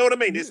you know what I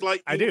mean? It's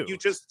like I do. You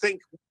just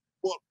think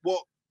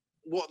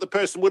what the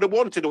person would have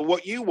wanted or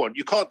what you want.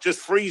 You can't just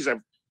freeze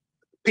them.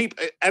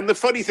 People, and the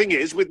funny thing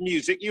is, with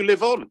music, you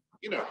live on.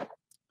 You know.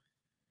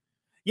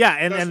 Yeah,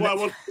 and that's why I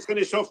want to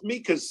finish off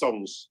Mika's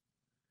songs.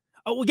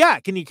 Oh well, yeah.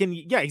 Can you?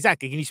 Yeah,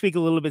 exactly. Can you speak a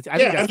little bit? I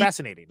think that's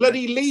fascinating.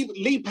 Bloody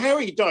Lee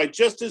Perry died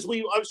just as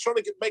I was trying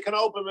to make an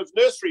album of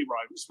nursery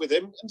rhymes with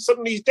him, and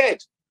suddenly he's dead.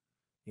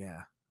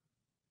 Yeah.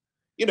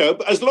 You know,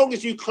 but as long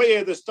as you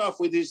clear the stuff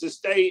with his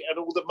estate and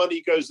all the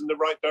money goes in the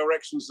right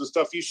directions and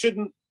stuff, you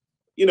shouldn't,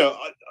 you know,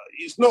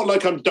 it's not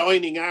like I'm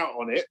dining out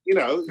on it, you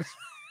know.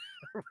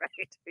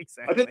 Right,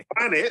 exactly. I didn't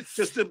plan it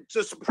just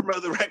to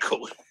promote the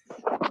record.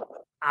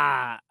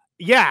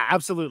 Yeah,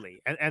 absolutely.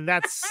 And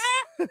that's,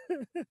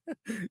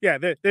 yeah,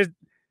 there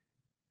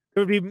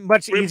would be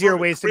much easier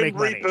ways to make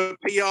money.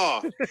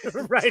 PR.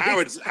 Right.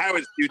 Howard's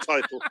new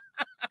title.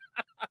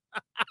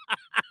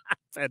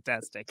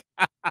 Fantastic.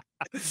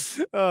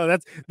 Oh,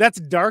 that's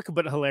dark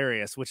but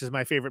hilarious, which is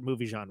my favorite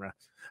movie genre.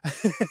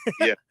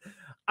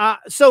 Yeah.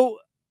 So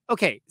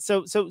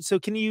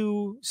can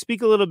you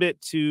speak a little bit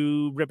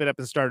to Rip It Up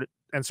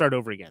and Start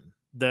Over Again,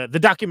 the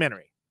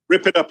documentary?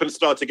 Rip It Up and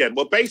Start Again.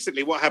 Well,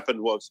 basically what happened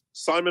was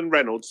Simon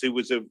Reynolds, who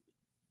was a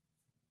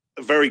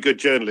very good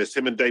journalist,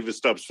 him and David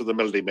Stubbs for The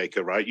Melody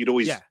Maker, right? You'd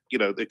always, you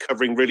know, they're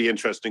covering really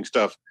interesting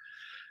stuff.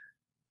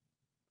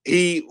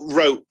 He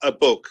wrote a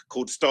book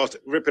called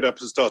Rip It Up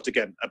and Start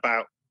Again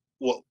about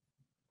what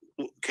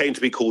came to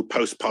be called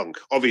post-punk.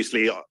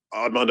 Obviously,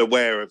 I'm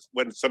unaware of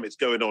when something's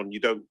going on, you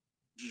don't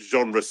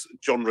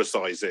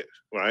genre-size it,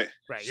 right?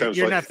 Right.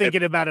 You're not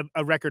thinking about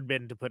a record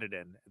bin to put it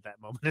in at that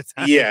moment in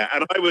time. Yeah,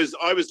 and I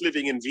was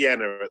living in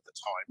Vienna at the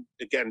time,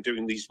 again,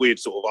 doing these weird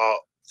sort of art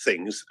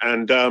things.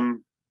 And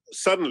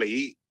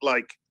suddenly,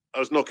 like, I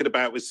was knocking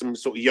about with some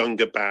sort of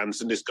younger bands,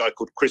 and this guy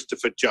called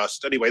Christopher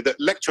Just. Anyway, the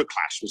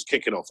Electroclash was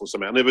kicking off or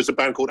something, and there was a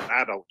band called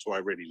Adult who I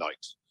really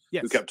liked,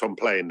 who kept on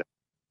playing.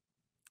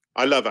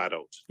 I love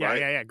Adult. Yeah, right?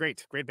 yeah,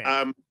 great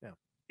band.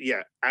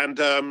 Yeah, and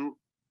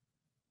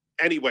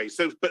anyway,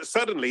 but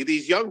suddenly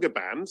these younger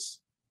bands,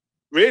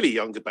 really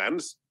younger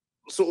bands,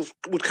 sort of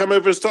would come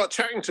over and start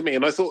chatting to me,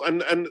 and I thought,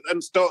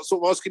 and start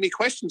sort of asking me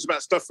questions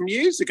about stuff from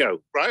years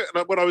ago, right?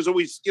 And when I was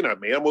always, you know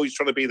me, I'm always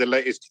trying to be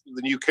the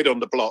new kid on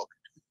the block.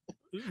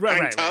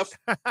 hang tough.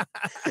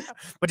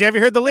 But have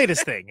you heard the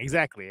latest thing?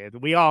 Exactly.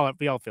 We all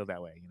feel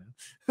that way, you know.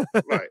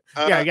 Right.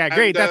 Yeah,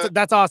 great.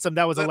 That's awesome.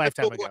 That was a I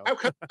lifetime thought, ago. how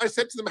come, I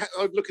said to them,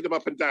 I was looking them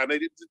up and down. They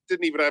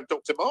didn't even have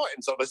Dr.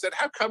 Martens on. I said,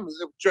 how come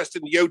they're dressed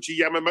in Yoji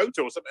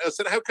Yamamoto or something? I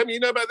said, how come you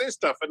know about this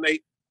stuff? And they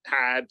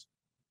had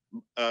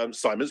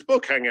Simon's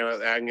book hanging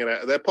out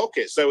of their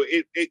pocket. So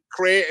it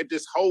created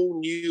this whole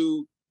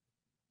new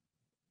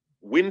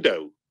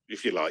window,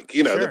 if you like,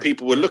 you know, that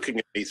people were looking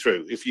at me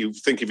through, if you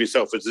think of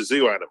yourself as a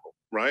zoo animal,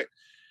 right?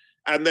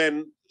 And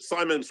then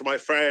Simon's my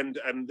friend,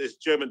 and this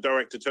German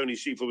director, Tony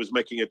Schiefer, was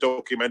making a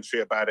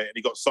documentary about it, and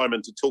he got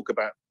Simon to talk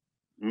about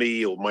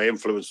me or my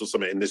influence or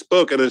something in this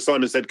book. And then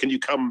Simon said, can you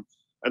come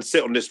and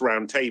sit on this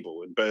round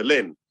table in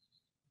Berlin?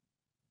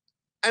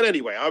 And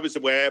anyway, I was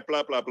aware,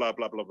 blah, blah, blah,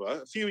 blah, blah, blah.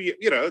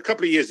 A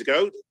couple of years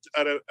ago,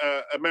 an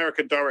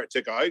American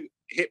director guy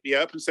hit me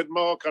up and said,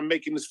 Mark, I'm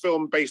making this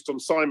film based on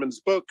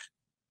Simon's book.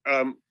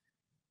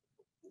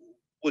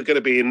 We're going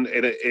to be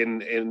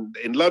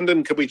in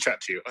London. Can we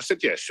chat to you? I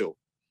said, yeah, sure.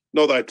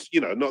 Not that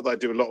I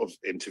do a lot of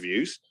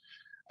interviews.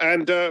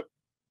 And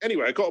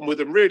anyway, I got on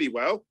with him really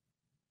well.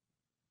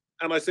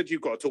 And I said, you've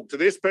got to talk to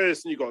this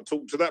person. You've got to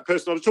talk to that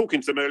person. I was talking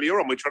to them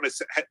earlier on. We're trying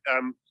to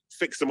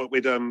fix them up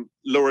with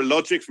Laura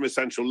Logic from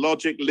Essential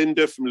Logic,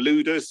 Linda from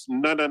Ludus,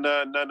 No.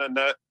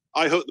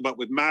 I hooked them up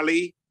with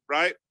Mally,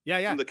 right?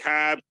 Yeah. From The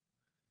Cab.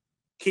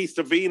 Keith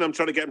Levine, I'm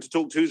trying to get him to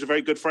talk to, who's a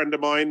very good friend of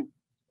mine.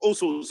 All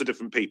sorts of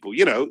different people,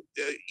 you know.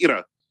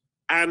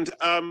 And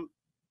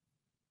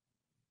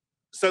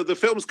so the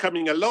film's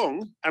coming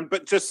along,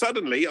 but just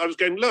suddenly I was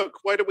going, look,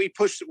 why don't we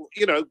push,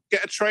 get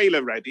a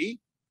trailer ready?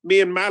 Me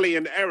and Mally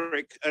and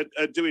Eric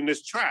are doing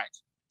this track.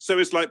 So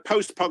it's like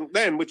post-punk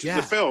then, which is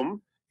the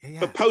film. Yeah.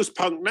 But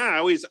post-punk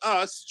now is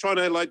us trying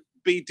to like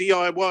be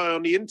DIY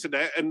on the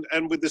internet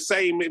and with the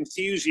same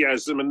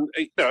enthusiasm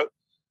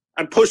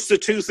and push the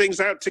two things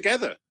out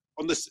together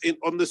on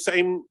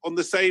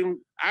the same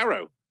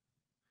arrow.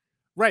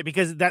 Right,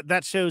 because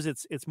that shows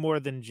it's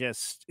more than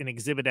just an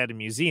exhibit at a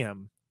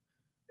museum.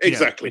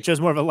 Exactly. It shows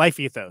more of a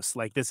life ethos.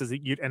 Like this is,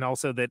 and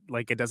also that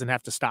like it doesn't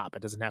have to stop.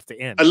 It doesn't have to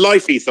end. A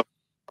life ethos,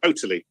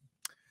 totally.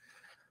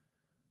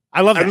 I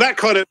love that. And that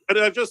kind of, and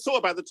I just thought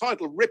about the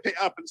title, Rip It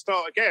Up and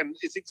Start Again.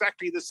 It's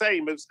exactly the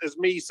same as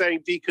me saying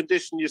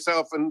decondition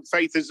yourself and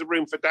faith is a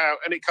room for doubt.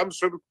 And it comes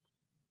from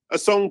a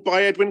song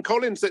by Edwyn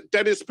Collins that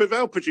Dennis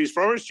Purcell produced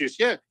for Orange Juice.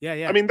 Yeah.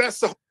 I mean, that's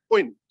the whole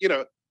point,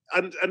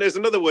 And there's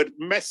another word,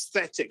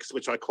 mesthetics,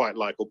 which I quite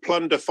like, or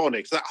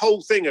plunderphonics. That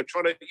whole thing of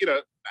trying to,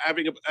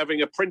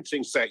 having a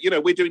printing set.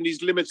 We're doing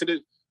these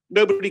limited.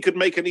 Nobody could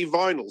make any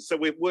vinyl, so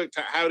we've worked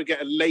out how to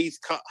get a lathe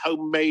cut,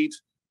 homemade.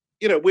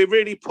 We're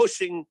really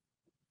pushing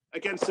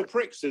against the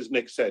pricks, as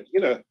Nick said.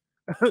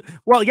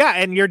 Well, yeah,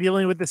 and you're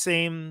dealing with the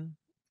same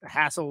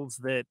hassles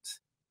that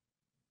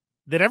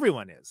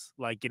everyone is.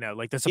 Like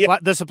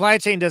the supply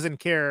chain doesn't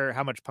care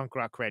how much punk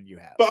rock cred you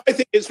have. But I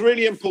think it's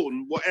really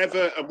important,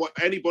 whatever and what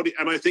anybody,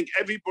 and I think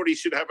everybody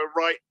should have a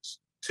right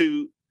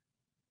to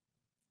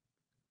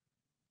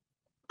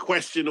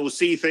question or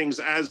see things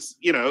as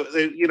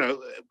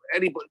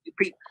anybody.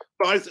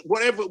 But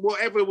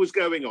whatever was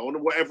going on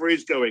and whatever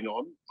is going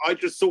on, I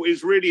just thought it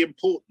was really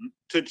important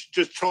to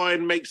just try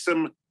and make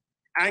some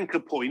anchor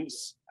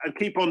points and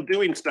keep on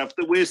doing stuff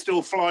that we're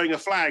still flying a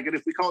flag. And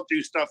if we can't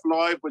do stuff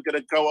live, we're going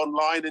to go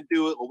online and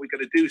do it, or we're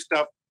going to do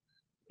stuff.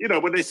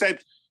 When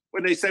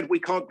they said we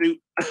can't do,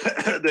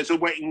 there's a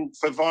waiting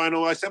for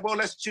vinyl. I said, well,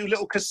 let's do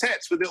little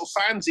cassettes with little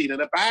fanzine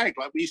in a bag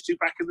like we used to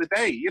back in the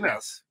day.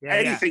 Yes.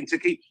 Anything to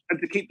keep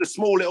the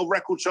small little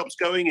record shops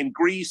going in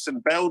Greece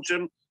and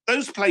Belgium.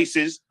 Those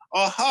places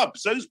are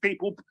hubs. Those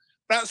people.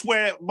 That's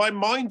where my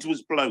mind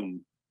was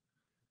blown.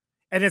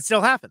 And it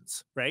still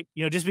happens, right?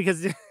 Just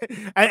because.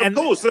 Of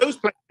course, those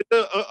places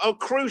are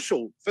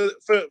crucial for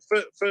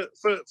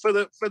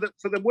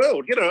the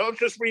world. I was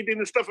just reading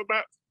the stuff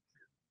about.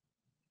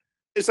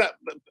 Is that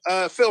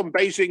film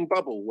Beijing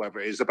Bubble, whatever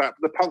it is, about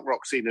the punk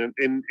rock scene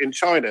in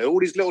China? All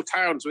these little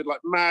towns with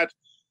like mad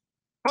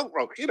punk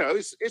rock.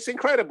 It's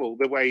incredible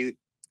the way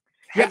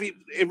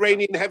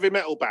Iranian heavy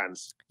metal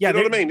bands. Yeah, you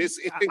know what I mean? It's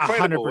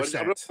incredible.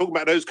 100%. I'm not talking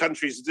about those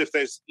countries as if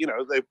there's,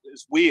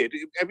 it's weird.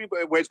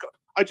 Everywhere where it's got.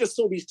 I just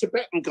saw these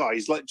Tibetan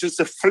guys like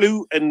just a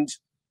flute and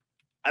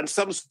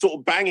some sort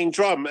of banging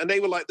drum, and they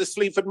were like the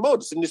Sleaford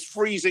Mods in this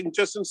freezing,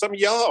 just in some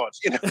yard.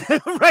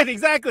 Right?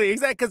 Exactly.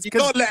 Because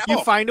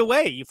you find a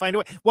way.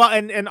 Well,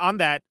 and on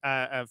that,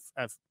 of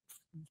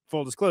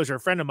full disclosure, a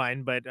friend of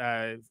mine, but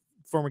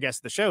former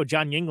guest of the show,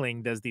 John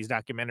Yingling, does these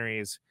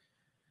documentaries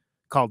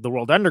called The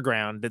World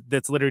Underground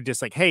that's literally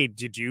just like, hey,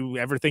 did you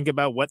ever think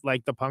about what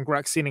like the punk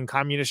rock scene in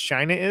communist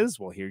China is?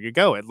 Well, here you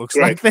go. It looks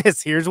like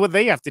this. Here's what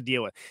they have to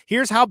deal with.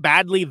 Here's how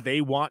badly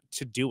they want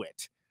to do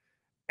it.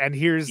 And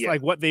here's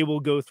like what they will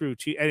go through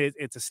to. And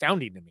it's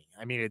astounding to me.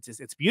 I mean,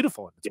 it's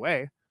beautiful in its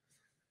way.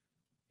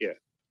 Yeah.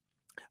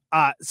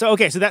 So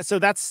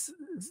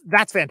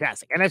that's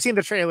fantastic. And I've seen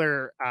the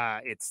trailer.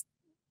 It's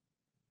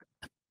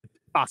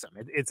awesome.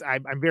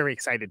 I'm very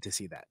excited to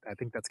see that. I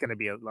think that's going to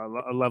be a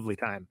lovely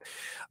time.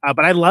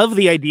 But I love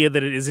the idea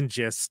that it isn't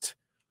just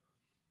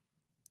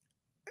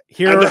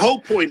here, and the whole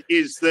point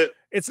is that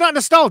it's not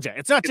nostalgia.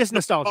 It's not just not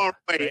nostalgia. far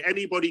away. Right?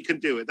 Anybody can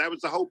do it. That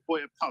was the whole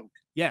point of punk.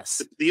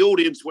 Yes. The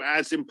audience were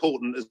as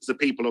important as the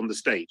people on the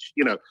stage.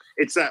 You know,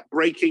 it's that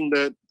breaking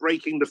the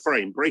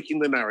frame, breaking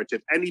the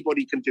narrative.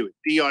 Anybody can do it.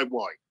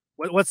 DIY.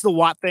 What's the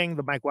Watt thing?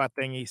 The Mike Watt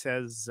thing he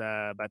says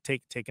about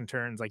taking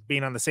turns, like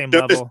being on the same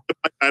level.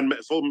 And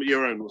form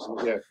your own.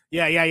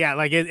 Yeah.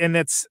 Like and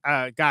it's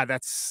God,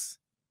 that's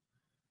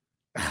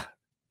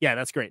yeah,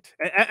 that's great.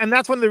 And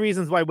that's one of the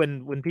reasons why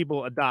when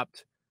people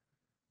adopt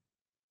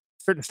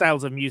certain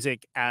styles of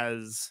music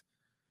as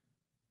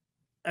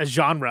a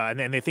genre and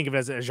then they think of it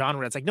as a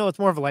genre, it's like, no, it's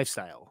more of a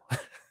lifestyle.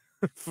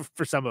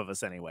 for some of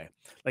us anyway.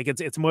 Like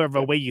it's more of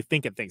a way you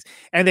think of things.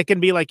 And it can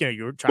be like, you know,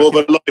 you're talking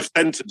more of a life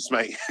sentence,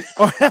 mate.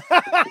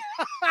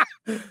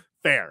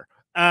 Fair.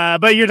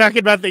 But you're talking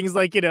about things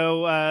like, you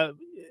know,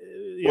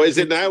 what is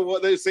it now? What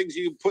are those things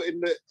you put in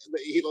the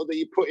Elon that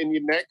you put in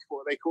your neck?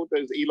 What are they called?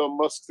 Those Elon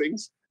Musk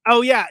things?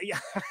 Oh yeah.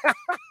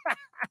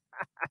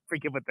 I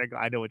forget what they're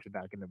called. I know what you're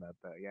talking about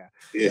though.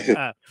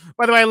 Yeah.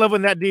 By the way, I love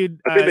when that dude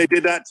I think they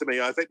did that to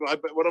me. I think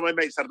one of my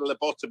mates had a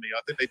lobotomy.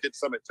 I think they did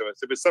something to us.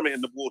 There was something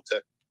in the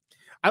water.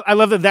 I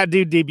love that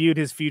dude debuted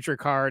his future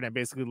card and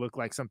basically looked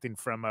like something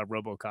from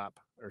RoboCop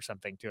or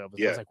something too. I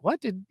was like,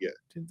 what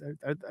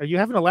are you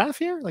having a laugh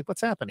here? Like,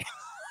 what's happening?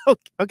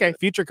 Okay,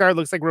 future card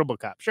looks like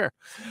RoboCop. Sure.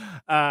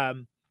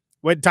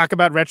 We'd talk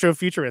about retro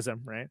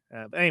futurism, right?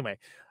 Anyway,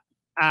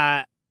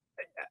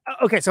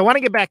 okay, so I want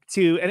to get back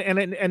to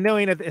and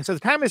knowing that. So the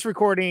time is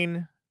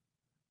recording,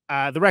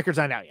 the record's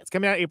not out yet. It's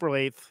coming out April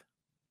 8th.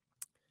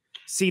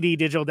 CD,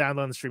 digital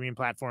download, and streaming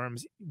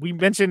platforms. We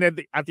mentioned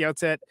at the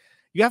outset.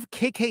 You have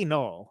KK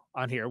Null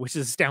on here, which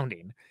is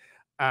astounding.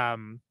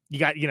 You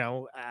got, you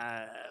know,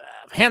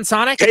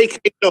 Pansonic.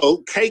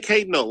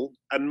 KK Null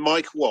and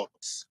Mike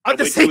Watts. And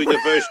we're doing a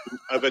version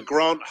of a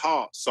Grant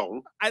Hart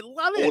song. I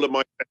love it. All of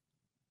my,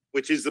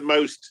 which is the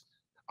most.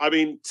 I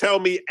mean, tell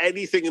me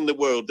anything in the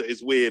world that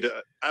is weird.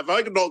 Have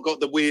I not got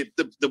the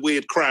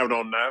weird crown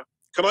on now?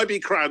 Can I be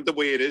crowned the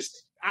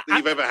weirdest that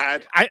you've ever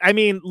had? I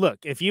mean, look,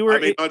 if you were... I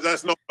mean,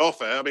 that's not an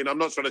offer. I mean, I'm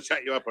not trying to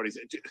chat you up or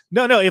anything.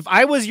 No, if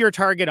I was your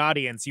target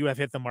audience, you have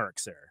hit the mark,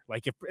 sir.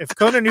 Like, if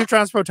Conan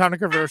Neutron's Protonic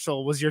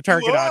Reversal was your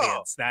target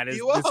audience, that is...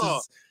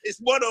 It's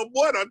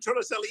one-on-one. I'm trying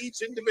to sell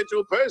each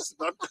individual person.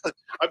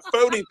 I'm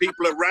phoning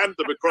people at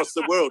random across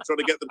the world, trying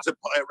to get them to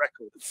buy a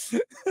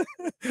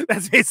record.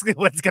 That's basically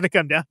what it's going to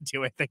come down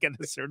to, I think, at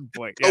a certain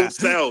point. Cold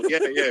sell, yeah.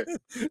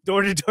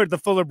 Door to door, the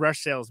fuller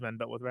brush salesman,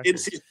 but with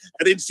records.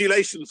 An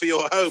insulation for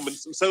your home and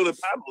some solar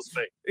panels,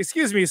 mate.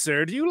 Excuse me,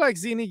 sir. Do you like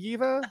Zini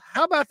Giva?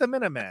 How about the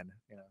Minutemen?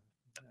 Yeah.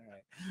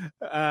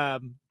 All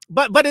right.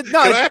 But it,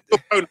 no. Can I have your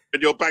phone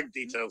and your bank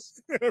details?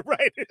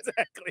 Right,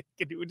 exactly.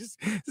 Can you just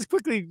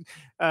quickly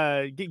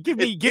give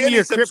me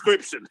your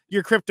subscription,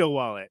 your crypto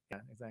wallet? Yeah,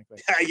 exactly.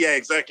 Yeah,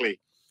 exactly.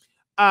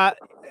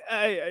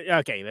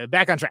 Okay,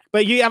 back on track.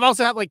 But you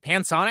also have like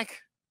Pansonic.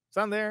 It's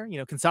on there. You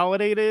know,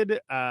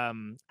 Consolidated. I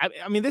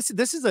mean, this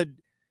is a.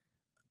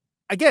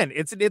 Again,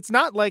 it's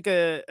not like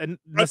a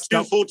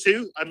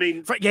 242. I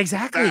mean, yeah,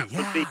 exactly. That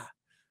would be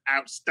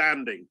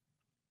outstanding.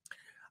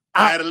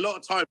 I had a lot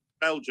of time in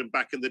Belgium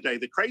back in the day.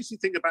 The crazy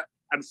thing about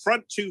and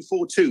Front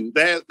 242,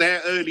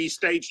 their early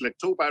stage look.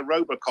 Talk about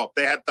RoboCop.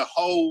 They had the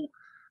whole.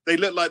 They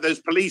look like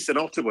those police in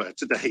Ottawa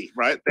today,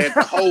 right? They had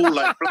the whole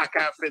like black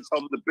outfits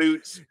on the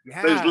boots.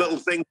 Yeah. Those little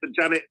things that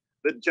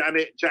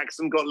Janet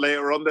Jackson got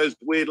later on. Those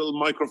weird little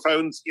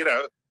microphones. You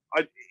know.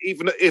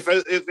 Even if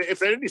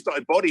they only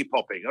started body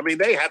popping, I mean,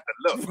 they had the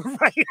look.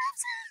 Right.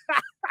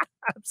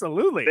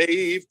 Absolutely.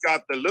 They've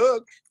got the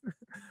look.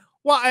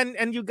 Well,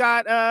 and you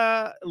got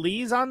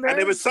Lee's on there. And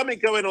there was something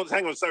going on.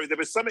 Hang on, sorry. There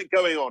was something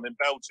going on in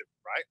Belgium,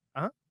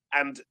 right?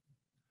 And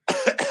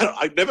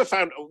I've never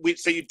found.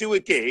 So you do a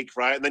gig,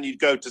 right? And then you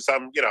go to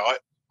some. You know,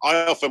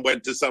 I often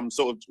went to some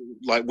sort of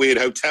like weird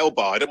hotel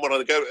bar. I didn't want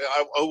to go.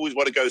 I always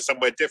want to go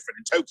somewhere different.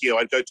 In Tokyo,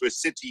 I'd go to a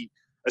city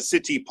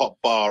pop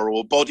bar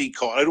or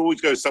bodycon. I'd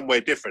always go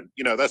somewhere different.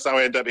 You know, that's how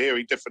I end up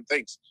hearing different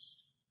things.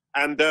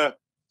 And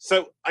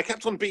so I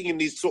kept on being in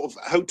these sort of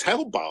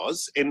hotel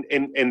bars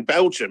in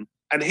Belgium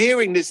and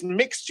hearing this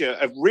mixture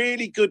of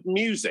really good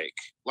music,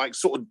 like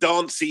sort of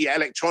dancey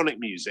electronic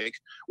music,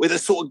 with a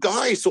sort of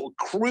guy sort of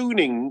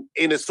crooning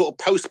in a sort of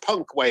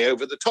post-punk way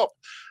over the top.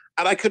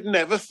 And I could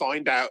never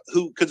find out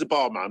who, because the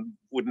barman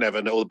would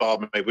never know, the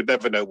barmaid would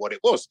never know what it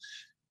was.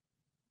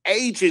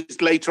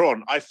 Ages later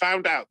on, I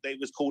found out that it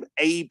was called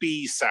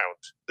AB Sound.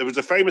 There was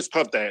a famous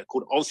club there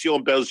called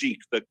Ancien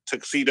Belgique, the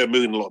Tuxedo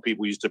Moon a lot of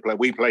people used to play.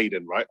 We played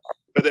in, right?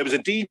 But there was a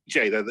DJ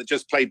there that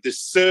just played this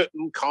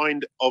certain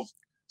kind of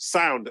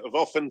sound of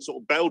often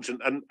sort of Belgian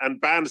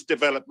and bands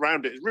developed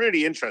around it. It's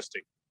really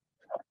interesting.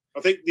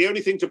 I think the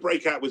only thing to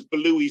break out was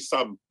Belouis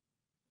Sum.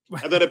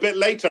 And then a bit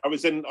later, I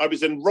was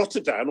in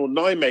Rotterdam or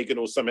Nijmegen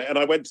or something, and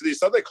I went to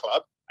this other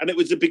club, and it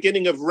was the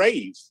beginning of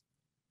rave.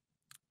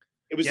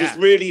 It was this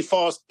really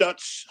fast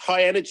Dutch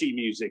high energy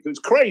music. It was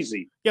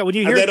crazy. Yeah, when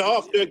you hear. And then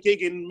after a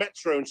gig in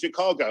Metro in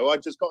Chicago, I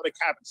just got in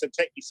a cab and said,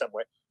 "Take me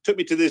somewhere." Took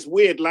me to this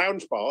weird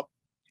lounge bar,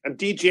 And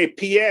DJ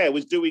Pierre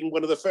was doing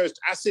one of the first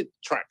acid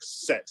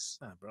tracks sets.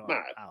 Oh, bro.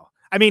 Mad. Wow.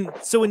 I mean,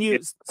 so when you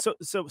so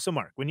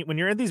Mark, when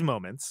you're in these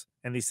moments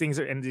and these things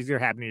are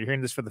happening, you're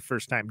hearing this for the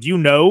first time. Do you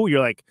know you're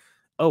like,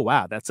 oh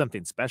wow, that's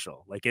something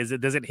special? Like, does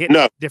it hit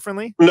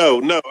differently? No,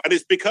 and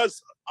it's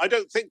because I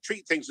don't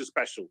treat things as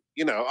special.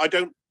 You know, I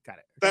don't. Got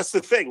it. That's the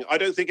thing. I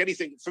don't think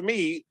anything. For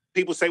me,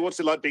 people say, "What's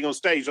it like being on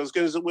stage?" I was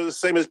going to say, well, the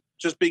same as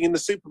just being in the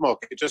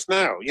supermarket just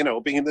now. You know,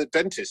 being in the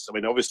dentist. I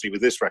mean, obviously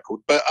with this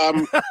record, but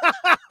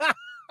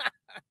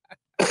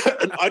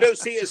and I don't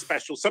see it as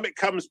special. Something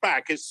comes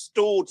back, it's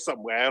stored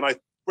somewhere, and I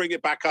bring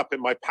it back up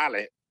in my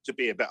palette to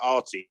be a bit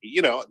arty.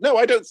 You know, no,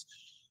 I don't.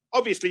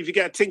 Obviously, if you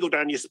get a tingle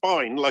down your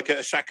spine, like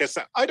a Shaka,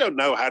 I don't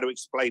know how to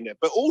explain it,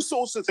 but all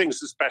sorts of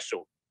things are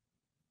special.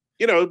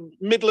 You know,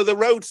 middle of the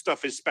road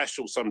stuff is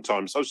special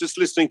sometimes. I was just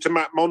listening to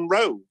Matt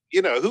Monroe.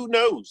 You know, who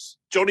knows?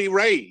 Johnny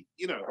Ray,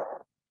 you know.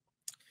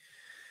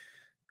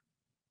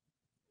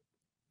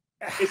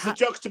 It's the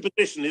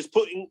juxtaposition. It's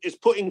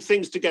putting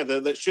things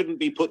together that shouldn't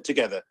be put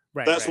together.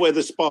 Right, That's where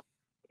the spark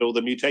or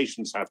the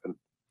mutations happen.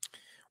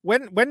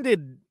 When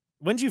did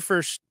you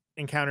first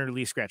encounter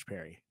Lee Scratch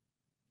Perry?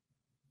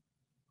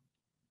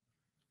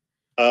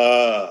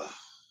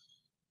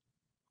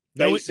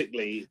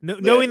 Basically,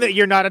 knowing that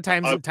you're not a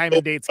time and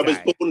dates guy. I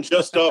was born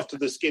just after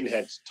the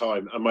skinheads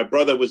time, and my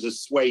brother was a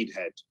suede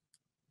head,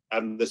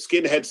 and the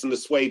skinheads and the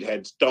suede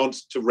heads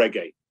danced to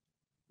reggae,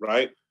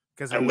 right?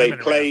 And they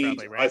played,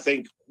 probably, right? I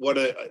think,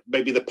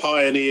 maybe the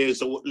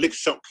Pioneers or Lick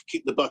Shock,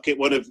 Kick the Bucket,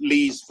 one of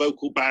Lee's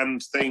vocal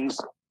band things.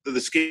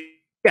 The skin.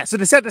 Yeah, so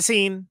to set the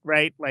scene,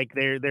 right? Like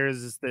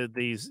there's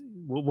these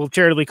we'll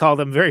charitably call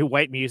them very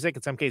white music.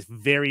 In some cases,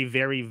 very,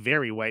 very,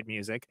 very white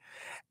music,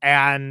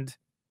 and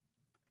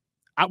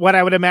what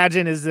I would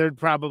imagine is they're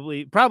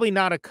probably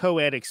not a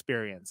co-ed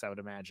experience. I would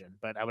imagine,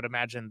 but I would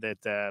imagine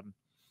that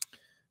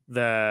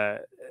the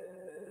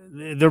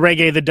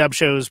reggae, the dub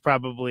shows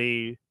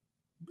probably,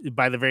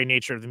 by the very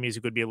nature of the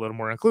music, would be a little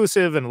more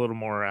inclusive and a little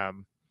more.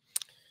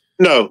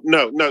 No.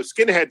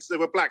 Skinheads. They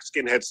were black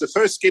skinheads. The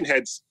first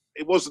skinheads.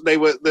 It wasn't. They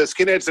were the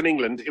skinheads in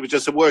England. It was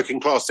just a working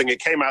class thing.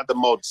 It came out of the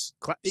mods,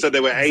 so they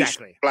were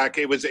Asian, black.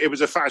 It was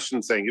a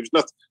fashion thing. It was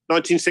not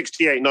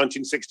 1968,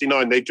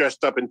 1969. They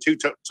dressed up in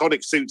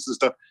tonic suits and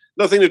stuff.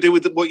 Nothing to do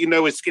with what you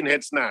know as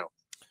skinheads now.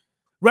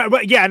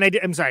 Right. Yeah, and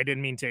I'm sorry, I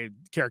didn't mean to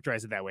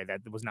characterize it that way.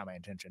 That was not my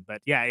intention.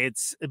 But yeah,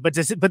 but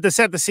to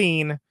set the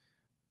scene.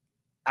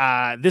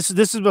 This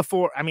is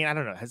before. I mean, I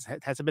don't know. Has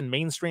it been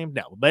mainstreamed?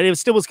 No, but it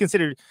still was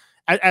considered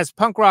as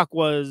punk rock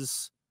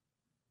was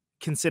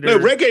considered. No,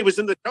 reggae was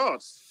in the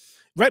charts,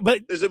 right?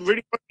 But there's a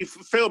really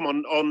funny film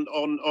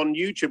on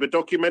YouTube, a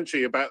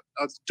documentary about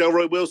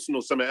Delroy Wilson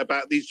or something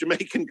about these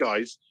Jamaican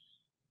guys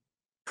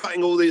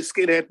cutting all these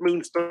Skinhead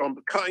Moonstorm,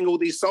 cutting all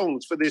these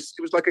songs for this.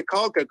 It was like a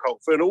cargo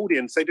cult for an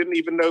audience. They didn't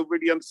even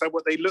really understand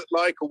what they looked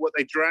like or what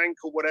they drank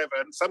or whatever.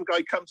 And some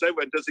guy comes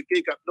over and does a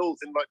gig up north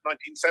in like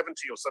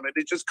 1970 or something.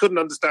 They just couldn't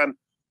understand.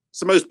 It's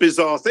the most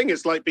bizarre thing.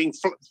 It's like being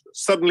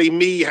suddenly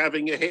me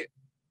having a hit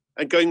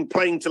and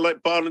playing to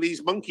like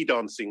Barnaby's monkey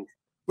dancing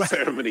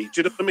ceremony.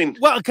 Do you know what I mean?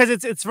 Well, because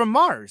it's from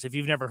Mars. If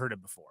you've never heard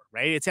it before,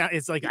 right?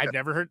 It's like I've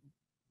never heard.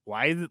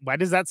 Why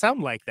does that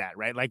sound like that?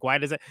 Right? Like why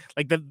does it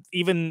like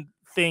even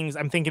things?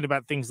 I'm thinking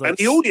about things like, and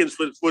the audience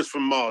was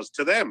from Mars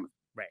to them,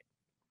 right?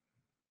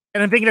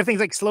 And I'm thinking of things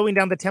like slowing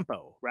down the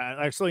tempo, right?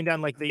 Like slowing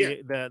down like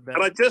the.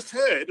 And I just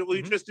heard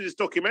we just did this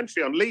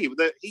documentary on Lee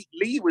that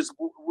Lee was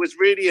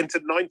really into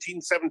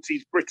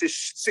 1970s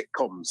British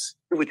sitcoms,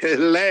 which are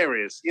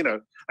hilarious, you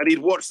know. And he'd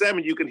watch them,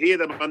 and you can hear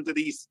them under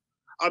these.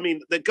 I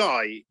mean, the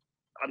guy.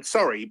 I'm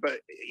sorry, but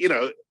you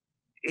know,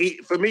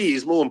 for me,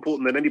 he's more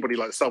important than anybody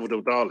like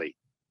Salvador Dali.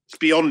 It's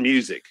beyond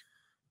music.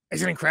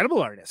 He's an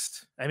incredible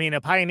artist. I mean,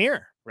 a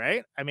pioneer,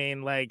 right? I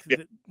mean, like,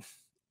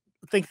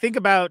 think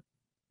about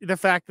the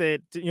fact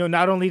that, you know,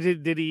 not only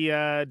did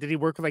he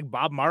work with like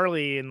Bob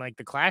Marley and like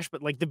the Clash,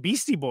 but like the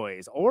Beastie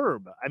Boys,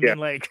 Orb. I mean,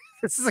 like,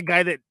 this is a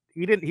guy that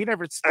he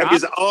never stopped. And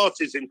his art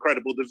is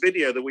incredible. The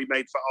video that we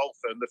made for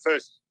Alpha, and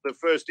the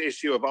first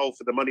issue of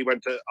Alpha, the money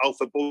went to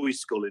Alpha Boys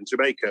School in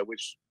Jamaica,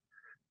 which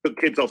took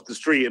kids off the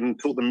street and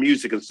taught them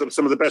music. And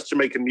some of the best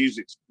Jamaican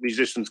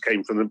musicians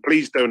came from them.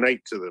 Please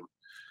donate to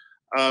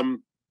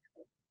them.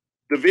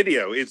 The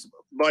video is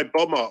my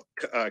Bomb Art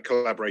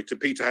collaborator,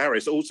 Peter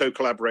Harris, also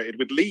collaborated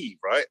with Lee,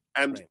 right?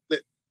 And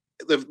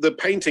the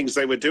paintings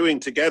they were doing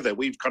together,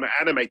 we've kind of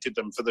animated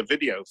them for the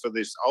video for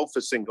this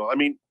Alpha single. I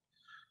mean,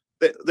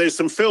 there's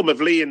some film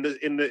of Lee in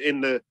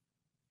the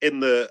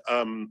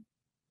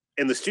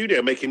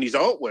studio making these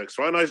artworks,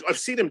 right? And I've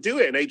seen him do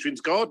it in Adrian's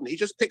garden. He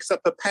just picks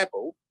up a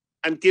pebble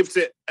and gives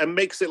it and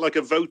makes it like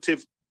a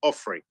votive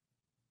offering.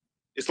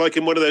 It's like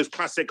in one of those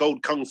classic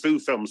old kung fu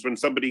films when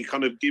somebody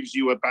kind of gives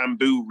you a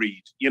bamboo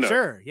reed, you know.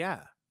 Sure,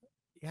 yeah.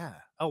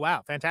 Oh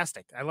wow,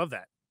 fantastic! I love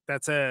that.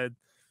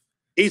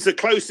 He's the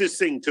closest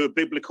thing to a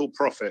biblical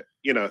prophet,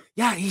 you know.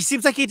 Yeah, he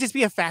seems like he'd just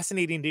be a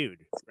fascinating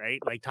dude, right?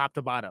 Like top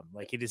to bottom.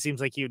 Like he just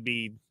seems like he would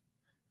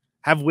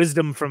have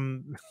wisdom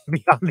from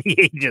beyond the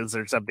ages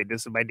or something.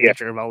 Just by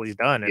nature of all he's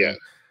done, and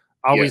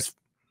always.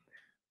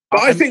 But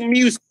I think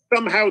music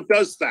somehow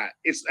does that,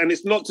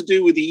 it's not to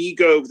do with the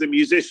ego of the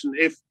musician.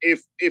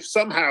 If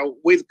somehow,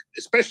 with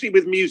especially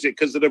with music,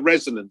 because of the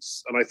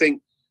resonance, and I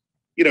think,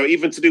 you know,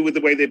 even to do with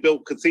the way they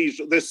built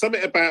cathedral, there's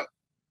something about,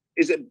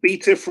 is it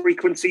beta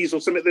frequencies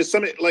or something? There's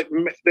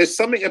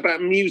something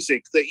about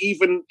music that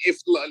even if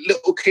like,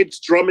 little kids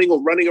drumming or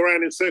running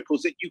around in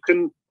circles, that you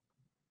can,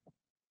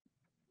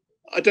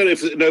 I don't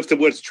know if the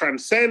words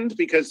transcend,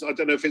 because I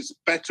don't know if it's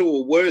better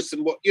or worse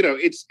than what, you know,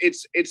 it's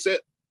a,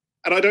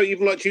 and I don't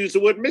even like to use the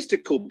word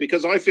mystical,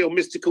 because I feel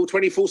mystical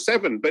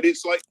 24/7, but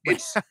it's like,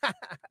 it's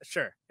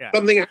sure, yeah,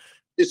 something,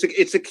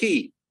 it's a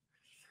key.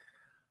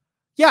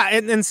 Yeah,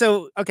 and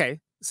so, okay,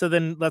 so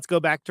then let's go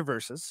back to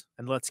verses,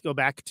 and let's go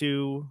back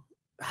to,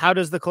 how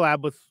does the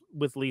collab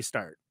with Lee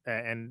start?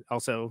 And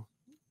also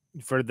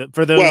for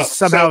those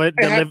somehow so that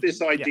I have live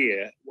this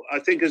idea. I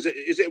think is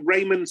it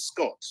Raymond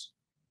Scott?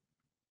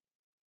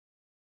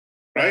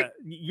 Right?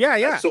 Yeah.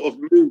 That sort of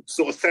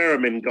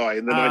theremin guy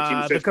in the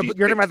 1950s. You're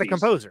talking about the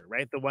composer,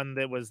 right? The one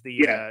that was the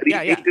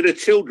he did a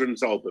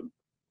children's album.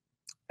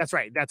 That's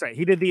right.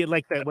 He did the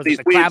These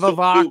the weird sort of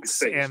Clavavox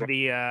things, and right?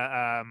 the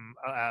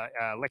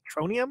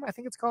Electronium, I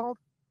think it's called.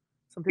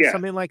 Yeah.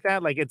 Something like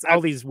that. Like it's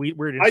all these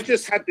weird I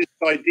just had this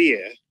idea.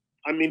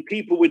 I mean,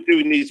 people were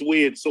doing these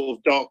weird sort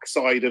of dark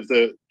side of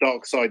the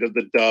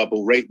dub,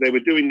 or they were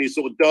doing these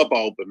sort of dub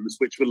albums,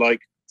 which were like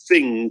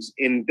things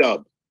in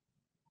dub.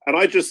 And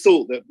I just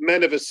thought that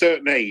men of a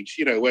certain age,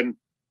 you know,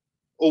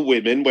 or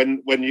women,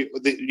 when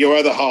your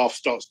other half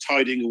starts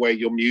tidying away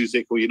your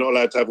music, or you're not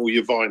allowed to have all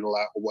your vinyl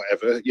out or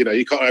whatever, you know,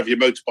 you can't have your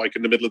motorbike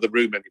in the middle of the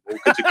room anymore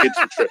because the kids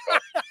will trip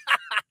up.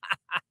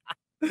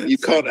 You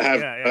can't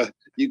have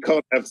you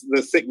can't have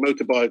the thick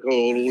motorbike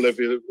all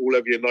over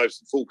your knives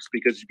and forks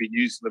because you've been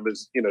using them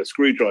as, you know,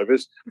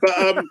 screwdrivers.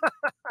 But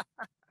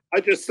I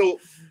just thought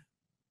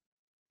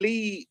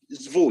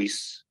Lee's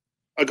voice.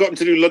 I got him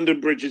to do London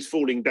Bridges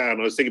Falling Down.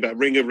 I was thinking about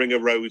Ring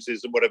of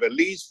Roses and whatever.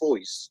 Lee's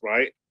voice,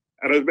 right?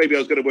 And maybe I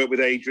was going to work with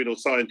Adrian or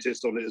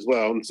Scientist on it as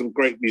well, and some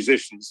great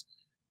musicians.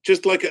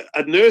 Just like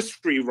a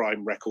nursery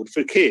rhyme record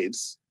for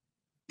kids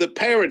that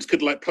parents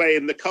could like play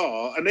in the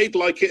car, and they'd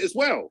like it as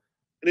well.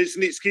 And it's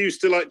an excuse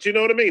to, like, do you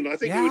know what I mean? I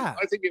think it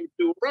would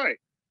do all right.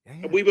 Yeah.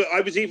 And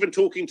I was even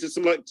talking to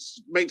some like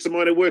mates of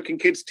mine who work in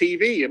kids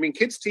TV. I mean,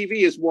 kids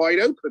TV is wide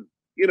open,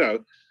 you know.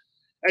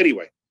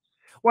 Anyway.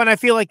 Well, and I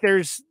feel like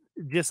there's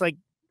just like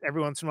every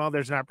once in a while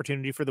there's an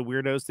opportunity for the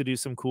weirdos to do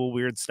some cool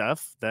weird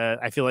stuff. That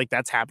I feel like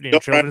that's happening in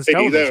children's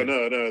television.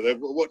 No.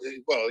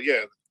 Well,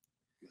 yeah,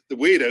 the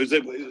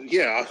weirdos.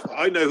 Yeah,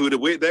 I know who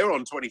they're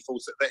on 24/7.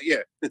 Yeah.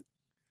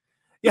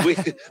 Yeah.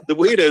 The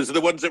weirdos are the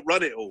ones that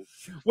run it all.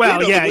 Well,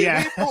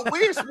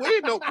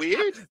 we're not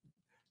weird.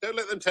 Don't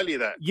let them tell you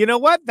that. You know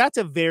what? That's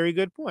a very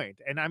good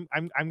point, and I'm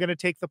going to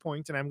take the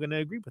point, and I'm going to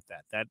agree with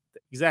that. That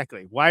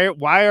exactly.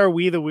 Why are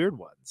we the weird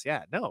ones?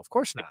 Yeah, no, of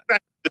course not.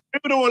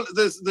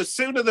 The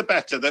sooner the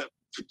better that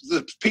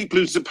the people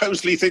who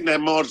supposedly think they're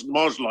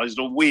marginalized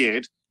or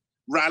weird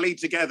rally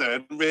together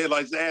and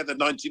realize they're the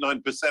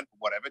 99% or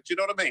whatever. Do you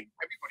know what I mean?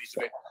 Everybody's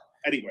a bit.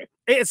 Anyway,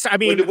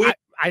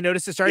 I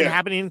noticed it started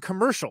happening in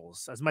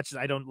commercials. As much as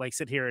I don't like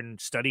sit here and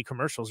study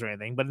commercials or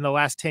anything, but in the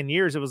last 10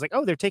 years, it was like,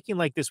 oh, they're taking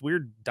like this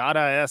weird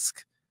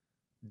Dada-esque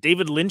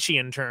David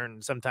Lynchian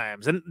turn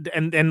sometimes,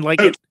 and like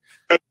it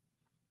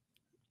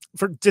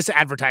for just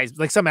advertise,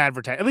 like some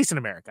advertise, at least in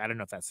America. I don't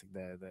know if that's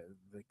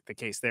the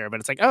case there,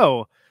 but it's like,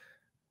 oh,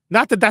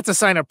 not that that's a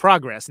sign of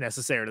progress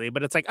necessarily,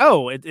 but it's like,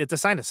 oh, it's a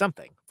sign of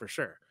something for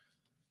sure.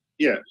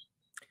 Yeah.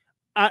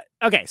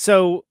 Okay,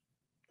 so.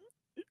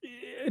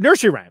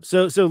 Nursery rhymes.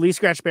 So Lee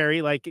Scratch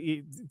Perry, like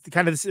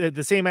kind of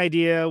the same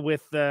idea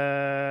with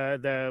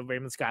the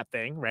Raymond Scott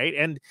thing, right?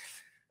 And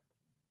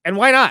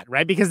why not,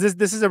 right? Because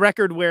this is a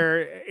record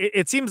where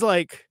it seems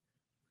like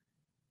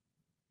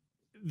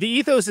the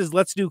ethos is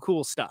let's do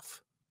cool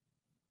stuff.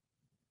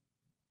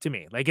 To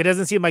me, like it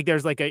doesn't seem like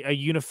there's like a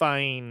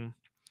unifying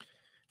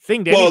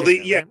thing. To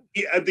the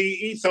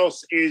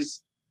ethos is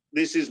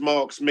this is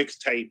Mark's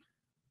mixtape.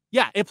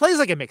 Yeah, it plays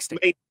like a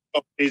mixtape.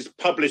 Is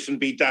publish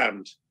and be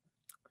damned.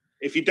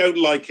 If you don't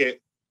like it,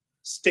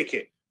 stick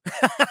it.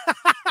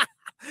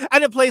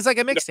 And it plays like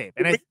a mixtape.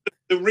 And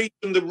the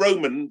reason the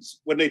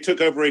Romans, when they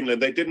took over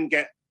England, they didn't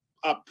get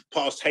up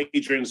past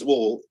Hadrian's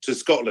Wall to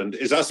Scotland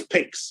is us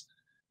Picts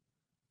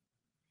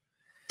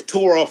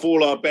tore off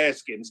all our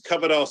bearskins,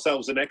 covered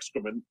ourselves in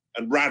excrement,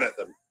 and ran at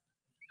them.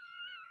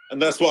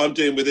 And that's what I'm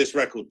doing with this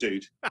record,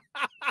 dude.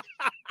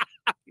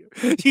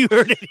 You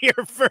heard it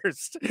here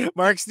first.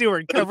 Mark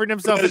Stewart covered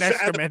himself in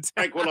excrement.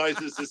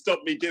 Tranquilizers to stop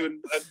me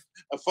doing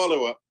a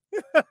follow-up.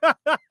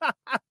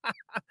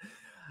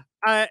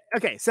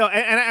 Okay, so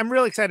and I'm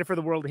really excited for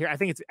the world here. I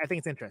think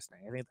it's interesting.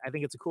 I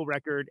think it's a cool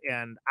record,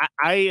 and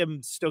I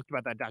am stoked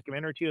about that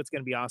documentary too. It's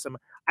going to be awesome.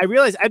 I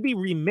realize I'd be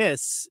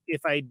remiss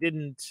if I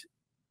didn't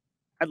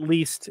at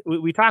least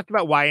we talked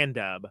about Y and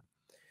Dub,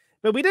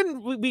 but we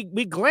didn't.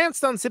 We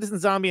glanced on Citizen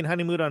Zombie and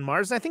Honeymoon on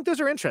Mars, and I think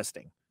those are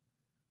interesting.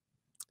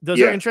 Those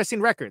are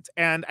interesting records,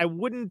 and I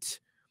wouldn't.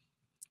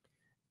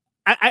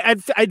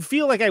 I'd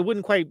feel like I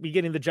wouldn't quite be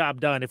getting the job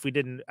done if we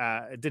didn't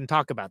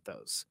talk about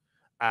those.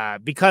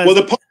 because well,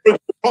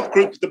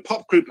 the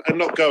pop group are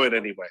not going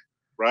anywhere,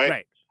 right?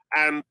 Right.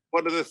 And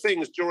one of the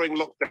things during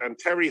lockdown,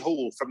 Terry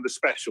Hall from the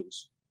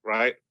Specials,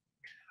 right,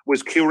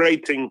 was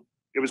curating.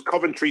 It was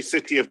Coventry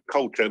City of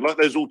Culture, like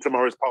those All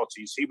Tomorrow's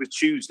parties. He was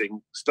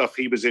choosing stuff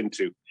he was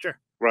into. Sure.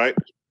 Right.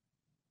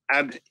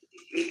 And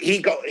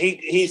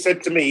he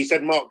said to me, he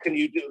said, Mark, can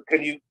you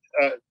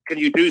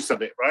do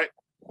something, right?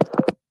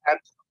 And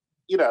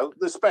you know,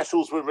 the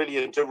Specials were really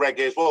into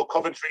reggae as well.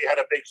 Coventry had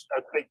a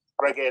big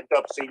reggae and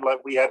dub scene like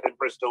we had in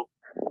Bristol.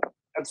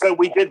 And so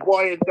we did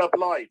Y and Dub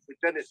Live with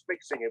Dennis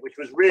mixing it, which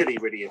was really,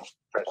 really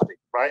interesting,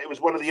 right? It was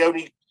one of the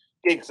only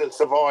gigs that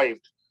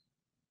survived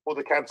all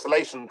the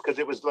cancellations because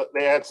it was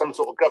they had some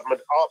sort of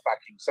government art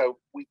backing. So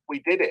we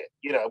did it,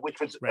 you know, which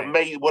was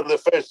amazing. One of the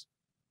first,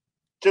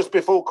 just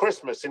before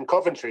Christmas in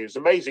Coventry. It was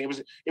amazing.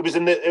 It was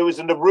in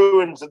the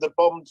ruins of the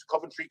bombed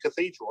Coventry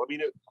Cathedral. I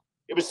mean,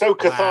 it was so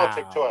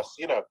cathartic to us,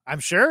 you know. I'm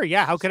sure.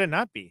 Yeah. How could it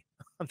not be?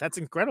 That's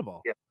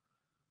incredible. Yeah.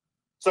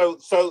 So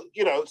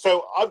you know,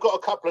 so I've got a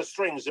couple of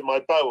strings in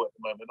my bow at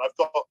the moment. I've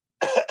got,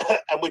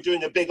 and we're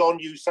doing a big On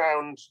You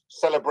Sound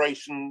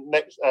celebration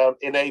next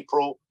in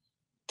April.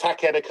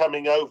 Tackhead are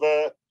coming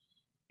over.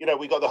 You know,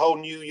 we got the whole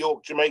New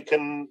York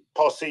Jamaican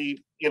posse.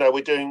 You know,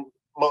 we're doing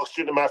Mark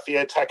Stewart and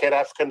Maffia, Tackhead,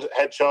 African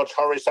Head Charge,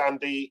 Horace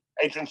Andy.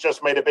 Adrian's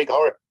just made a big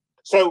horror.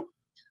 So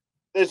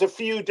there's a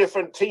few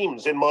different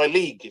teams in my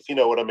league, if you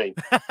know what I mean.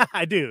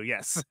 I do,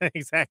 yes,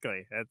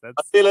 exactly. That's...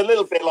 I feel a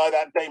little bit like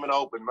that Damon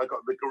Albarn. I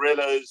got the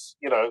Gorillas,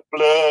 you know,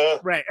 Blur.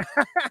 Right.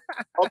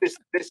 This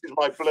is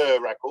my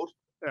Blur record.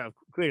 Oh,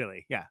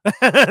 clearly, yeah.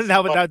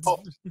 No, but that's...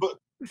 But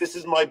this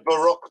is my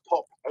Baroque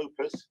pop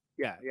opus.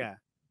 Yeah.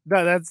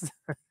 No, that's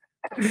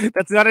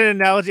not an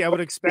analogy I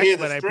would expect,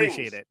 but I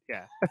appreciate it.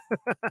 Yeah.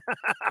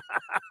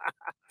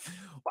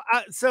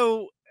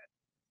 So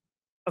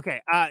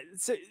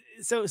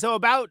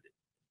about,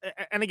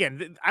 and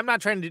again, I'm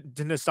not trying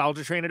to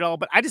nostalgia train at all,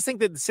 but I just think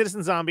that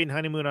Citizen Zombie and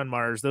Honeymoon on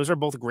Mars, those are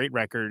both great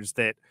records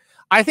that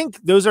I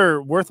think those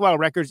are worthwhile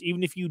records,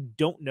 even if you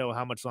don't know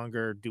how much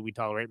longer do we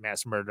tolerate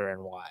mass murder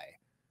and why,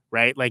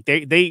 right? Like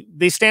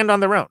they stand on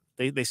their own.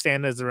 They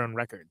stand as their own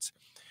records.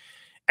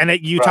 And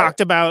that you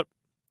talked about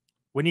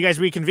when you guys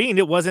reconvened,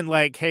 it wasn't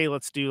like, hey,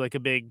 let's do like a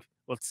big,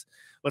 let's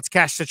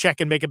cash the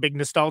check and make a big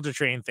nostalgia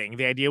train thing.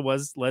 The idea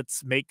was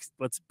let's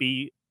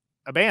be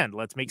a band.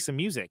 Let's make some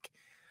music.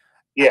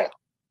 Yeah.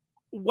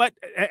 What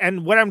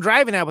I'm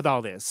driving at with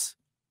all this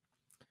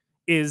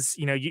is,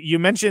 you know, you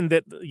mentioned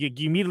that you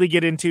immediately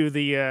get into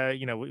the,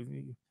 you know,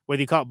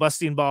 whether you call it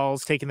busting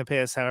balls, taking the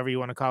piss, however you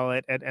want to call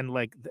it, and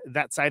like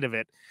that side of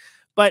it.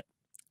 But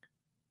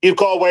you've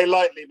got away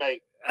lightly,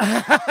 mate.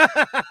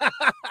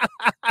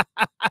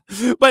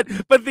 but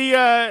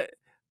the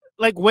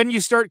like when you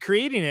start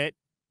creating it,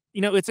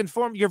 you know, it's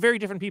informed. You're very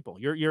different people.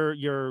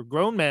 You're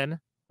grown men,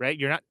 right?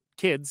 You're not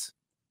kids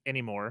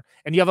anymore,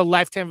 and you have a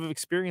lifetime of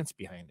experience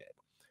behind it.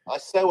 I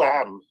so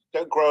am.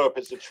 Don't grow up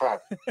as a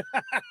tramp.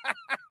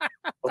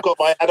 I've got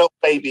my adult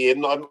baby,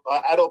 and I'm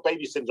adult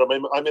baby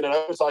syndrome. I'm in an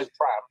oversized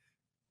tram.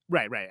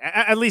 Right.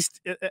 At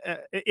least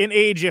in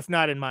age, if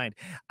not in mind.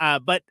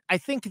 But I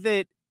think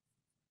that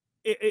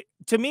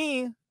to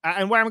me,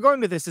 and where I'm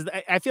going with this is,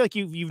 I feel like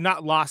you've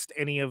not lost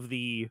any of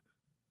the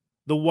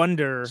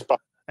wonder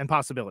and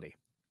possibility.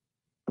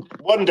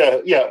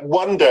 Wonder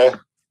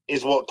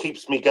is what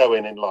keeps me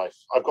going in life.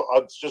 I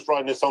was just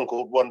writing a song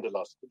called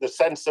Wanderlust. The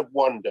sense of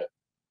wonder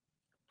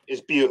is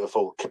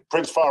beautiful.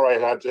 Prince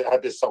Farai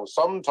had this song.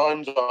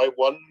 Sometimes I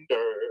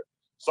wonder,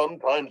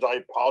 sometimes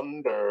I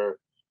ponder.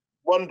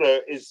 Wonder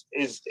is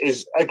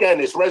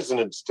again, it's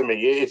resonance to me.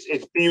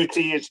 It's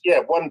beauty. It's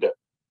wonder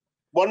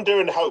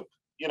and hope.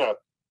 You know.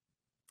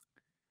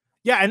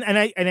 Yeah,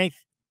 and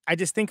I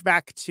just think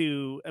back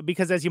to,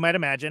 because as you might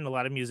imagine, a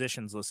lot of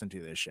musicians listen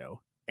to this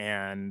show,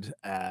 and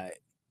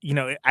you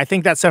know, I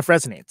think that stuff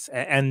resonates.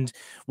 And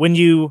when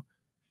you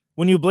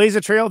blaze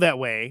a trail that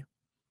way,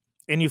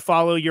 and you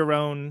follow your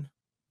own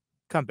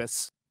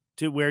compass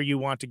to where you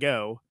want to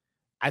go,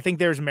 I think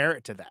there's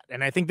merit to that.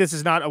 And I think this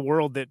is not a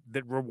world that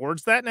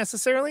rewards that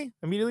necessarily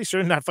immediately,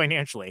 certainly not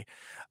financially.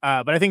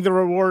 But I think the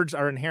rewards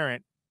are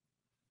inherent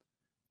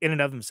in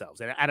and of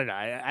themselves. And I don't know.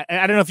 I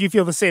don't know if you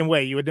feel the same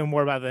way. You would know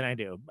more about it than I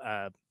do,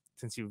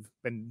 since you've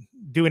been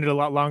doing it a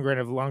lot longer and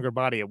have a longer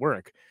body at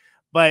work.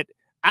 But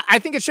I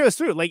think it shows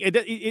through. Like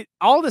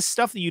all this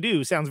stuff that you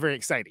do sounds very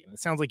exciting. It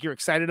sounds like you're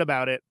excited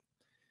about it.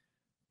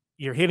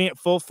 You're hitting it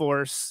full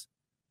force,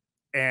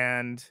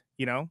 and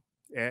you know,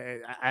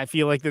 I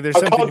feel like there's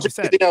something to be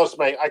said. Anything else,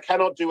 mate? I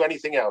cannot do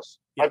anything else.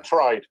 Yeah. I've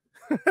tried.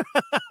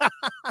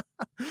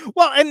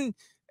 Well, and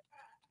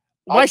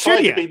why should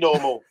you? To be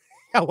normal.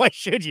 Yeah, why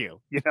should you?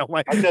 You know,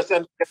 why? I just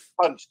end up getting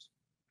punched.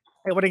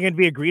 Hey, what are you going to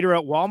be, a greeter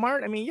at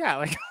Walmart? I mean, yeah,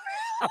 like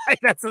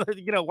that's,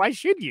 you know, why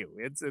should you?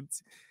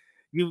 It's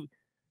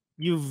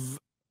you've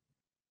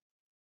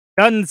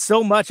done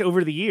so much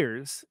over the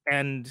years,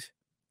 and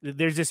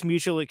there's this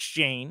mutual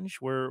exchange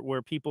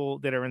where people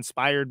that are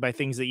inspired by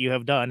things that you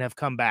have done have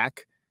come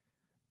back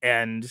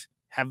and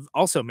have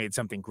also made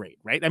something great,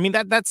 right? I mean,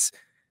 that's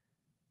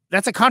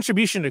a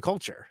contribution to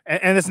culture,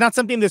 and it's not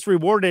something that's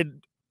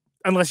rewarded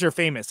unless you're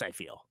famous, I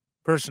feel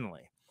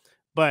personally.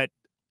 But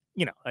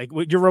you know, like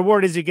your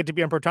reward is you get to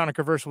be on Protonic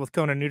Reversal with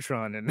Conan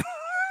Neutron, and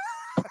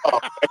Oh,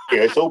 thank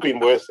you. It's all been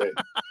worth it.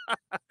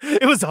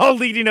 it was all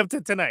leading up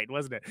to tonight,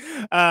 wasn't it?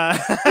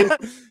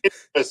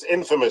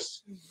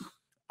 Infamous.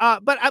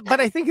 But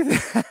I think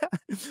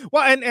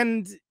well,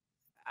 and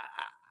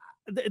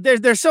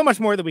there's so much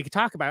more that we could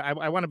talk about.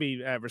 I want to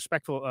be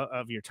respectful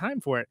of your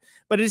time for it,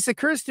 but it just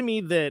occurs to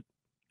me that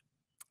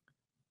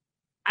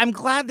I'm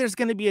glad there's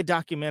going to be a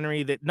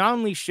documentary that not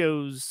only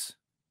shows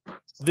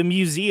the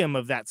museum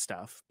of that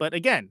stuff, but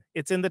again,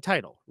 it's in the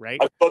title, right?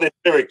 I've got it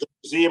lyric, the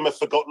Museum of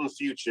Forgotten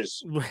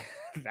Futures.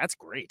 That's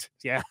great.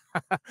 Yeah.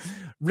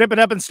 Rip it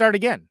up and start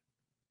again.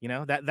 You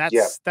know,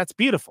 that's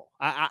beautiful.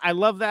 I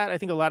love that. I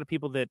think a lot of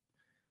people that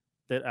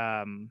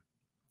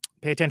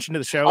pay attention to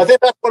the show. I think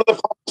that's one of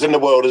the problems in the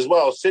world as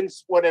well.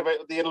 Since whatever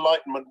the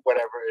Enlightenment,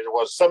 whatever it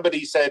was,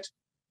 somebody said,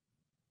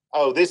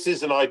 oh, this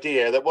is an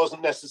idea that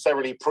wasn't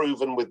necessarily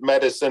proven with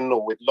medicine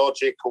or with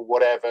logic or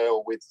whatever,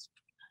 or with,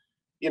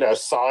 you know,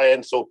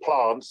 science or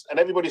plants. And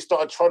everybody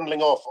started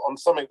trundling off on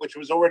something which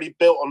was already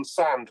built on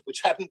sand,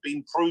 which hadn't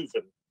been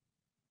proven.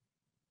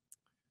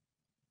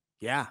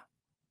 Yeah.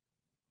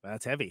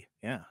 That's heavy.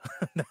 Yeah.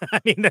 I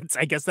mean,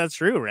 I guess that's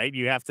true, right?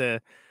 You have to,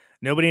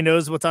 nobody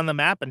knows what's on the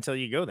map until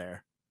you go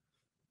there.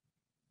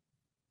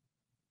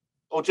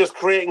 Or just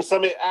creating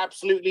something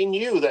absolutely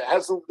new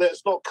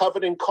that's not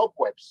covered in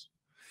cobwebs.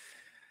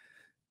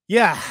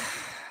 Yeah.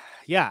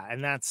 Yeah.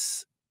 And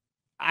that's,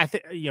 I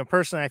think, you know,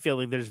 personally, I feel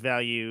like there's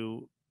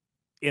value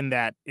in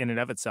that in and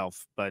of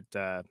itself, but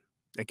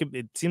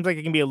it seems like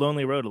it can be a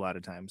lonely road a lot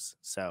of times.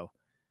 So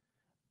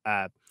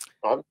not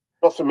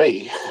for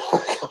me.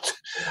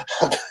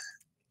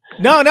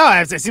 No,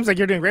 it seems like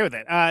you're doing great with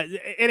it.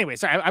 Anyway,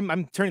 sorry,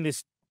 I'm turning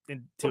this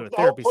into a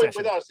therapy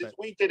session. With us is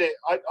we did it.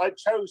 I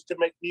chose to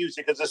make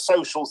music as a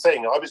social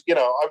thing. I was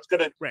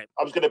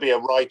gonna be a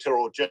writer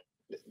or just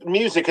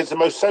music is the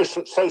most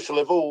social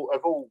of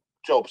all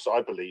jobs,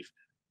 I believe.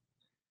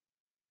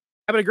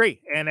 I would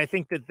agree, and I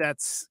think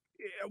that's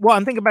well.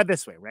 I'm thinking about it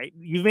this way, right?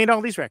 You've made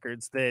all these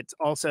records that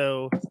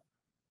also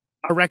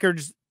are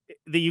records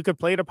that you could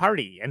play at a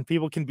party, and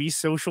people can be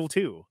social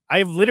too.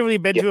 I've literally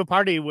been to a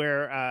party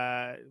where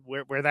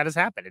that has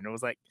happened, and it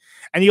was like,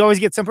 and you always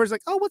get some person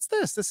like, "Oh, what's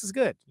this? This is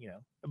good," you know.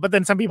 But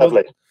then some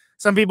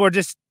people are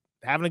just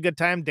having a good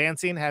time,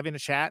 dancing, having a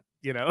chat,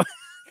 you know.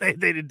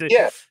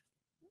 Yeah,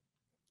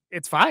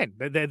 it's fine.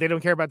 They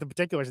don't care about the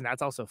particulars, and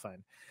that's also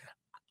fun.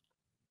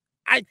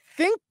 I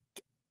think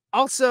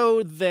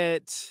also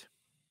that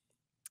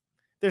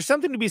there's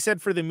something to be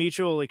said for the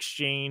mutual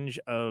exchange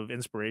of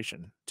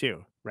inspiration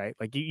too, right?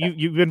 Like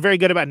you've been very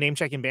good about name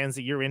checking bands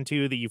that you're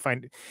into, that you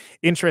find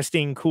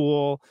interesting,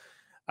 cool,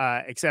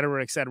 et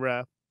cetera, et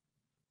cetera.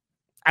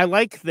 I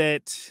like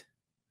that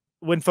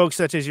when folks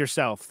such as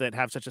yourself that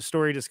have such a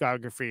storied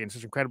discography and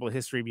such incredible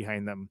history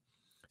behind them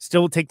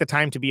still take the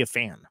time to be a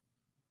fan.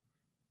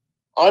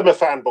 I'm a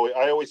fanboy.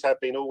 I always have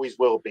been, always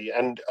will be.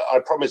 And I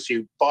promise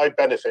you, buy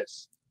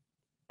benefits.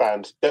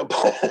 Band.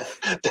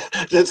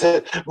 That's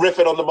a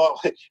riffing on the mark.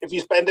 If you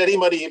spend any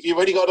money, if you've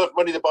only got enough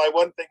money to buy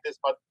one thing this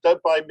month,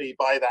 don't buy me,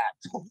 buy that.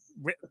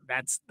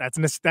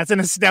 That's an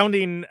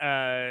astounding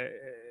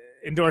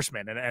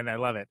endorsement, and I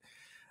love it.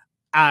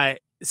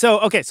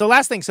 So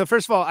last thing. So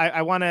first of all,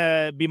 I want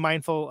to be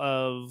mindful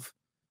of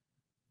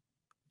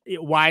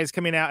why is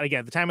coming out again.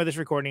 At the time of this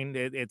recording,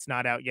 it's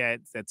not out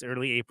yet. That's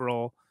early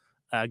April.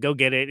 Go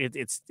get it.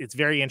 It's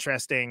very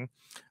interesting.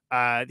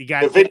 You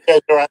got the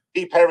videos are out.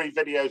 D. Perry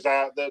videos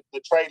out. The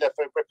trailer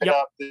for Rip It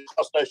Up. The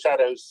Cross No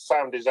Shadows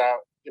sound is out.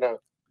 You know,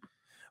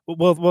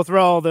 we'll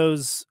throw all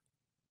those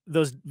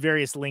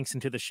various links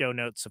into the show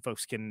notes so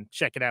folks can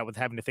check it out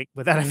without having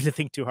to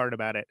think too hard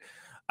about it.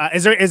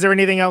 Is there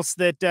anything else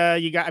that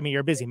you got? I mean,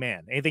 you're a busy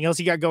man. Anything else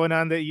you got going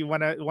on that you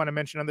want to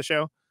mention on the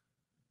show?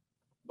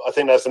 I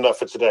think that's enough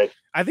for today.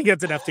 I think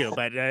that's enough too.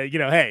 But you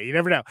know, hey, you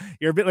never know.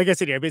 You're a bit, like I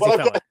said, you're a busy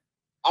fella.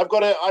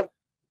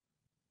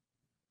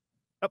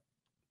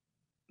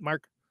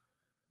 Mark.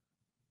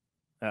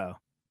 Oh,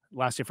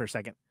 lost you for a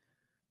second.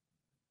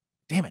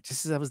 Damn it!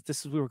 This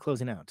is we were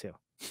closing out too.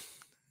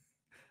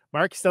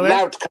 Mark, still there?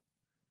 Loud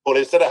culture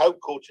instead of hope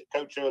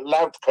culture,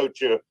 loud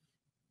culture.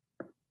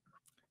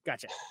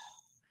 Gotcha.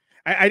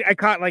 I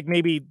caught like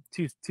maybe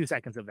two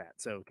seconds of that.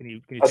 So can you?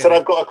 I said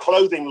I've got a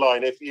clothing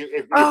line. If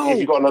you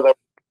got another.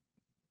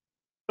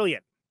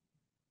 Brilliant.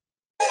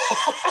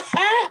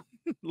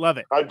 Love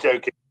it. I'm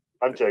joking.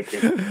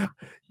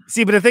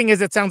 See, but the thing is,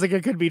 it sounds like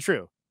it could be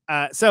true.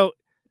 So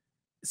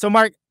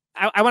Mark,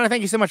 I want to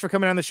thank you so much for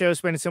coming on the show,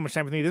 spending so much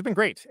time with me. This has been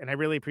great, and I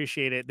really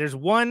appreciate it. There's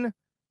one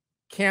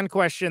canned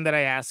question that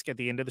I ask at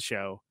the end of the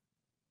show.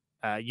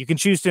 You can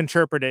choose to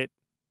interpret it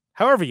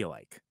however you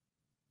like,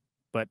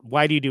 but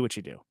why do you do what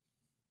you do?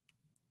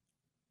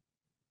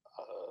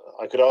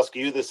 I could ask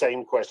you the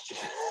same question.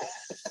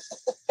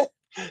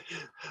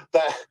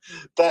 that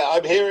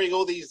I'm hearing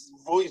all these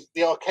voices,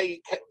 the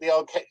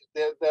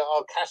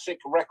Akashic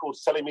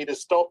records telling me to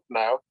stop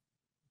now.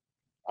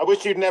 I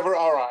wish you'd never.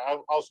 All right,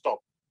 I'll stop.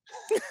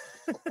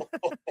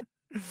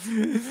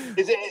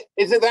 Is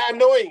it that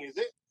annoying? Is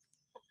it?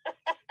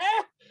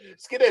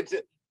 Skinner,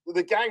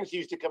 the gangs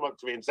used to come up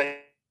to me and say,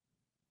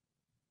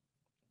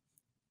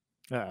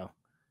 Uh-oh.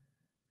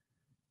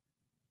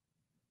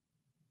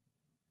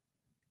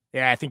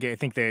 Yeah, I think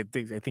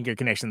your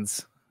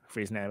connection's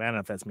freezing out. I don't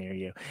know if that's me or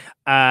you.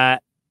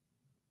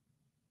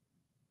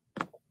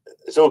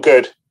 it's all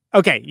good.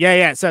 Okay,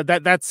 yeah. So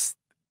that's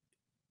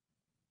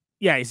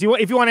yeah. So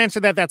if you want to answer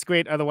that, that's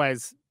great.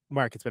 Otherwise,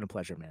 Mark, it's been a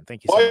pleasure, man.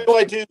 Thank you so much.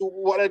 Why do I do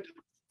what I do?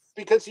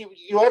 Because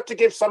you have to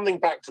give something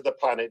back to the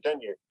planet,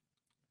 don't you?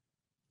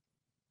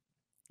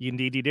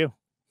 Indeed, you do.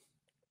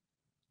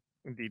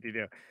 Indeed, you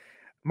do.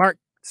 Mark,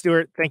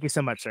 Stewart, thank you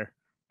so much, sir.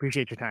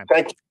 Appreciate your time.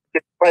 Thank you.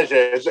 It's a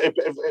pleasure.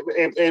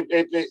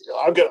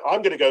 I'm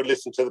going to go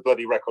listen to the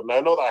bloody record now.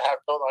 Not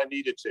that I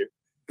needed to.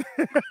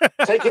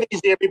 Take it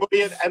easy,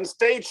 everybody, and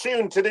stay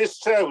tuned to this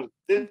show.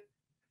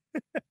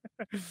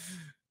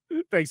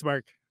 Thanks,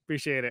 Mark.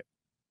 Appreciate it.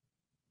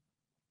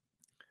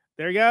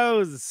 There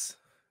goes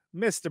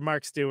Mr.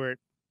 Mark Stewart.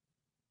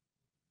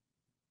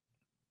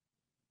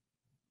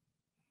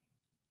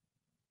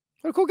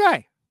 What a cool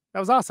guy. That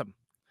was awesome.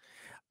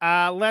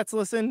 Let's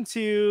listen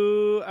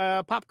to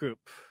a pop group.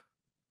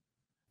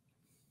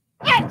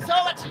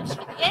 Prostitutes!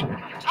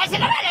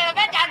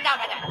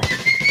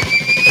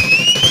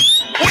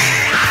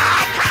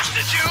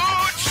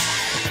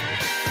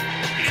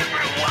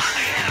 Everyone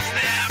has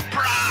their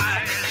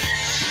price.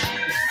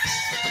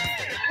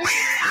 We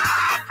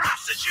are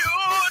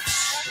prostitutes!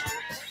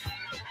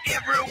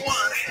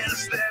 Everyone has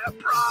their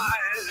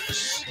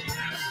price.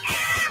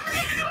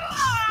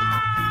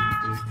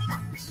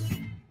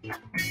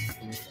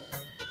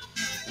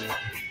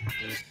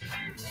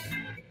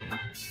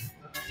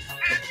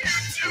 And you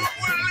two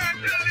will let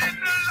the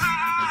little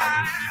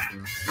lie.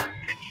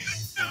 And you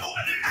two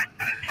will let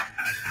the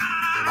little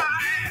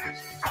lie.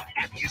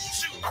 And you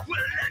two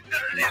will let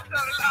the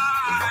little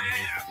lie.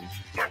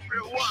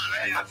 Everyone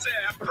has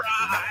their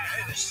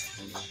price.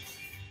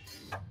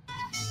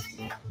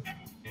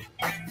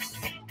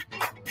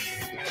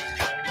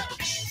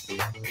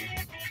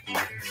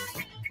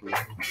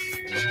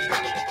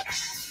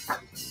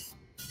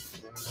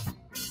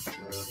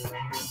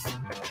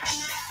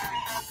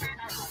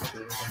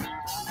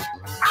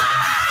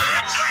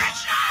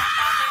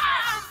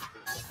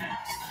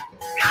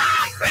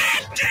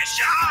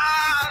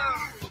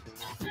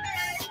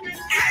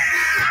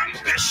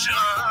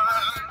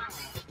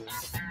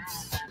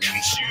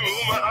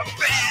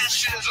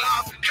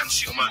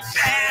 Consumer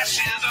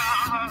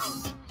fascism.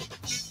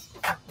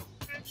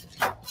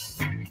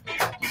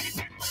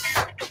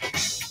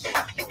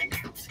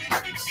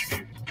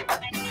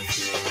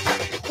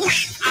 We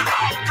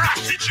are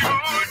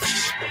prostitutes.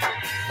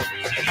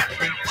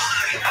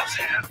 Everyone has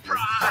their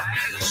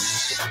price.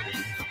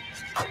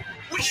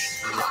 We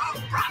are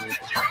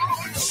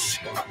prostitutes.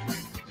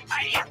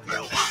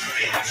 Everyone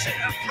has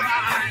their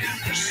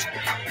price.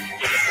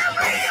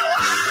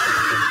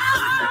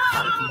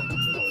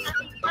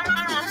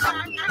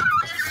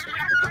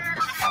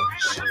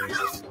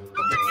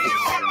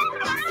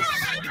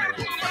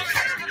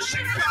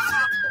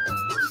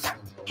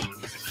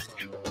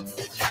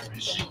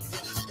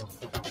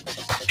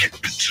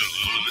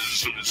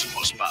 Capitalism is the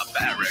most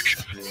barbaric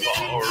of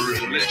all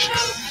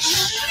religions.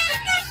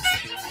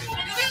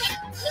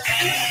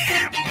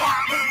 And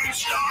bomb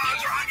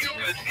stars rock your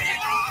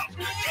cathedral.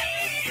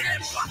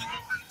 And bomb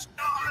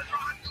stars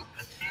rock your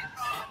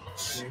cathedral.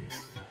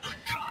 The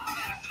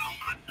gods are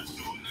not to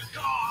do the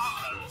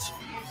gods.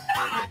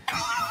 And the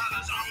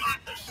gods are not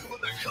to do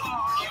the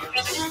gods.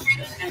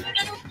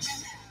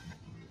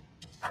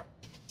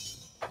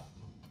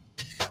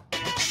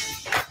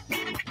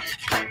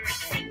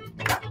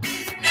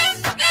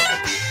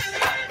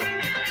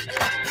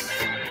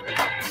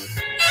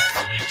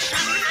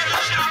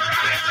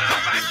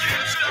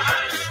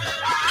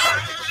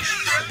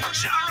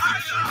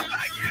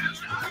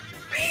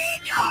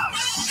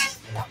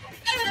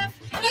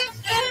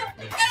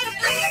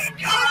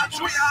 Because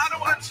we are the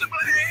ones to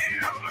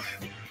blame.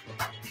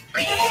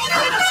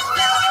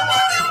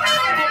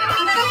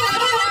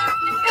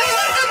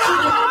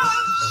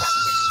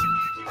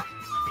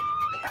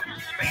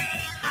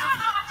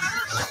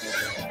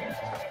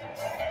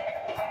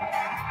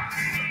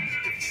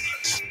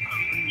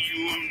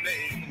 New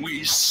name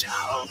we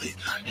shall be.